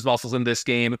flexed his muscles in this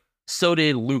game. So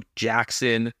did Luke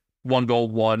Jackson. 1 goal,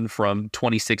 1 from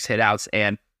 26 hitouts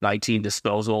and 19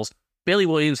 disposals. Bailey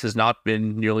Williams has not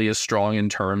been nearly as strong in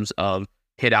terms of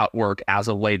hit-out work as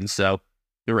of late, and so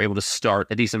they were able to start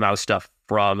a decent amount of stuff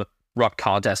from ruck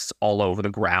contests all over the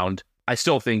ground. I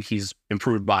still think he's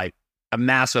improved by a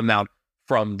massive amount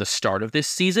from the start of this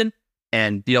season,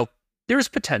 and, there's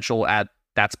potential at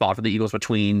that spot for the Eagles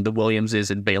between the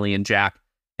Williamses and Bailey and Jack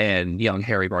and young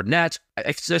Harry Barnett.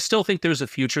 I still think there's a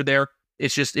future there.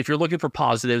 It's just, if you're looking for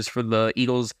positives for the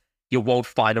Eagles, you won't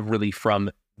find them really from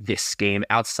this game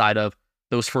outside of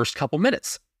those first couple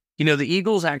minutes. The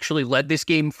Eagles actually led this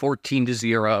game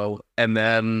 14-0, and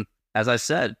then as I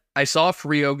said, I saw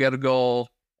Frio get a goal,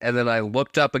 and then I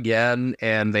looked up again,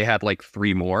 and they had like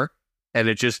 3 more, and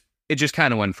it just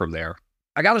kind of went from there.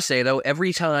 I gotta say, though,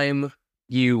 every time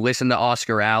you listen to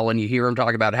Oscar Allen, you hear him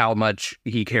talk about how much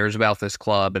he cares about this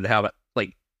club and how,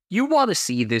 like, you want to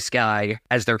see this guy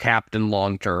as their captain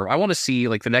long term. I want to see,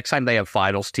 like, the next time they have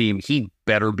finals team, he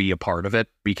better be a part of it,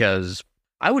 because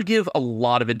I would give a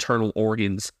lot of internal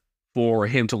organs for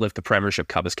him to lift the Premiership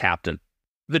Cup as captain.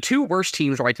 The 2 worst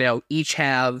teams right now each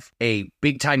have a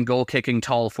big-time goal-kicking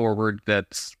tall forward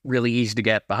that's really easy to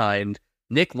get behind.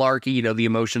 Nick Larkey, the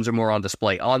emotions are more on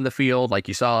display on the field, like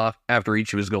you saw after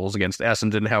each of his goals against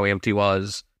Essendon, how amped he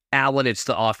was. Allen, it's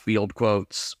the off-field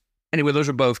quotes. Anyway, those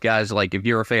are both guys, like, if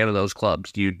you're a fan of those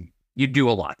clubs, you'd do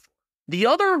a lot. The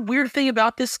other weird thing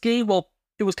about this game, well,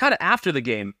 it was kind of after the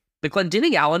game. The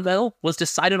Glendinning Allen medal was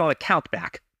decided on a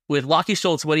countback, with Lachie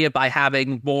Schultz winning it by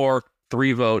having more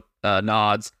 3-vote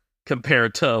nods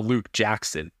compared to Luke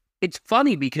Jackson. It's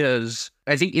funny because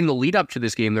I think in the lead up to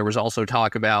this game, there was also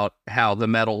talk about how the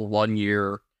medal 1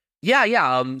 year.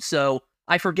 So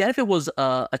I forget if it was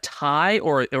a tie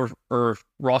or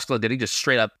Ross Glendinning just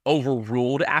straight up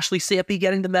overruled Ashley Sampi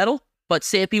getting the medal, but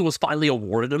Sampi was finally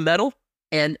awarded a medal.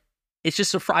 And it's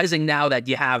just surprising now that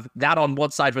you have that on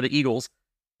one side for the Eagles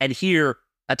and here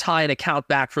a tie and a count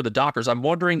back for the Dockers. I'm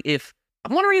wondering if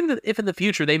in the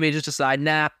future they may just decide,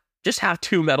 just have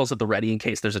 2 medals at the ready in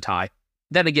case there's a tie.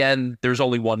 Then again, there's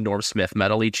only 1 Norm Smith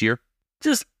medal each year.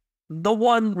 Just the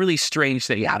one really strange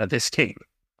thing out of this game.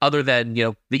 Other than,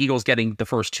 the Eagles getting the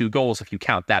first 2 goals, if you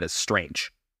count that as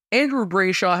strange. Andrew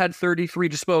Brayshaw had 33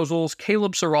 disposals.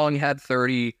 Caleb Sarong had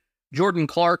 30. Jordan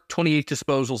Clark, 28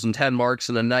 disposals and 10 marks,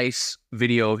 and a nice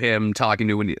video of him talking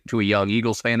to a young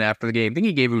Eagles fan after the game. I think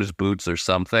he gave him his boots or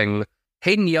something.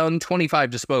 Hayden Young, 25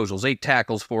 disposals, 8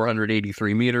 tackles,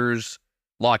 483 meters.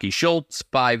 Lachie Schultz,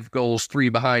 5 goals, 3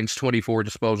 behinds, 24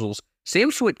 disposals.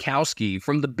 Sam Switkowski,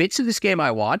 from the bits of this game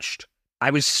I watched, I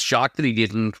was shocked that he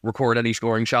didn't record any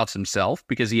scoring shots himself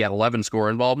because he had 11 score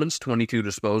involvements, 22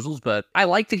 disposals, but I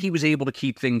like that he was able to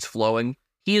keep things flowing.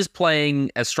 He is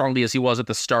playing as strongly as he was at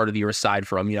the start of the year, aside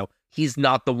from, he's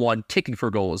not the one kicking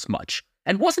for goal as much,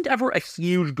 and wasn't ever a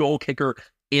huge goal kicker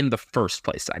in the first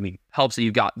place. I mean, helps that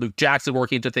you've got Luke Jackson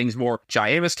working into things more.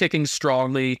 Jayamis kicking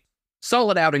strongly.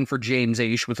 Solid outing for James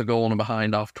Aish with a goal and a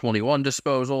behind off 21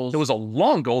 disposals. It was a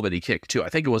long goal that he kicked, too. I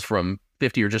think it was from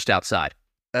 50 or just outside.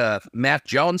 Matt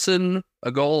Johnson,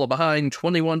 a goal, a behind,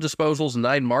 21 disposals,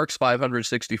 9 marks,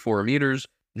 564 meters.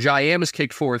 Jayamis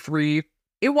kicked 4-3.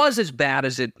 It was as bad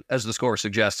as the score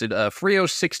suggested. Frio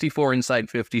 64 inside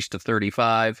 50s to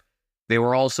 35. They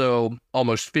were also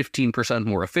almost 15%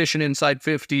 more efficient inside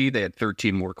 50. They had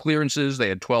 13 more clearances. They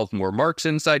had 12 more marks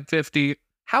inside 50.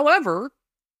 However,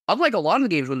 unlike a lot of the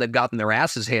games when they've gotten their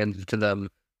asses handed to them,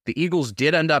 the Eagles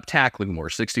did end up tackling more,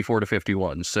 64 to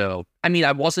 51. So, I mean,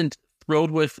 I wasn't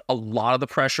thrilled with a lot of the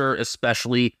pressure,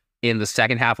 especially in the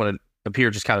second half when it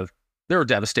appeared just they were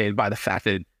devastated by the fact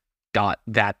that it got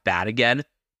that bad again.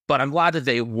 But I'm glad that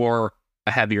they were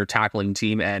a heavier tackling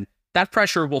team, and that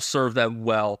pressure will serve them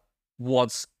well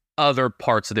once other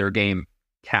parts of their game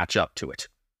catch up to it.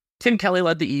 Tim Kelly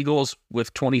led the Eagles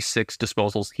with 26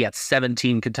 disposals. He had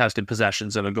 17 contested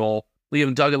possessions and a goal.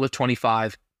 Liam Duggan with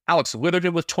 25. Alex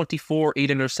Witherden with 24,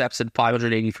 8 intercepts and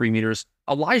 583 meters.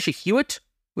 Elijah Hewitt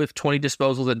with 20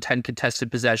 disposals and 10 contested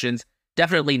possessions.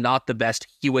 Definitely not the best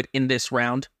Hewitt in this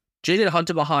round. Jaden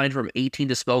Hunt behind from 18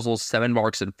 disposals, 7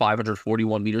 marks, and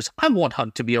 541 meters. I want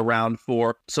Hunt to be around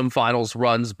for some finals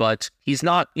runs, but he's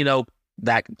not,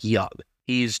 that young.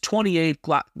 He's 28.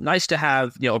 Nice to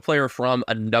have, a player from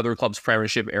another club's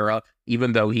premiership era,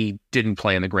 even though he didn't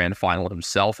play in the grand final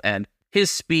himself. And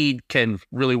his speed can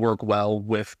really work well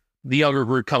with the younger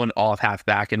group coming off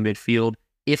halfback and midfield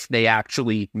if they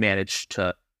actually manage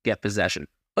to get possession.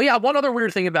 Oh yeah, one other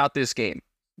weird thing about this game.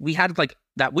 We had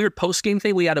that weird post-game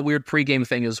thing. We had a weird pre-game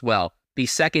thing as well. The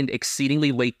second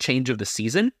exceedingly late change of the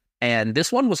season. And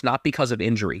this one was not because of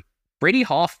injury. Brady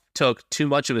Hoff took too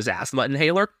much of his asthma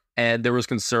inhaler, and there was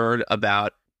concern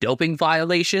about doping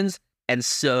violations. And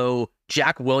so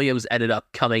Jack Williams ended up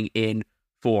coming in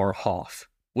for Hoff,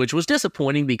 which was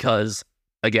disappointing because,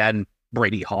 again,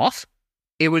 Brady Hoff.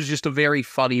 It was just a very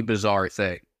funny, bizarre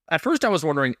thing. At first, I was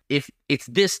wondering if it's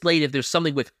this late, if there's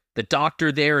something with the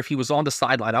doctor there, if he was on the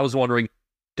sideline. I was wondering,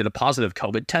 did a positive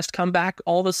COVID test come back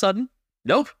all of a sudden?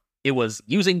 Nope. It was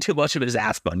using too much of his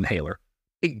asthma inhaler.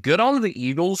 Good on the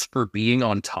Eagles for being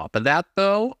on top of that,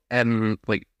 though, and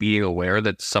being aware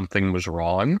that something was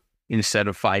wrong instead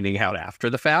of finding out after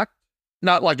the fact.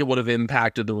 Not like it would have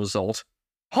impacted the result.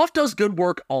 Hoff does good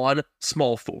work on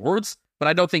small forwards, but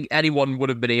I don't think anyone would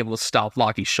have been able to stop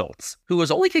Lockie Schultz, who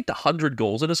has only kicked 100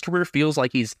 goals in his career. Feels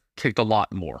like he's kicked a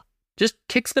lot more. Just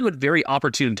kicks them at very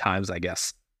opportune times, I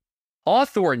guess.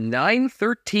 Hawthorne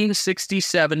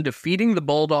 9-13-67, defeating the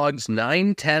Bulldogs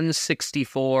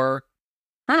 9-10-64.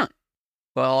 Well,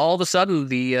 all of a sudden,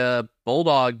 the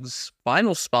Bulldogs'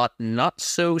 final spot not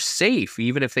so safe,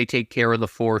 even if they take care of the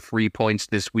 4-3 points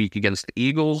this week against the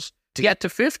Eagles. To get to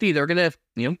 50, they're going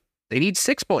to, they need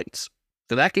 6 points.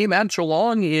 So that game at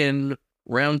Geelong in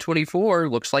round 24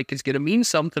 looks like it's going to mean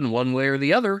something one way or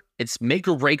the other. It's make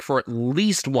or break for at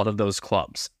least one of those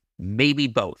clubs, maybe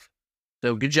both.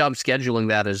 So good job scheduling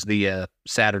that as the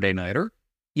Saturday nighter.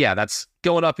 Yeah, that's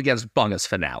going up against Bunga's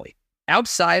finale.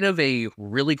 Outside of a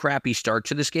really crappy start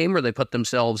to this game where they put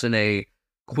themselves in a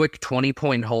quick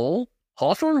 20-point hole,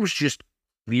 Hawthorne was just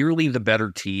clearly the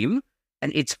better team.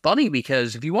 And it's funny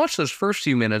because if you watch those first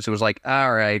few minutes, it was like,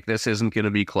 all right, this isn't going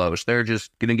to be close. They're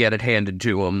just going to get it handed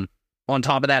to them. On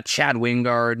top of that, Chad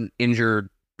Wingard injured.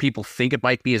 People think it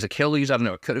might be his Achilles. I don't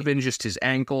know. It could have been just his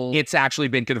ankle. It's actually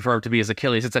been confirmed to be his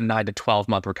Achilles. It's a 9 to 12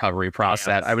 month recovery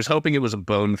process. I was hoping it was a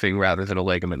bone thing rather than a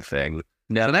ligament thing.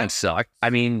 No, so that sucked. I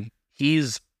mean,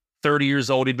 he's 30 years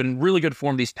old. He'd been in really good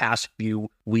form these past few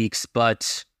weeks,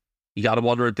 but you got to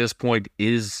wonder at this point,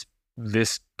 is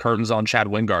this curtains on Chad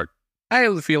Wingard? I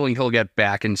have the feeling he'll get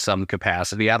back in some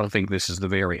capacity. I don't think this is the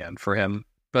very end for him.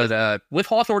 But with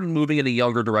Hawthorne moving in a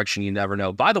younger direction, you never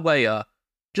know. By the way,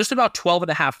 just about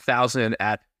 12,500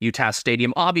 at Utah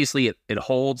Stadium. Obviously, it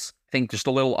holds, I think, just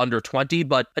a little under 20,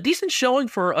 but a decent showing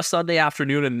for a Sunday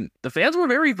afternoon, and the fans were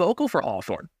very vocal for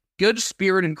Hawthorne. Good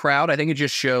spirit and crowd. I think it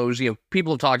just shows,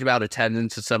 people have talked about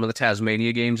attendance at some of the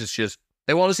Tasmania games. It's just,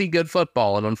 they want to see good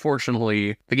football, and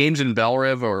unfortunately, the games in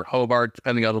Bellerive or Hobart,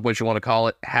 depending on what you want to call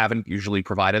it, haven't usually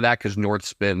provided that because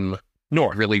North's been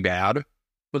really bad.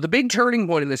 But the big turning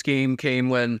point in this game came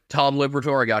when Tom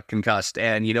Liberatore got concussed.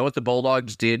 And you know what the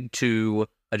Bulldogs did to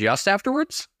adjust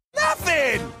afterwards?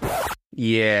 Nothing!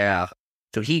 Yeah.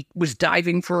 So he was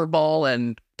diving for a ball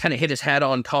and kind of hit his head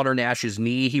on Connor Nash's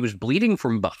knee. He was bleeding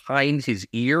from behind his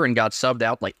ear and got subbed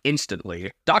out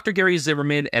instantly. Dr. Gary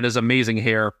Zimmerman and his amazing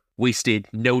hair wasted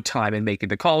no time in making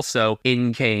the call. So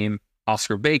in came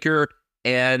Oscar Baker,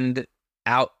 and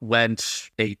out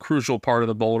went a crucial part of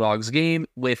the Bulldogs game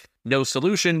with no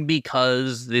solution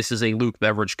because this is a Luke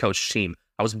Beveridge coach team.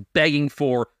 I was begging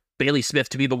for Bailey Smith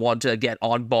to be the one to get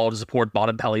on ball to support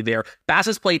Bontempelli there. Bass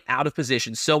has played out of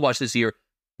position so much this year.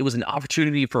 It was an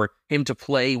opportunity for him to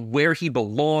play where he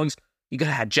belongs. You could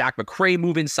have had Jack McRae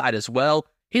move inside as well.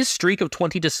 His streak of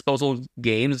 20 disposal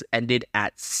games ended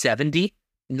at 70.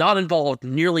 Not involved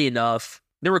nearly enough.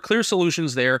 There were clear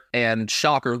solutions there, and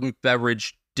shocker, Luke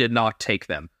Beveridge did not take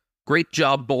them. Great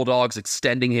job, Bulldogs,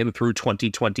 extending him through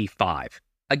 2025.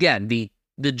 Again, the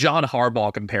John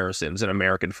Harbaugh comparisons in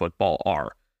American football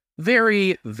are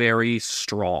very, very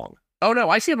strong. Oh no,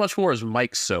 I see it much more as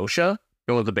Mike Scioscia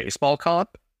going with the baseball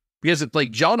comp. Because it's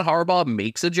like John Harbaugh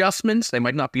makes adjustments. They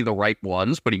might not be the right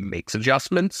ones, but he makes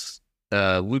adjustments.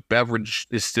 Luke Beveridge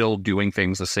is still doing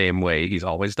things the same way he's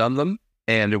always done them.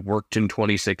 And it worked in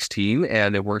 2016,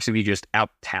 and it works if you just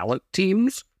out-talent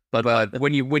teams. But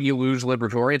when you lose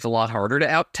Liberatore, it's a lot harder to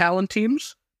out-talent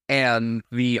teams. And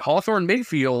the Hawthorne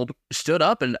midfield stood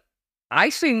up, and I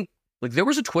think, there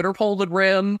was a Twitter poll that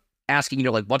ran asking,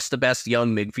 what's the best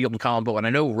young midfield combo? And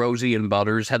I know Rosie and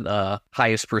Butters had the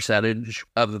highest percentage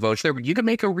of the votes there, but you could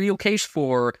make a real case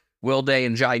for Will Day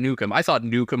and Jai Newcomb. I thought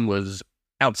Newcomb was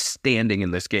outstanding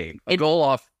in this game. A goal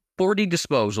off 40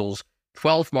 disposals,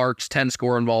 12 marks, 10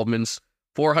 score involvements,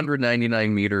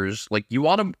 499 meters. You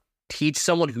want to teach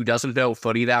someone who doesn't know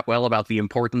footy that well about the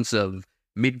importance of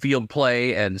midfield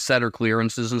play and center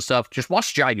clearances and stuff, just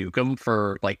watch Jai Newcomb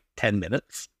for 10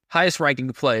 minutes. Highest ranking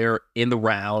player in the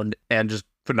round and just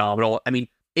phenomenal. I mean,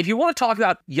 if you want to talk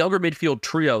about younger midfield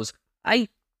trios, I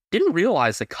didn't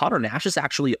realize that Connor Nash is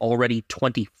actually already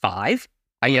 25.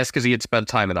 I guess because he had spent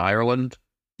time in Ireland.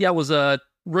 Yeah, it was a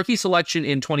rookie selection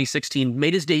in 2016,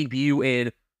 made his debut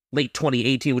in late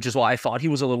 2018, which is why I thought he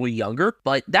was a little younger.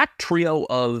 But that trio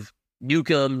of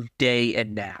Newcomb, Day,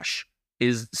 and Nash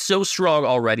is so strong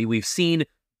already. We've seen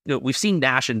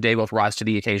Nash and Day both rise to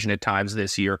the occasion at times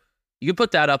this year. You can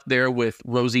put that up there with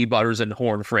Rosie, Butters, and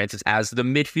Horn Francis as the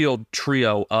midfield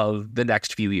trio of the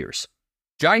next few years.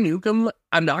 Jai Newcomb,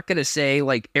 I'm not going to say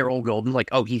Errol Golden,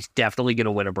 he's definitely going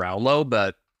to win a Brownlow,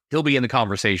 but he'll be in the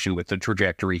conversation with the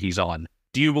trajectory he's on.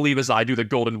 Do you believe, as I do, that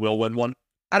Golden will win one?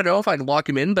 I don't know if I'd lock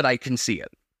him in, but I can see it.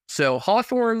 So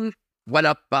Hawthorne went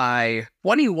up by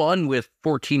 21 with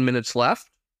 14 minutes left.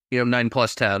 9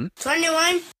 plus 10.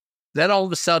 21. Then all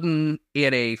of a sudden,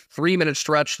 in a 3-minute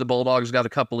stretch, the Bulldogs got a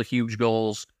couple of huge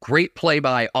goals. Great play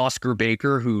by Oscar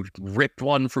Baker, who ripped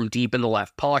one from deep in the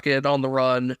left pocket on the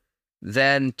run.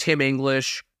 Then Tim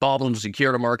English bobbled and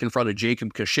secured a mark in front of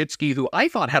Jacob Koshitsky, who I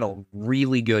thought had a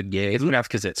really good game. It's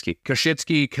pronounced Kaczynski.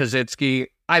 Koshitsky.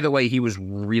 Either way, he was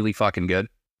really fucking good.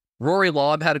 Rory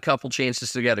Lobb had a couple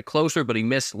chances to get it closer, but he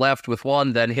missed left with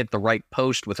one, then hit the right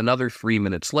post with another 3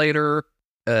 minutes later.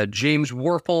 James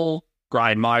Warple,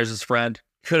 Brian Myers' friend,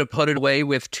 could have put it away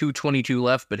with 2:22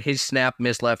 left, but his snap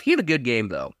missed left. He had a good game,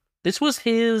 though. this was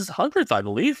his 100th, I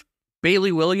believe.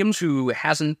 Bailey Williams, who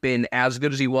hasn't been as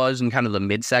good as he was in kind of the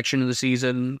midsection of the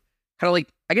season, kind of like,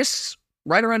 I guess,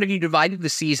 right around if you divided the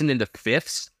season into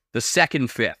fifths, the second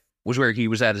fifth was where he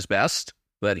was at his best.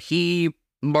 But he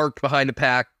marked behind the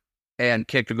pack and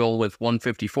kicked a goal with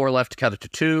 1:54 left to cut it to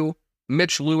 2.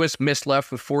 Mitch Lewis missed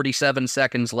left with 47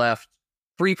 seconds left.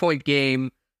 3-point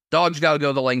game. Dogs got to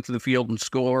go the length of the field and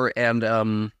score,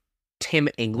 and Tim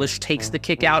English takes the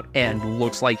kick out and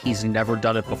looks like he's never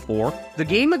done it before. The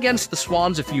game against the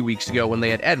Swans a few weeks ago when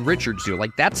they had Ed Richards do,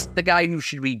 like, that's the guy who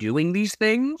should be doing these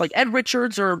things. Like Ed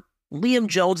Richards or Liam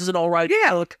Jones is an all right.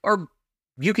 Yeah, look, or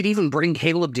you could even bring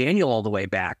Caleb Daniel all the way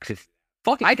back.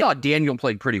 Fuck it. I thought Daniel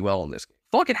played pretty well in this game.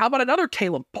 Fuck it. How about another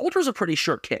Caleb? Poulter's a pretty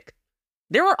sure kick.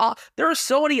 There are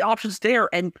so many options there,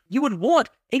 and you would want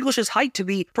English's height to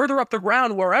be further up the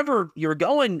ground wherever you're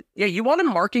going. Yeah, you want him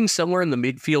marking somewhere in the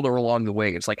midfield or along the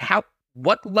wing. It's like,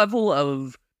 what level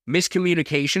of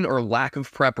miscommunication or lack of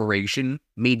preparation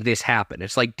made this happen?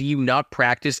 It's like, do you not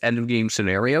practice end-of-game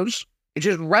scenarios? It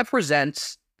just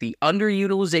represents the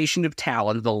underutilization of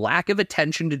talent, the lack of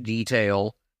attention to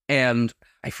detail, and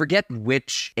I forget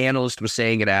which analyst was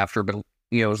saying it after, but,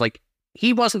 it was like,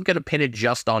 he wasn't going to pin it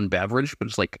just on Beveridge, but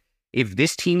it's like, if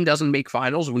this team doesn't make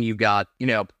finals when you've got,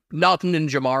 Naughton and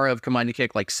Jamara have combined to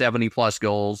kick like 70-plus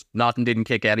goals. Naughton didn't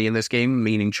kick any in this game,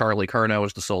 meaning Charlie Curnow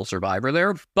was the sole survivor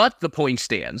there. But the point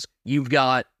stands. You've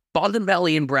got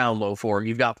Bontempelli and Brownlow for him.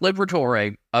 You've got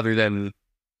Liberatore, other than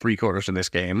 3/4 in this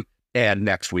game, and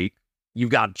next week. You've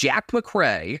got Jack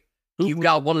McRae. You've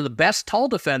got one of the best tall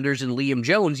defenders in Liam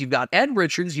Jones. You've got Ed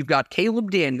Richards. You've got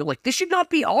Caleb Daniel. Like, this should not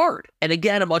be hard. And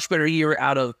again, a much better year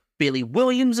out of Bailey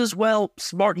Williams as well.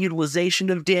 Smart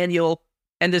utilization of Daniel.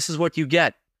 And this is what you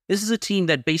get. This is a team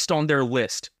that, based on their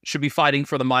list, should be fighting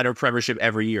for the minor premiership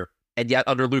every year. And yet,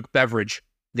 under Luke Beveridge,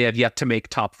 they have yet to make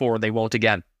top 4. They won't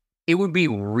again. It would be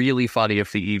really funny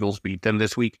if the Eagles beat them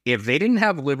this week. If they didn't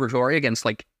have Liberatore against,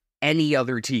 like, any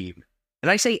other team. And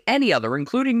I say any other,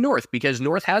 including North, because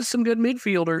North has some good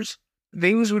midfielders.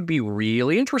 Things would be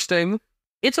really interesting.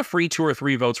 It's a free 2 or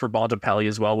 3 votes for Bontempelli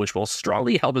as well, which will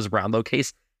strongly help his Brownlow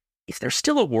case. Is there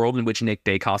still a world in which Nick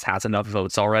Dacos has enough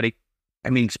votes already? I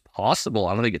mean, it's possible.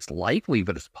 I don't think it's likely,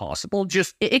 but it's possible.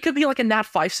 Just, it could be like a Nat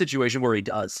 5 situation where he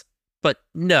does. But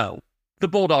no, the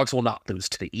Bulldogs will not lose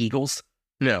to the Eagles.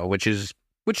 No, which is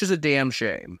a damn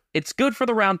shame. It's good for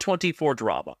the round 24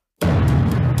 drama.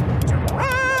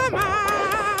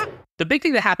 The big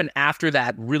thing that happened after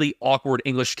that really awkward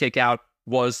English kick out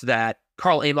was that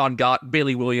Carl Amon got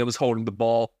Bailey Williams holding the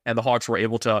ball, and the Hawks were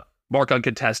able to mark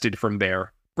uncontested from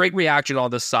there. Great reaction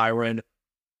on the siren.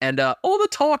 And all the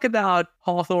talk about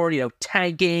Hawthorne,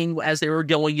 tanking as they were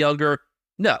going younger.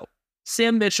 No.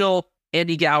 Sam Mitchell,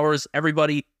 Andy Gowers,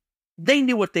 everybody, they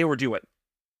knew what they were doing.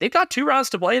 They've got 2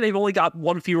 rounds to play. They've only got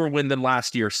 1 fewer win than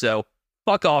last year, so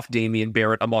fuck off Damian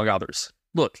Barrett, among others.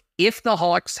 Look, if the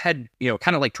Hawks had,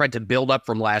 kind of like tried to build up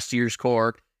from last year's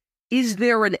core, is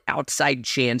there an outside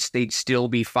chance they'd still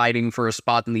be fighting for a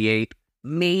spot in the 8?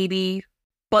 Maybe.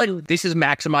 But this is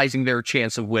maximizing their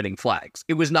chance of winning flags.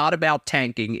 It was not about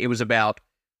tanking. It was about,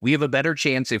 we have a better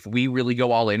chance if we really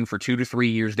go all in for 2 to 3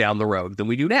 years down the road than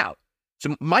we do now.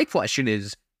 So my question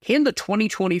is, can the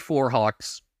 2024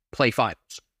 Hawks play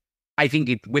finals? I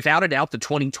think, without a doubt, the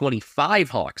 2025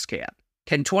 Hawks can.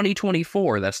 Can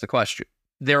 2024? That's the question.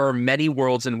 There are many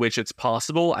worlds in which it's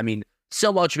possible. I mean,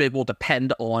 so much of it will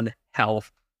depend on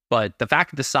health, but the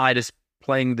fact that the side is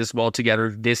playing this well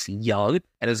together this young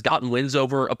and has gotten wins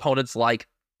over opponents like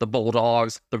the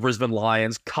Bulldogs, the Brisbane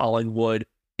Lions, Collingwood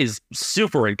is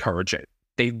super encouraging.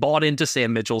 They've bought into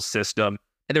Sam Mitchell's system,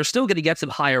 and they're still going to get some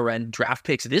higher-end draft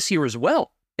picks this year as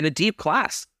well in a deep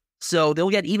class, so they'll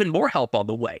get even more help on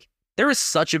the way. There is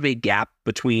such a big gap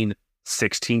between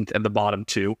 16th and the bottom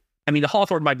 2. I mean, the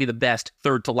Hawthorne might be the best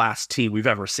third-to-last team we've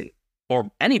ever seen,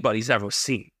 or anybody's ever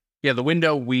seen. Yeah, the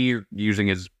window we're using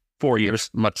is 4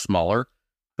 years, much smaller.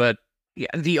 But yeah,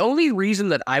 the only reason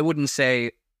that I wouldn't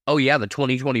say, oh yeah, the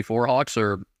 2024 Hawks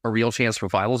are a real chance for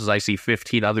finals is I see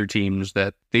 15 other teams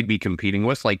that they'd be competing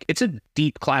with. Like, it's a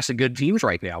deep class of good teams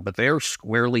right now, but they're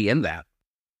squarely in that.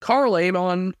 Carl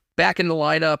Amon back in the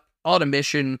lineup on a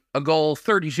mission, a goal,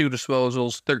 32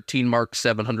 disposals, 13 marks,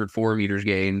 704 meters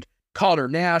gained. Connor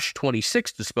Nash,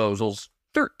 26 disposals,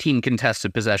 13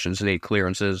 contested possessions and 8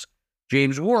 clearances.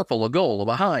 James Warple, a goal, a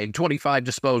behind, 25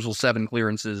 disposals, 7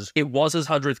 clearances. It was his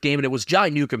 100th game, and it was Jai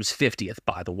Newcomb's 50th,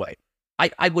 by the way.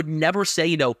 I would never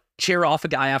say, cheer off a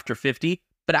guy after 50,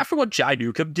 but after what Jai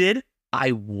Newcomb did,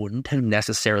 I wouldn't have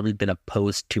necessarily been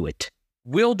opposed to it.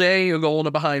 Will Day, a goal and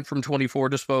a behind from 24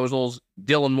 disposals.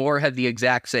 Dylan Moore had the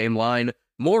exact same line.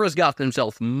 Moore has gotten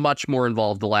himself much more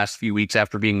involved the last few weeks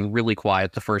after being really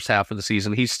quiet the first half of the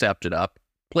season. He's stepped it up.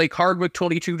 Blake Hardwick,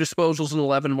 22 disposals and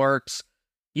 11 marks.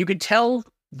 You could tell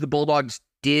the Bulldogs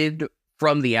did,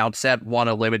 from the outset, want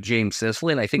to limit James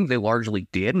Sicily, and I think they largely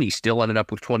did, and he still ended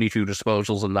up with 22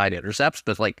 disposals and 9 intercepts,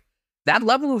 but, that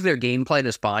level of their game plan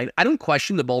is fine. I don't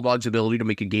question the Bulldogs' ability to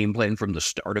make a game plan from the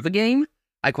start of a game.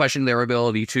 I question their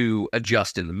ability to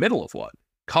adjust in the middle of one.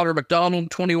 Connor McDonald,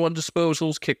 21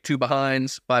 disposals, kicked 2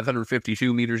 behinds,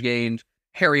 552 meters gained.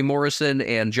 Harry Morrison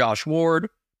and Josh Ward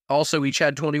also each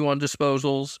had 21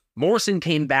 disposals. Morrison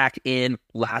came back in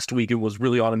last week and was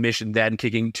really on a mission then,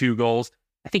 kicking 2 goals.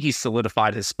 I think he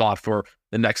solidified his spot for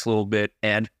the next little bit,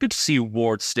 and good to see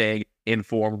Ward staying in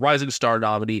form. Rising Star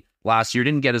nominee last year,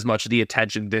 didn't get as much of the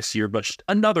attention this year, but just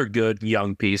another good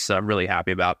young piece I'm really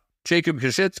happy about. Jacob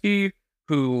Kosicki,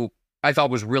 who I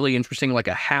thought was really interesting, like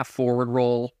a half-forward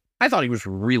role. I thought he was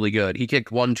really good. He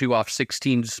kicked 1-2 off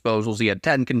 16 disposals. He had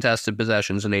 10 contested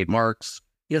possessions and 8 marks.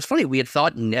 It's funny, we had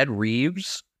thought Ned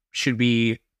Reeves should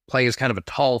be playing as kind of a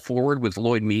tall forward with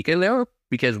Lloyd Meeka there,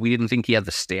 because we didn't think he had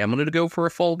the stamina to go for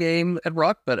a full game at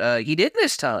Ruck, but he did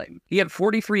this time. He had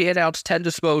 43 hitouts, 10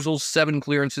 disposals, 7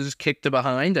 clearances, kicked to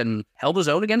behind, and held his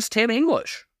own against Tim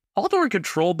English. Hawthorne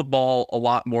controlled the ball a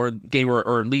lot more,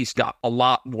 or at least got a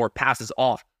lot more passes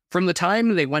off. From the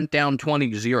time they went down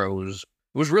 20-0, it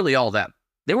was really all them.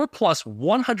 They were plus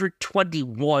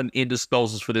 121 in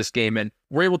disposals for this game, and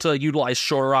were able to utilize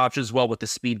shorter options well with the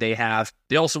speed they have.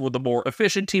 They also were the more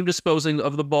efficient team disposing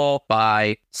of the ball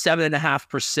by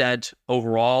 7.5%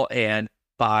 overall, and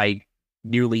by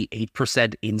nearly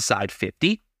 8% inside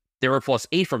 50. They were plus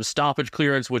 8 from stoppage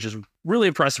clearance, which is really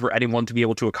impressive for anyone to be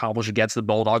able to accomplish against the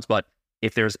Bulldogs, but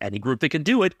if there's any group that can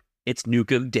do it, it's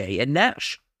Newcomb, Day, and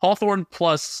Nash. Hawthorne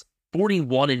plus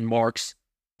 41 in marks.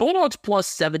 Bulldogs plus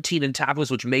 17 in tackles,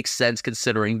 which makes sense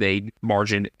considering they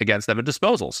margin against them in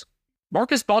disposals.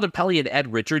 Marcus Bontempelli and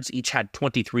Ed Richards each had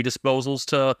 23 disposals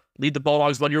to lead the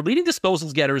Bulldogs, but your leading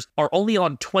disposals getters are only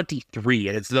on 23,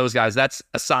 and it's those guys. That's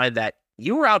a sign that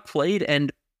you were outplayed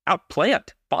and outplanned.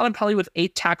 Bontempelli with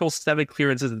 8 tackles, 7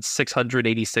 clearances, and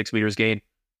 686 meters gained.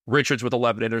 Richards with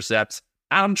 11 intercepts.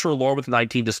 Adam Treloar with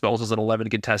 19 disposals and 11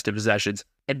 contested possessions.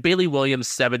 And Bailey Williams,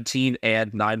 17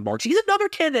 and 9 marks. He's another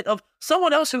candidate of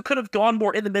someone else who could have gone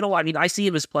more in the middle. I mean, I see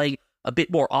him as playing a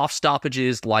bit more off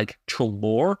stoppages like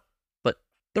Treloar, but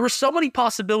there were so many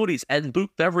possibilities, and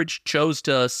Luke Beveridge chose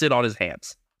to sit on his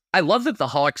hands. I love that the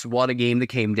Hawks won a game that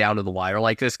came down to the wire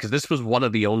like this, because this was one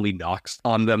of the only knocks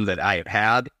on them that I have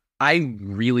had. I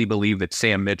really believe that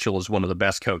Sam Mitchell is one of the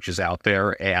best coaches out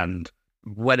there, and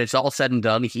when it's all said and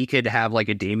done, he could have like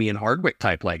a Damian Hardwick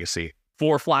type legacy.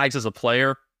 4 flags as a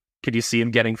player. Could you see him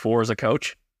getting 4 as a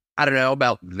coach? I don't know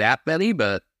about that many,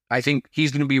 but I think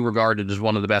he's going to be regarded as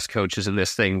one of the best coaches in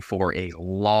this thing for a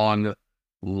long,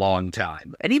 long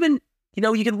time. And even,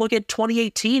 you can look at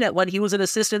 2018 at when he was an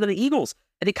assistant of the Eagles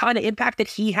and the kind of impact that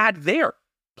he had there.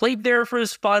 Played there for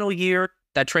his final year,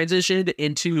 that transitioned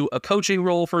into a coaching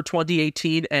role for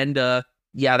 2018, and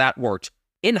that worked.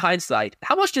 In hindsight,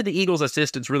 how much did the Eagles'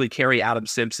 assistants really carry Adam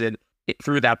Simpson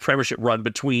through that premiership run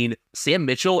between Sam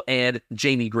Mitchell and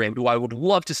Jamie Graham, who I would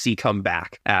love to see come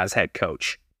back as head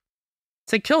coach?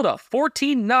 St. Kilda,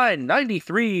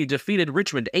 14-9-93, defeated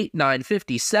Richmond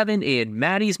 8-9-57 in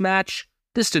Maddie's match.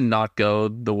 This did not go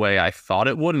the way I thought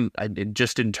it would,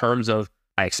 just in terms of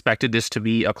I expected this to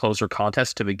be a closer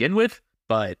contest to begin with,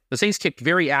 but the Saints kicked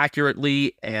very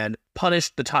accurately and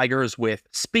punished the Tigers with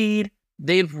speed.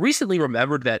 They've recently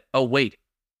remembered that, oh wait,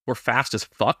 we're fast as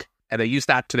fuck, and they used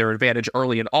that to their advantage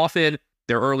early and often.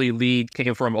 Their early lead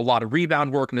came from a lot of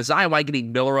rebound work, and Isaiah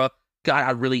Waigini-Millera got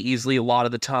out really easily a lot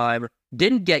of the time.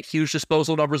 Didn't get huge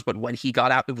disposal numbers, but when he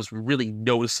got out, it was really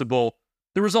noticeable.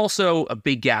 There was also a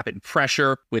big gap in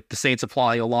pressure, with the Saints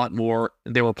applying a lot more.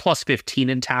 They were plus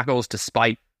 15 in tackles,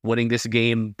 despite winning this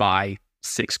game by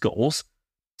 6 goals.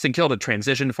 St. Kilda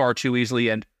transitioned far too easily,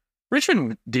 and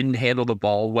Richmond didn't handle the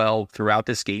ball well throughout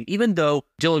this game, even though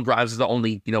Dylan Grimes is the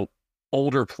only,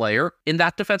 older player in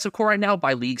that defensive core right now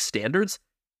by league standards.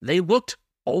 They looked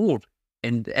old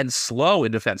and slow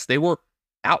in defense. They were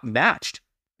outmatched.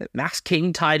 Max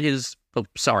King tied his Oh,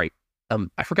 sorry.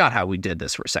 I forgot how we did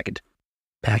this for a second.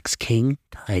 Max King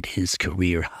tied his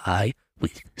career high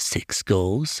with 6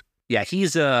 goals. Yeah,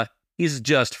 he's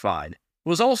just fine. It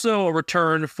was also a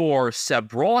return for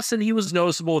Seb Ross, and he was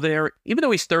noticeable there. Even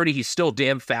though he's 30, he's still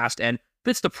damn fast and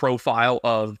fits the profile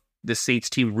of the Saints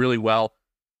team really well.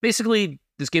 Basically,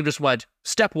 this game just went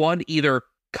step 1, either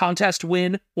contest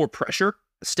win or pressure.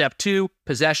 Step 2,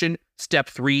 possession. Step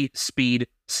 3, speed.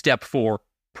 Step 4,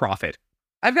 profit.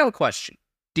 I've got a question.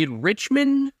 Did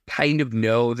Richmond kind of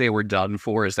know they were done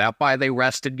for? Is that why they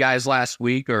rested guys last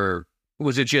week? Or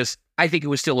was it just, I think it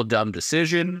was still a dumb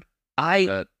decision?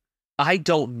 I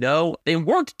don't know. They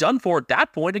weren't done for at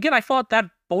that point. Again, I thought that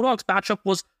Bulldogs matchup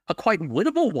was a quite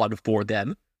winnable one for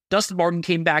them. Dustin Martin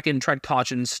came back and Trent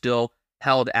Cotchin still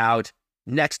held out.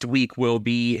 Next week will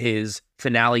be his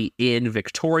finale in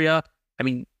Victoria. I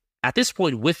mean, at this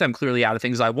point, with them clearly out of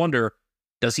things, I wonder,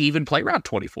 does he even play round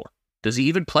 24? Does he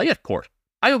even play at court?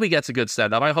 I hope he gets a good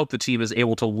send-up. I hope the team is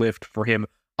able to lift for him,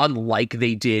 unlike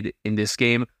they did in this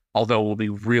game. Although it will be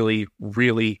really,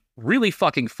 really, really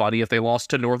fucking funny if they lost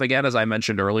to North again, as I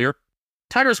mentioned earlier.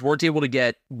 Tigers weren't able to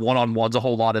get one-on-ones a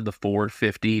whole lot in the forward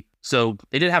 50, so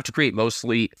they did have to create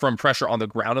mostly from pressure on the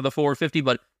ground in the forward 50,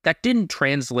 but that didn't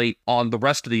translate on the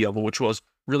rest of the oval, which was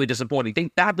really disappointing. They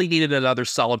badly needed another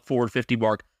solid forward 50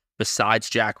 mark besides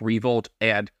Jack Revolt,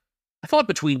 and I thought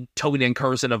between Tony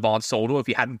Nankervis and Avant Soldo, if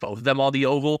you had both of them on the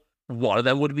oval, one of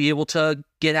them would be able to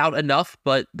get out enough,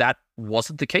 but that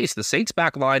wasn't the case. The Saints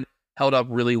back line held up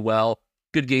really well.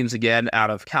 Good games again out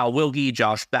of Cal Wilkie,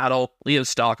 Josh Battle, Liam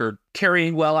Stockard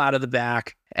carrying well out of the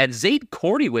back, and Zayden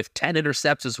Cordy with 10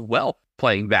 intercepts as well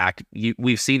playing back.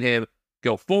 We've seen him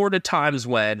go forward at times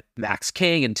when Max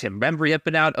King and Tim Membry have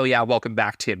been out. Oh yeah, welcome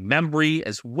back Tim Membry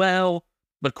as well.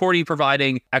 But Cordy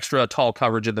providing extra tall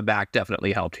coverage in the back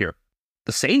definitely helped here.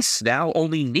 The Saints now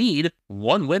only need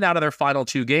 1 win out of their final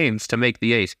 2 games to make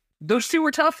the 8. Those 2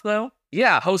 were tough, though.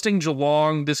 Yeah, hosting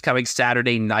Geelong this coming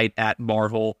Saturday night at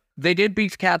Marvel. They did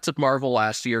beat the Cats at Marvel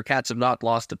last year. Cats have not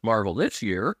lost at Marvel this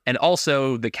year. And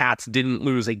also, the Cats didn't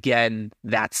lose again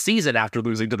that season after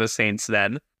losing to the Saints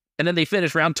then. And then they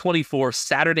finished round 24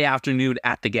 Saturday afternoon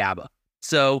at the Gabba.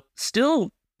 So,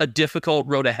 still a difficult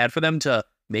road ahead for them to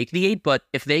make the 8, but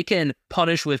if they can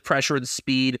punish with pressure and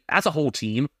speed as a whole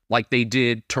team, like they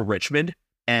did to Richmond,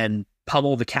 and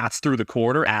pummel the Cats through the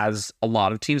quarter, as a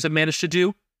lot of teams have managed to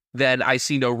do, then I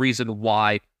see no reason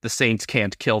why the Saints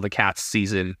can't kill the Cats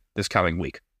season this coming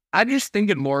week. I'm just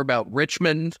thinking more about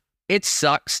Richmond. It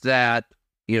sucks that,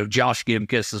 Josh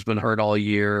Gimkus has been hurt all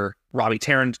year. Robbie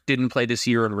Tarrant didn't play this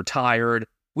year and retired.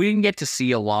 We didn't get to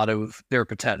see a lot of their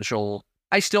potential.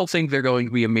 I still think they're going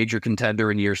to be a major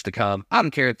contender in years to come. I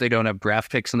don't care if they don't have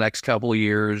draft picks in the next couple of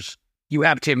years. You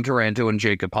have Tim Taranto and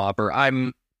Jacob Hopper.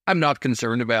 I'm not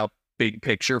concerned about big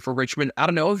picture for Richmond. I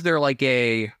don't know if they're like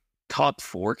a top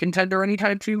 4 contender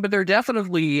anytime soon, but they're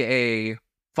definitely a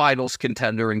finals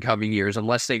contender in coming years,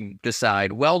 unless they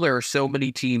decide, well, there are so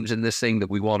many teams in this thing that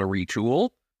we want to retool.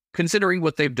 Considering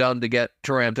what they've done to get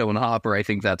Taranto and Hopper, I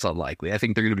think that's unlikely. I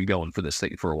think they're going to be going for this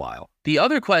thing for a while. The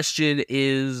other question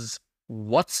is,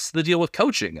 what's the deal with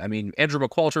coaching? I mean, Andrew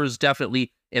McQualter is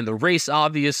definitely in the race,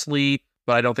 obviously,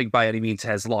 but I don't think by any means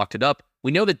has locked it up.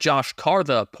 We know that Josh Carr,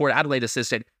 the Port Adelaide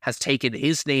assistant, has taken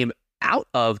his name out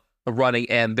of the running,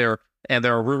 and there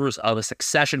are rumors of a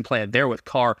succession plan there with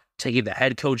Carr taking the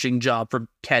head coaching job from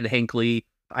Ken Hinckley.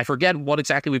 I forget what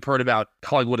exactly we've heard about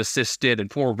Collingwood assistant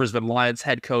and former Brisbane Lions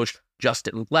head coach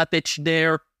Justin Lepich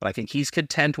there, but I think he's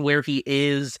content where he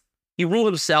is. He ruled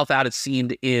himself out, it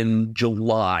seemed, in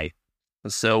July.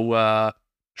 So,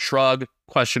 shrug,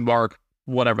 question mark,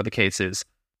 whatever the case is.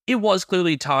 It was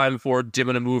clearly time for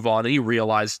Dimon to move on, and he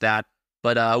realized that.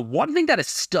 But one thing that has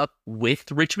stuck with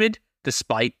Richmond,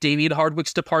 despite Damien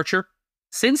Hardwick's departure,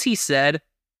 since he said,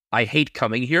 "I hate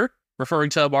coming here," referring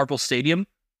to Marvel Stadium,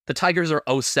 the Tigers are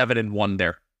 0-7-1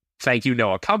 there. Thank you,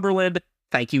 Noah Cumberland.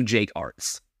 Thank you, Jake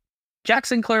Arts. Jack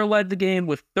Sinclair led the game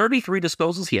with 33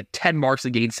 disposals. He had 10 marks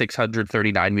and gained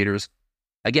 639 meters.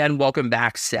 Again, welcome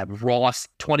back Seb Ross,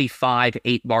 25,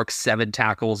 8 marks, 7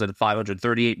 tackles, and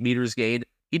 538 meters gained.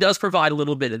 He does provide a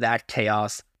little bit of that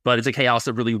chaos, but it's a chaos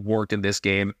that really worked in this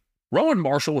game. Rowan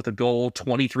Marshall with a goal,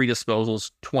 23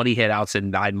 disposals, 20 hitouts,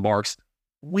 and 9 marks.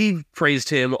 We've praised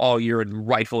him all year, and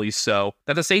rightfully so,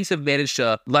 that the Saints have managed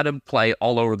to let him play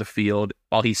all over the field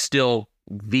while he's still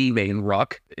the main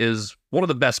ruck is one of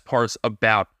the best parts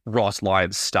about Ross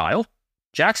Lyon's style.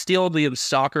 Jack Steele and Liam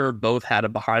Stocker both had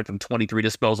him behind from 23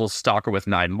 disposals, Stocker with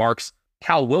 9 marks.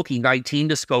 Cal Wilkie, 19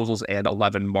 disposals and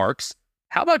 11 marks.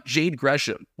 How about Jade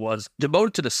Gresham? Was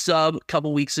demoted to the sub a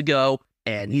couple weeks ago,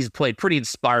 and he's played pretty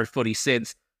inspired footy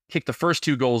since. kicked the first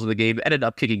 2 goals of the game, ended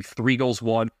up kicking 3 goals,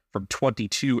 1 from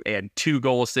 22 and 2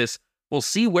 goal assists. We'll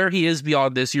see where he is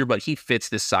beyond this year, but he fits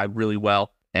this side really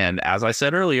well. And as I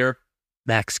said earlier,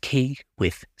 Max King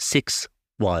with 6-1.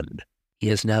 He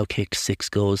has now kicked 6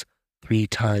 goals 3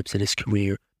 times in his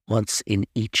career, once in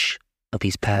each of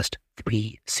his past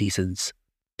 3 seasons.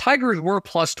 Tigers were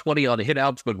plus 20 on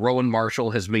hitouts, but Rowan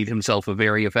Marshall has made himself a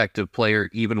very effective player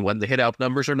even when the hitout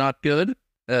numbers are not good.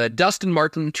 Dustin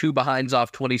Martin, 2 behinds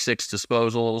off 26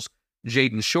 disposals.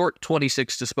 Jaden Short,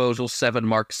 26 disposals, 7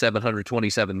 marks,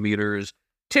 727 meters.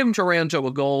 Tim Taranto,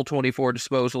 a goal, 24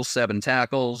 disposals, 7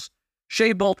 tackles.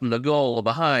 Shea Bolton, a goal, a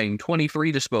behind,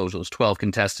 23 disposals, 12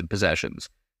 contested possessions.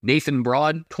 Nathan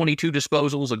Broad, 22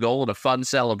 disposals, a goal, and a fun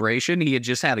celebration. He had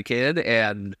just had a kid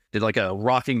and did like a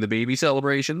rocking the baby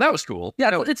celebration. That was cool. yeah,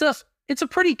 no, it's a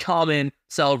pretty common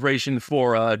celebration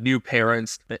for new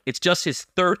parents. It's just his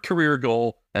 3rd career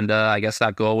goal, and I guess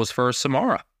that goal was for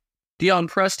Samara. Dion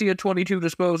Presti had 22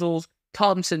 disposals.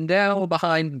 Thompson Dow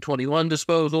behind 21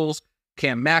 disposals.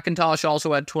 Cam McIntosh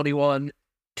also had 21.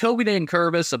 Toby Dan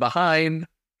Curvis a behind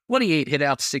 28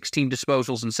 hitouts, 16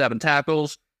 disposals, and 7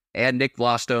 tackles. And Nick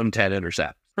Vlastone, 10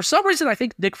 intercepts. For some reason, I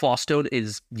think Nick Flostone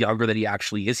is younger than he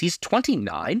actually is. He's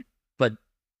 29, but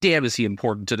damn is he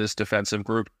important to this defensive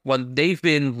group. When they've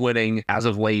been winning as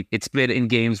of late, it's been in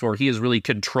games where he has really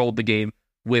controlled the game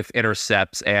with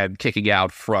intercepts and kicking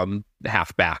out from the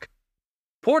halfback.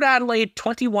 Port Adelaide,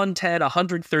 21-10,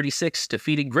 136,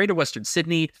 defeating Greater Western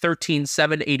Sydney,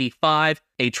 13-7, 85.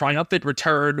 A triumphant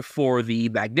return for the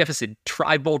magnificent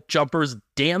tri-bolt jumpers.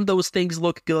 Damn, those things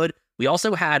look good. We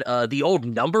also had the old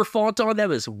number font on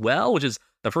them as well, which is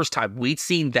the first time we'd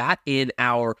seen that in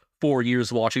our 4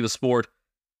 years watching the sport.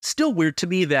 Still weird to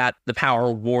me that the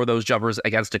Power wore those jumpers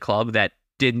against a club that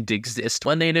didn't exist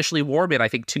when they initially wore them in, I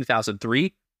think,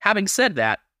 2003. Having said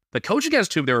that, the coach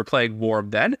against whom they were playing wore them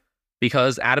then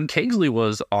because Adam Kingsley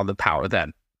was on the Power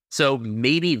then. So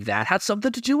maybe that had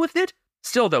something to do with it?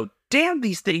 Still, though, damn,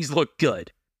 these things look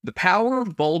good. The Power,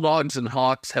 Bulldogs, and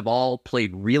Hawks have all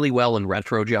played really well in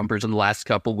retro jumpers in the last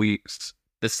couple weeks.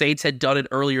 The Saints had done it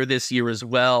earlier this year as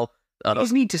well.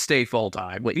 Those need to stay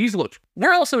full-time. These look,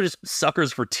 we're also just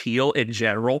suckers for teal in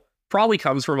general. Probably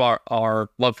comes from our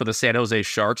love for the San Jose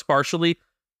Sharks partially,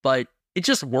 but it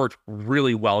just worked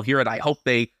really well here, and I hope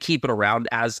they keep it around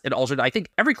as an alternate. I think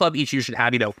every club each year should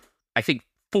have, I think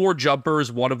 4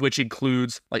 jumpers, one of which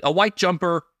includes like a white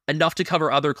jumper, enough to cover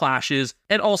other clashes,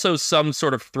 and also some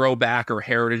sort of throwback or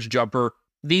heritage jumper.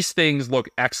 These things look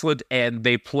excellent, and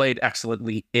they played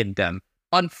excellently in them.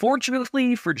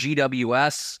 Unfortunately for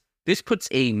GWS, this puts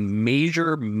a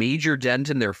major, major dent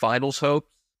in their finals hopes,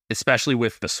 especially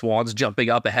with the Swans jumping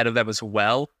up ahead of them as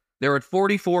well. They're at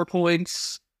 44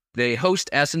 points. They host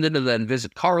Essendon and then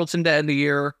visit Carlton to end the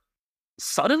year.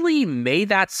 Suddenly, may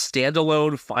that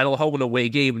standalone final home and away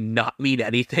game not mean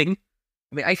anything?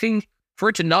 I mean, I think for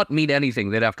it to not mean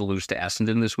anything, they'd have to lose to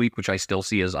Essendon this week, which I still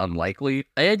see as unlikely.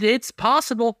 And it's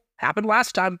possible. Happened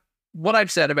last time. What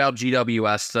I've said about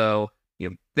GWS, though,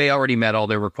 they already met all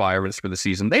their requirements for the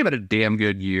season. They've had a damn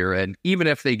good year, and even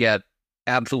if they get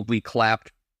absolutely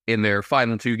clapped in their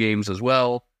final 2 games as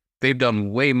well, they've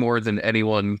done way more than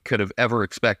anyone could have ever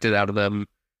expected out of them.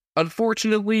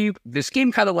 Unfortunately, this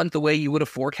game kind of went the way you would have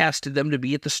forecasted them to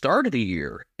be at the start of the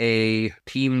year. A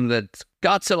team that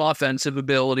got some offensive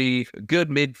ability, good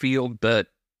midfield, but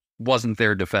wasn't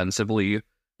there defensively.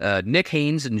 Nick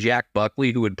Haynes and Jack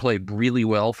Buckley, who had played really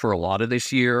well for a lot of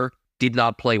this year, did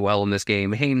not play well in this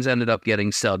game. Haynes ended up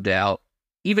getting subbed out.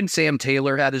 Even Sam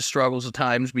Taylor had his struggles at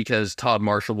times because Todd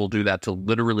Marshall will do that to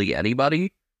literally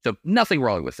anybody. So nothing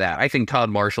wrong with that. I think Todd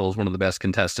Marshall is one of the best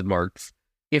contested marks,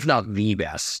 if not the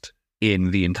best,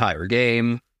 in the entire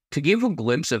game. To give a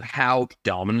glimpse of how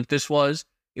dominant this was,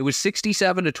 it was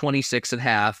 67-26 at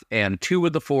half, and 2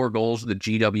 of the 4 goals that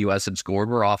GWS had scored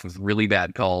were off of really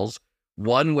bad calls.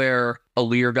 One where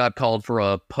Alir got called for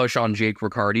a push on Jake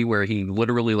Riccardi, where he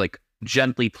literally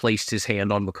gently placed his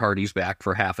hand on Riccardi's back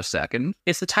for half a second.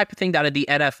 It's the type of thing that in the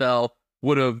NFL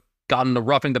would have gotten a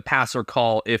roughing the passer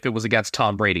call if it was against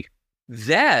Tom Brady.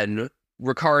 Then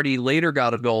Riccardi later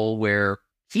got a goal where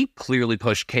he clearly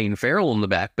pushed Kane Farrell in the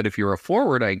back, but if you're a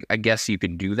forward, I guess you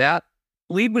can do that.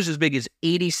 Lead was as big as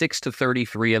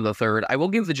 86-33 in the third. I will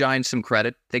give the Giants some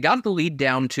credit. They got the lead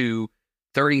down to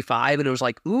 35, and it was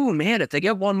like, ooh, man, if they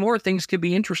get one more, things could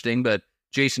be interesting. But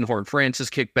Jason Horn-Francis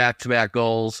kicked back-to-back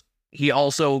goals. He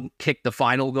also kicked the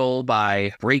final goal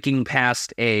by breaking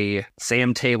past a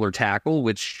Sam Taylor tackle,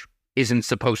 which isn't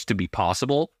supposed to be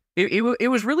possible. It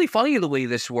was really funny the way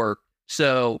this worked.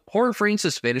 So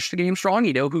Horn-Francis finished the game strong.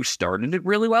 You know who started it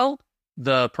really well?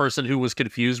 The person who was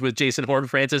confused with Jason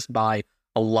Horn-Francis by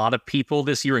a lot of people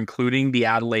this year, including the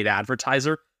Adelaide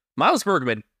Advertiser, Miles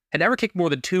Bergman had never kicked more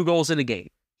than 2 goals in a game.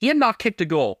 He had not kicked a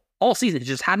goal all season. He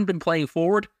just hadn't been playing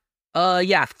forward.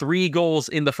 3 goals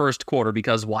in the first quarter,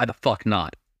 because why the fuck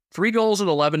not? 3 goals and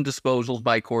 11 disposals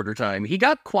by quarter time. He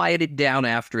got quieted down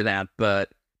after that, but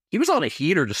he was on a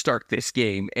heater to start this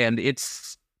game, and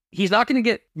he's not going to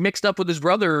get mixed up with his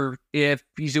brother if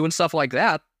he's doing stuff like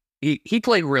that. He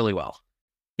played really well.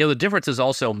 The difference is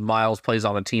also Miles plays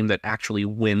on a team that actually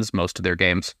wins most of their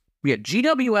games. Yeah,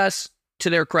 GWS, to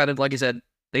their credit, like I said,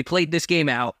 they played this game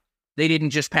out. They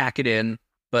didn't just pack it in,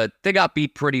 but they got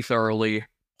beat pretty thoroughly.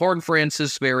 Horn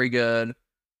Francis, very good.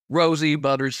 Rosie,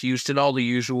 Butters, Houston, all the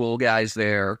usual guys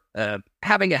there.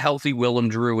 Having a healthy Willem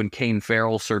Drew and Kane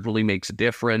Farrell certainly makes a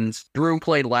difference. Drew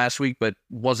played last week, but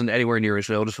wasn't anywhere near as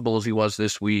noticeable as he was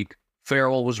this week.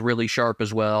 Farrell was really sharp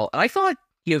as well. And I thought,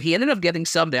 he ended up getting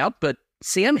subbed out, but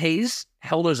Sam Hayes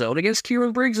held his own against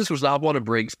Kieran Briggs. This was not one of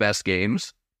Briggs' best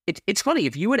games. It's funny,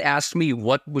 if you had asked me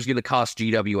what was going to cost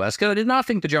GWS, because I did not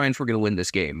think the Giants were going to win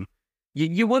this game,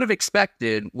 you would have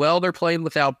expected, well, they're playing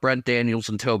without Brent Daniels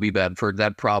and Toby Bedford.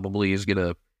 That probably is going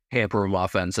to hamper them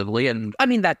offensively. And, I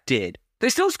mean, that did. They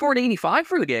still scored 85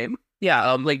 for the game.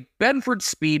 Yeah, Bedford's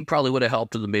speed probably would have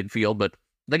helped in the midfield, but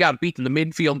they got beat in the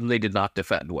midfield and they did not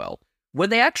defend well. When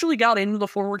they actually got into the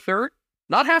forward third,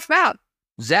 not half bad.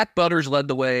 Zach Butters led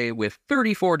the way with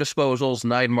 34 disposals,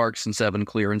 9 marks, and 7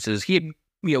 clearances. He had,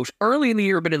 early in the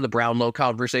year been in the Brownlow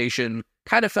conversation,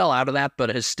 kind of fell out of that, but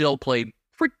has still played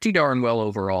pretty darn well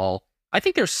overall. I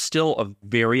think there's still a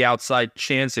very outside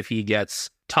chance if he gets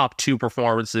top 2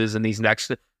 performances in these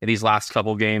last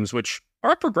couple games, which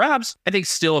are up for grabs. I think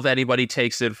still if anybody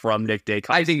takes it from Nick Day,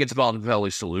 I think it's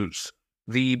Bonatelli's to lose.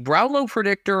 The Brownlow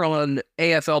predictor on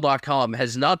AFL.com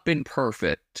has not been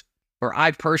perfect, or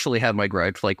I've personally had my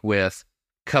gripes, with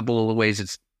a couple of the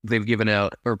ways they've given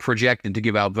out or projected to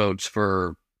give out votes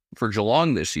for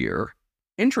Geelong this year.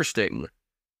 Interesting.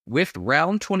 With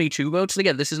round 22 votes,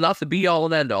 again, this is not the be-all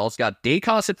and end-all. It's got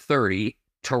Dacos at 30,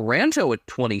 Taranto at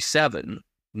 27,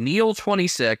 Neal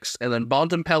 26, and then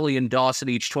Bontempelli and Dawson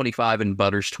each 25, and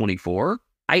Butters 24.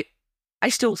 I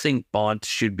still think Bont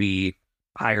should be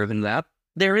higher than that.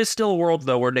 There is still a world,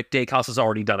 though, where Nick Dacos has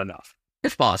already done enough.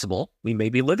 It's possible. We may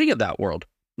be living in that world.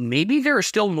 Maybe there are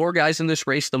still more guys in this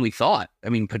race than we thought. I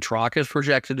mean, Petrarca's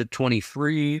projected at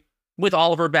 23. With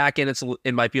Oliver back in,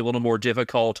 it might be a little more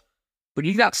difficult. But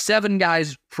you've got 7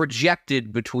 guys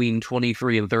projected between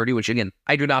 23 and 30, which, again,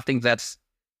 I do not think that's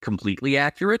completely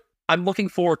accurate. I'm looking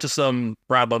forward to some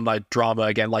Brownlow Night drama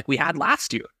again, like we had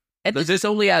last year. And this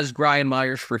only has Brian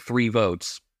Myers for 3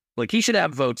 votes. He should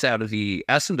have votes out of the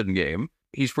Essendon game.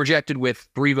 He's projected with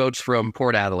 3 votes from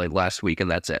Port Adelaide last week,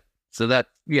 and that's it. So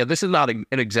this is not an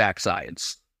exact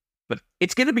science. But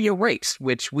it's going to be a race,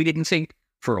 which we didn't think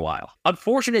for a while.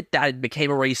 Unfortunate that it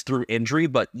became a race through injury,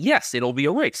 but yes, it'll be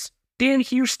a race. Dan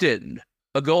Houston,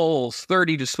 a goal,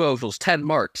 30 disposals, 10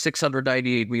 marks,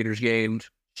 698 meters gained.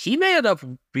 He may end up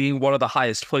being one of the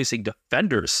highest placing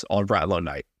defenders on Brownlow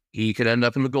Night. He could end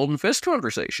up in the Golden Fist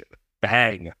conversation.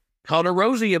 Bang. Connor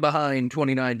Rosie behind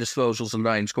 29 disposals and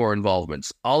 9 score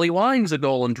involvements. Ollie Wines a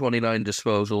goal and 29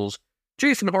 disposals.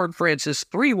 Jason Horn-Francis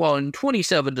 3-1,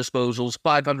 27 disposals,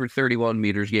 531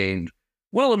 meters gained.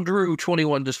 Willem Drew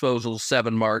 21 disposals,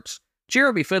 7 marks.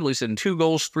 Jeremy Finlayson 2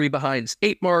 goals, 3 behinds,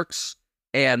 8 marks.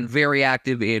 And very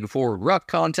active in forward ruck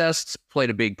contests. Played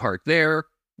a big part there.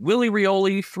 Willie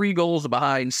Rioli 3 goals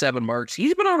behind, 7 marks.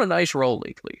 He's been on a nice roll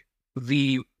lately.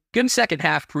 The good second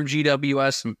half for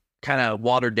GWS kind of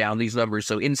watered down these numbers.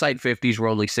 So inside 50s were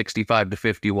only 65 to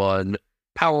 51.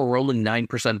 Power were only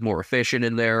 9% more efficient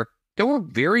in there. There were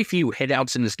very few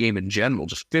hitouts in this game in general,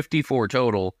 just 54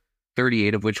 total,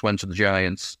 38 of which went to the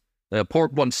Giants. The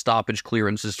Port won stoppage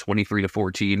clearances 23 to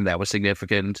 14. That was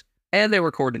significant. And they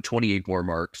recorded 28 more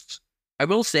marks. I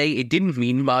will say it didn't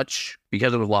mean much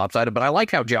because it was lopsided, but I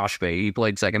like how Josh Fahey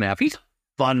played second half. He's a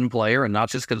fun player, and not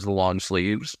just because of the long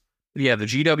sleeves. Yeah, the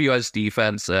GWS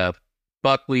defense,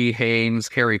 Buckley, Haynes,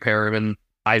 Kerry Perriman,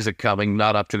 Isaac Cumming,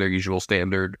 not up to their usual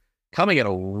standard. Coming at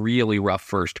a really rough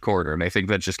first quarter, and I think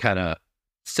that just kind of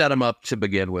set him up to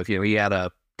begin with. He had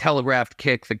a telegraphed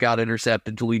kick that got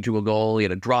intercepted to lead to a goal. He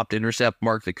had a dropped intercept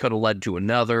mark that could have led to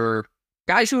another.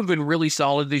 Guys who have been really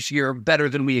solid this year, better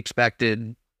than we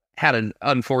expected, had an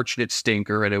unfortunate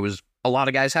stinker, and it was a lot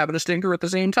of guys having a stinker at the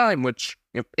same time, which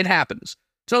it happens.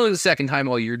 It's only the second time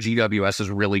all year GWS has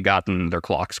really gotten their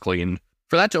clocks clean.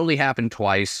 For that to only happen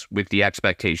twice, with the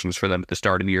expectations for them at the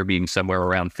start of the year being somewhere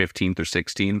around 15th or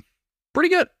 16th, pretty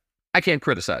good. I can't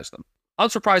criticize them.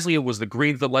 Unsurprisingly, it was the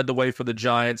Greens that led the way for the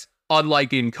Giants.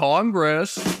 Unlike in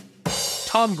Congress,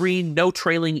 Tom Green, no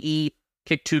trailing E,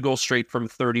 kicked 2 goals straight from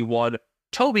 31.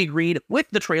 Toby Green, with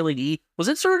the trailing E, was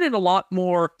inserted in a lot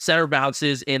more center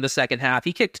bounces in the second half.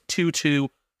 He kicked 2-2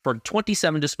 for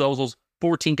 27 disposals,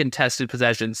 14 contested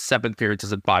possessions, 7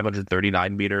 clearances at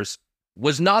 539 meters.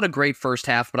 Was not a great first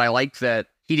half, but I like that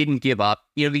he didn't give up.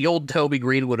 You know, the old Toby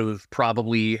Green would have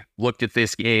probably looked at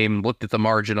this game, looked at the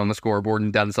margin on the scoreboard,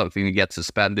 and done something to get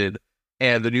suspended.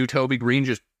 And the new Toby Green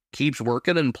just keeps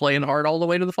working and playing hard all the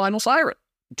way to the final siren.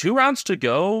 2 rounds to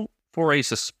go for a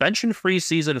suspension-free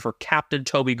season for Captain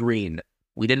Toby Green.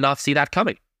 We did not see that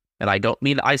coming, and I don't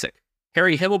mean Isaac.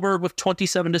 Harry Himmelberg with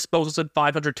 27 disposals and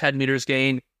 510 meters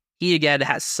gained. He again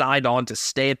has signed on to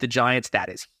stay at the Giants. That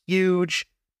is huge.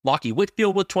 Lockie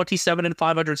Whitfield with 27 and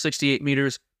 568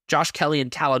 meters. Josh Kelly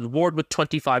and Talon Ward with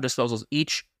 25 disposals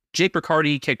each. Jake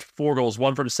Riccardi kicked 4 goals,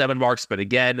 1 from 7 marks, but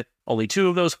again, only 2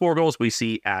 of those 4 goals we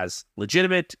see as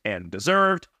legitimate and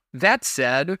deserved. That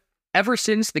said, ever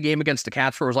since the game against the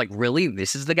Cats, where it was like, really,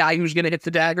 this is the guy who's going to hit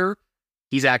the dagger,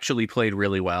 he's actually played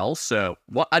really well. So,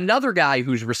 another guy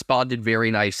who's responded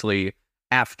very nicely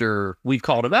after we've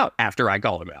called him out, after I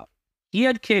called him out. He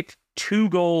had kicked 2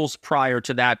 goals prior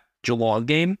to that Geelong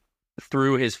game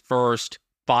through his first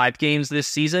 5 games this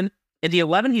season. In the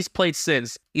 11 he's played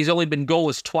since, he's only been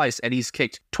goalless twice, and he's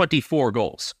kicked 24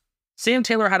 goals. Sam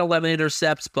Taylor had 11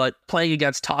 intercepts, but playing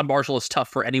against Todd Marshall is tough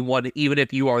for anyone, even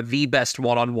if you are the best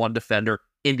one-on-one defender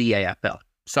in the AFL.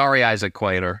 Sorry, Isaac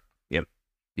Quainer. Yep.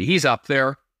 He's up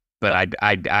there, but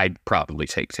I'd probably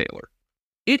take Taylor.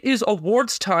 It is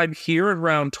awards time here in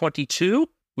round 22.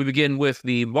 We begin with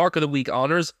the Mark of the Week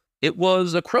honors. It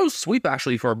was a Crows sweep,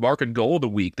 actually, for Mark and Goal of the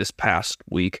Week this past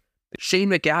week. Shane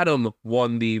McAdam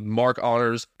won the Mark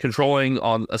honors, controlling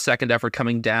on a second effort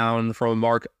coming down from a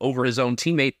mark over his own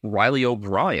teammate, Riley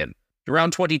O'Brien. The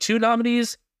round 22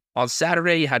 nominees, on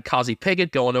Saturday, you had Kazi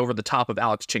Pickett going over the top of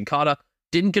Alex Chincata.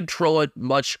 Didn't control it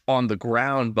much on the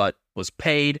ground, but was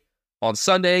paid. On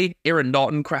Sunday, Aaron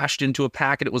Naughton crashed into a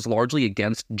pack, and it was largely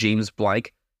against James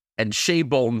Blank. And Shea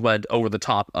Bolton went over the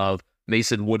top of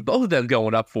Mason Wood, both of them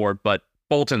going up for it, but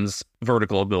Bolton's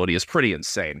vertical ability is pretty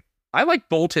insane. I like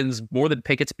Bolton's more than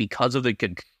Pickett's because of the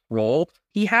control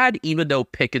he had, even though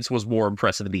Pickett's was more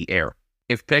impressive in the air.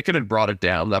 If Pickett had brought it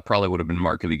down, that probably would have been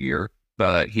Mark of the Year,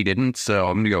 but he didn't, so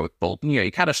I'm going to go with Bolton. Yeah,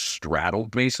 he kind of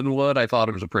straddled Mason Wood. I thought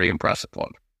it was a pretty impressive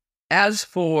one. As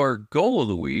for Goal of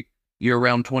the Week, your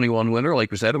round 21 winner,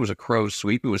 like we said, it was a Crows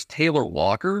sweep. It was Taylor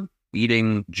Walker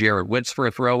beating Jared Witz for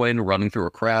a throw-in, running through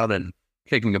a crowd and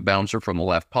kicking a bouncer from the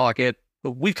left pocket.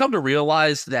 We've come to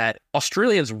realize that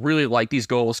Australians really like these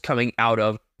goals coming out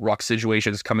of ruck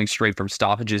situations, coming straight from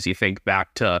stoppages. You think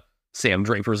back to Sam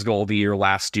Draper's goal of the year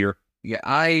last year.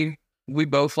 Yeah, we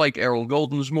both like Errol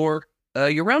Golden's more.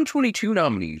 Your round 22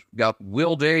 nominees got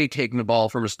Will Day taking the ball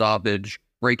from a stoppage,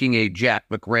 breaking a Jack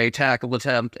McRae tackle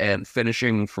attempt, and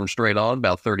finishing from straight on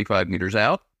about 35 meters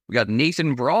out. We got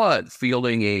Nathan Broad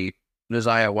fielding a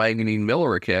Nasiah Wanganeen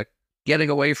Miller kick,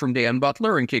 getting away from Dan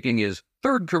Butler and kicking his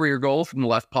 3rd career goal from the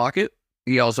left pocket.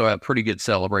 He also had pretty good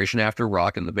celebration after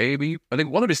rocking the baby. I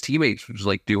think one of his teammates was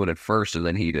like doing it first, and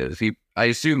then he did. I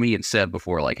assume he had said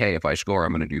before, like, hey, if I score,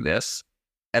 I'm going to do this.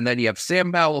 And then you have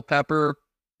Sam Powell-Pepper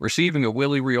receiving a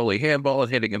Willie Rioli handball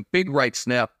and hitting a big right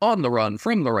snap on the run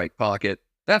from the right pocket.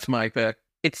 That's my pick.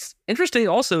 It's interesting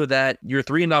also that your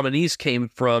 3 nominees came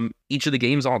from each of the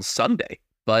games on Sunday.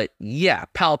 But yeah,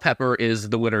 Powell-Pepper is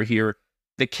the winner here.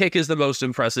 The kick is the most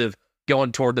impressive,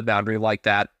 going toward the boundary like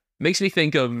that. Makes me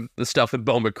think of the stuff that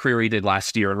Beau McCreary did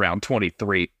last year in round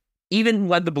 23. Even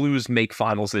when the Blues make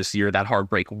finals this year, that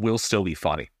heartbreak will still be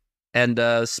funny. And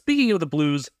speaking of the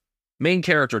Blues, main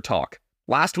character talk.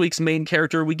 Last week's main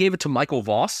character, we gave it to Michael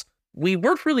Voss. We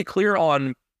weren't really clear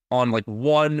on like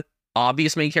one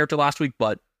obvious main character last week,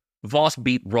 but Voss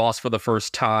beat Ross for the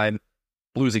first time.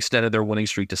 Blues extended their winning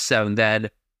streak to 7 then.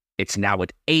 It's now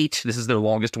at 8. This is their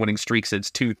longest winning streak since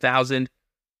 2000.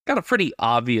 Got a pretty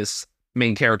obvious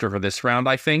main character for this round,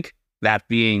 I think. That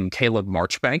being Caleb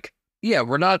Marchbank. Yeah,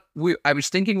 I was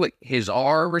thinking like his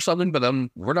arm or something, but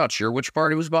we're not sure which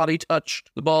part of his body touched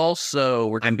the ball,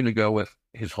 so I'm going to go with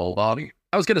his whole body.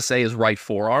 I was going to say his right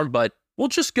forearm, but we'll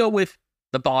just go with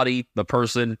the body, the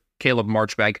person, Caleb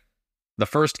Marchbank. The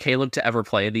first Caleb to ever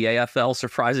play in the AFL,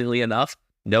 surprisingly enough.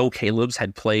 No Calebs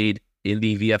had played in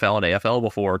the VFL and AFL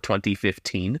before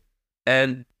 2015.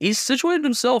 And he's situated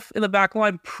himself in the back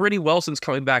line pretty well since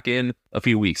coming back in a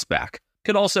few weeks back.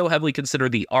 Could also heavily consider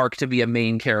the arc to be a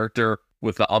main character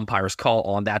with the umpire's call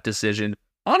on that decision.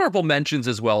 Honorable mentions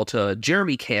as well to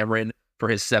Jeremy Cameron for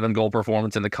his 7-goal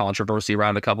performance and the controversy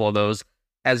around a couple of those,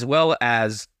 as well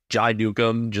as Jai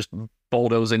Newcomb just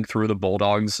bulldozing through the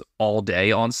Bulldogs all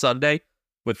day on Sunday.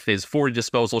 with his 40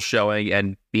 disposal showing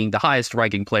and being the highest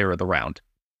ranking player of the round.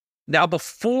 Now,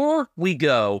 before we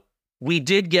go, we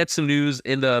did get some news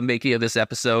in the making of this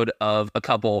episode of a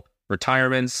couple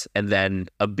retirements and then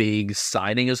a big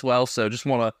signing as well. So just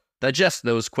want to digest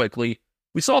those quickly.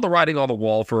 We saw the writing on the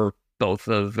wall for both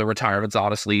of the retirements,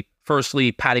 honestly.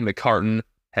 Firstly, Paddy McCartan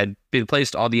had been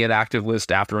placed on the inactive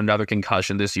list after another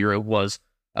concussion this year. It was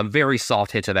a very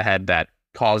soft hit to the head that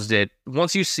caused it.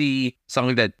 Once you see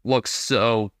something that looks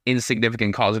so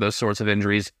insignificant causing those sorts of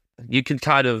injuries, you can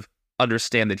kind of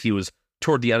understand that he was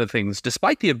toward the end of things,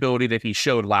 despite the ability that he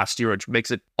showed last year, which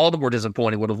makes it all the more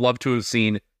disappointing. Would have loved to have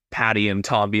seen Paddy and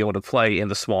Tom be able to play in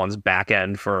the Swans' back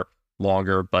end for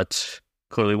longer, but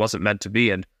clearly wasn't meant to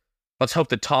be. And let's hope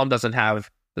that Tom doesn't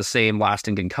have the same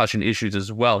lasting concussion issues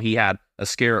as well. He had a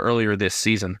scare earlier this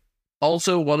season.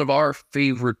 Also, one of our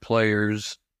favorite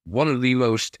players, one of the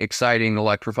most exciting,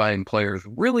 electrifying players,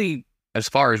 really, as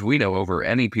far as we know, over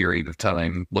any period of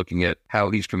time, looking at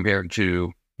how he's compared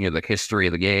to, the history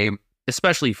of the game,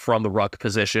 especially from the ruck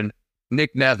position.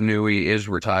 Nick Naitanui is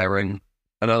retiring.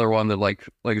 Another one that, like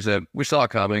I said, we saw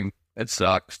coming. It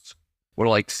sucks. Would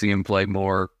like to see him play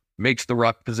more. Makes the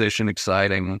ruck position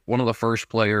exciting. One of the first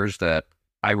players that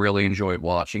I really enjoyed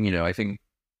watching. I think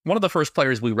one of the first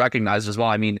players we recognized as well.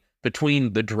 I mean,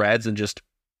 between the dreads and just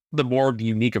the more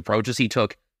unique approaches he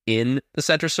took in the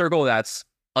center circle, that's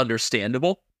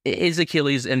understandable. His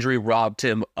Achilles injury robbed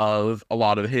him of a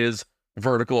lot of his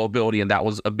vertical ability, and that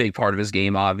was a big part of his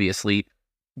game, obviously.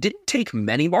 Didn't take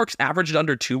many marks, averaged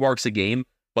under 2 marks a game,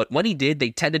 but when he did,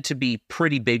 they tended to be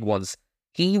pretty big ones.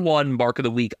 He won Mark of the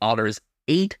Week honors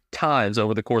 8 times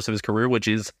over the course of his career, which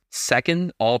is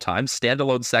second all-time,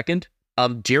 standalone second.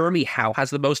 Jeremy Howe has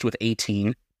the most with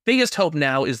 18. Biggest hope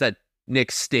now is that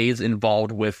Nick stays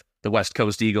involved with the West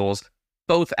Coast Eagles,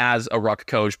 both as a ruck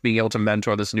coach, being able to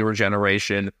mentor this newer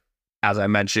generation, as I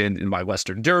mentioned in my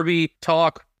Western Derby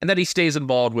talk, and that he stays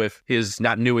involved with his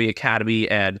Naitanui Academy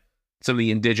and some of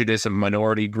the indigenous and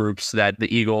minority groups that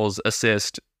the Eagles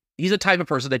assist. He's a type of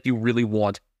person that you really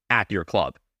want at your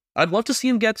club. I'd love to see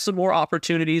him get some more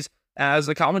opportunities as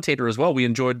a commentator as well. We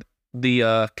enjoyed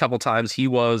the couple times he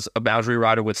was a boundary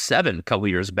rider with 7 a couple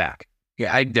years back.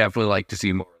 Yeah, I'd definitely like to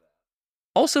see more.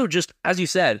 Also, just as you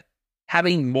said,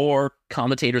 having more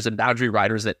commentators and boundary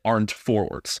riders that aren't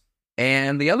forwards.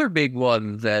 And the other big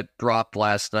one that dropped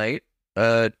last night,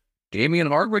 Damian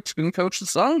Hardwick's going to coach the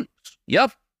Suns.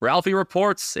 Yep, Ralphie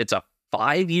reports it's a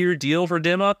 5-year deal for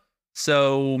Dimma,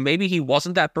 so maybe he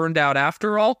wasn't that burned out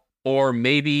after all, or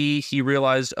maybe he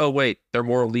realized, oh wait, they're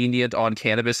more lenient on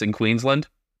cannabis in Queensland.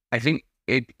 I think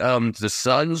the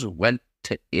Suns went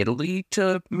to Italy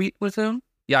to meet with him.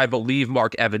 Yeah, I believe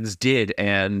Mark Evans did,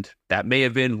 and that may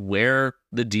have been where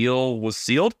the deal was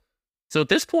sealed. So at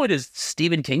this point, is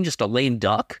Stephen King just a lame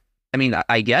duck? I mean,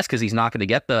 I guess because he's not going to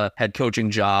get the head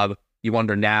coaching job. You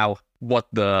wonder now what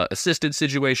the assistant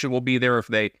situation will be there if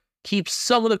they keep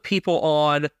some of the people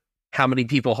on, how many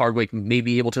people Hardwick may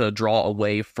be able to draw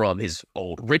away from his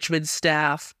old Richmond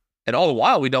staff. And all the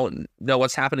while, we don't know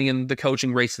what's happening in the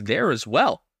coaching race there as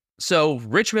well. So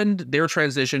Richmond, their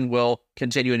transition will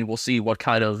continue, and we'll see what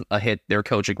kind of a hit their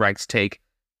coaching ranks take.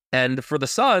 And for the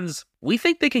Suns, we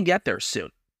think they can get there soon.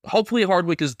 Hopefully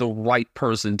Hardwick is the right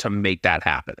person to make that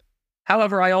happen.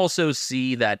 However, I also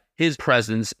see that his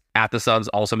presence at the Suns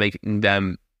also making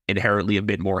them inherently a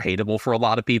bit more hateable for a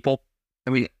lot of people.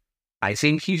 I mean, I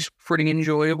think he's pretty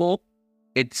enjoyable.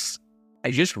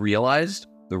 I just realized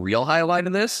the real highlight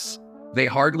of this, they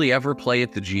hardly ever play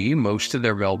at the G. Most of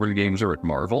their Melbourne games are at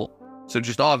Marvel. So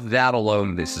just off that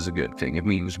alone, this is a good thing. It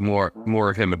means more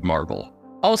of him at Marvel.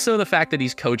 Also, the fact that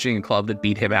he's coaching a club that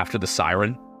beat him after the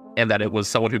siren, and that it was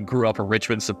someone who grew up a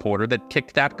Richmond supporter that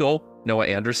kicked that goal, Noah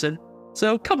Anderson.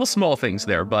 So a couple small things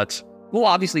there, but we'll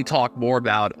obviously talk more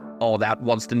about all that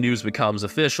once the news becomes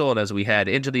official and as we head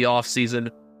into the off-season.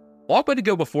 Long way to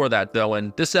go before that, though,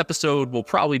 and this episode will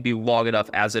probably be long enough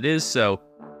as it is, so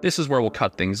this is where we'll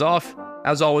cut things off.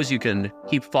 As always, you can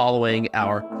keep following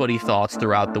our footy thoughts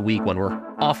throughout the week when we're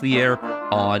off the air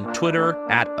on Twitter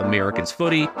at Americans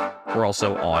Footy. We're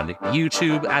also on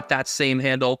YouTube at that same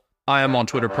handle. I am on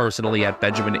Twitter personally at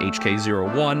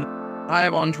BenjaminHK01. I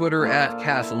am on Twitter at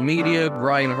Castle Media.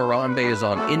 Brian Harambe is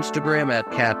on Instagram at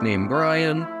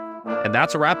CatNameBrian. And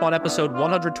that's a wrap on episode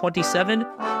 127.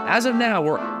 As of now,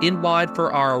 we're in line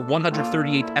for our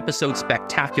 138th episode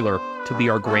spectacular to be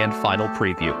our grand final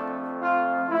preview.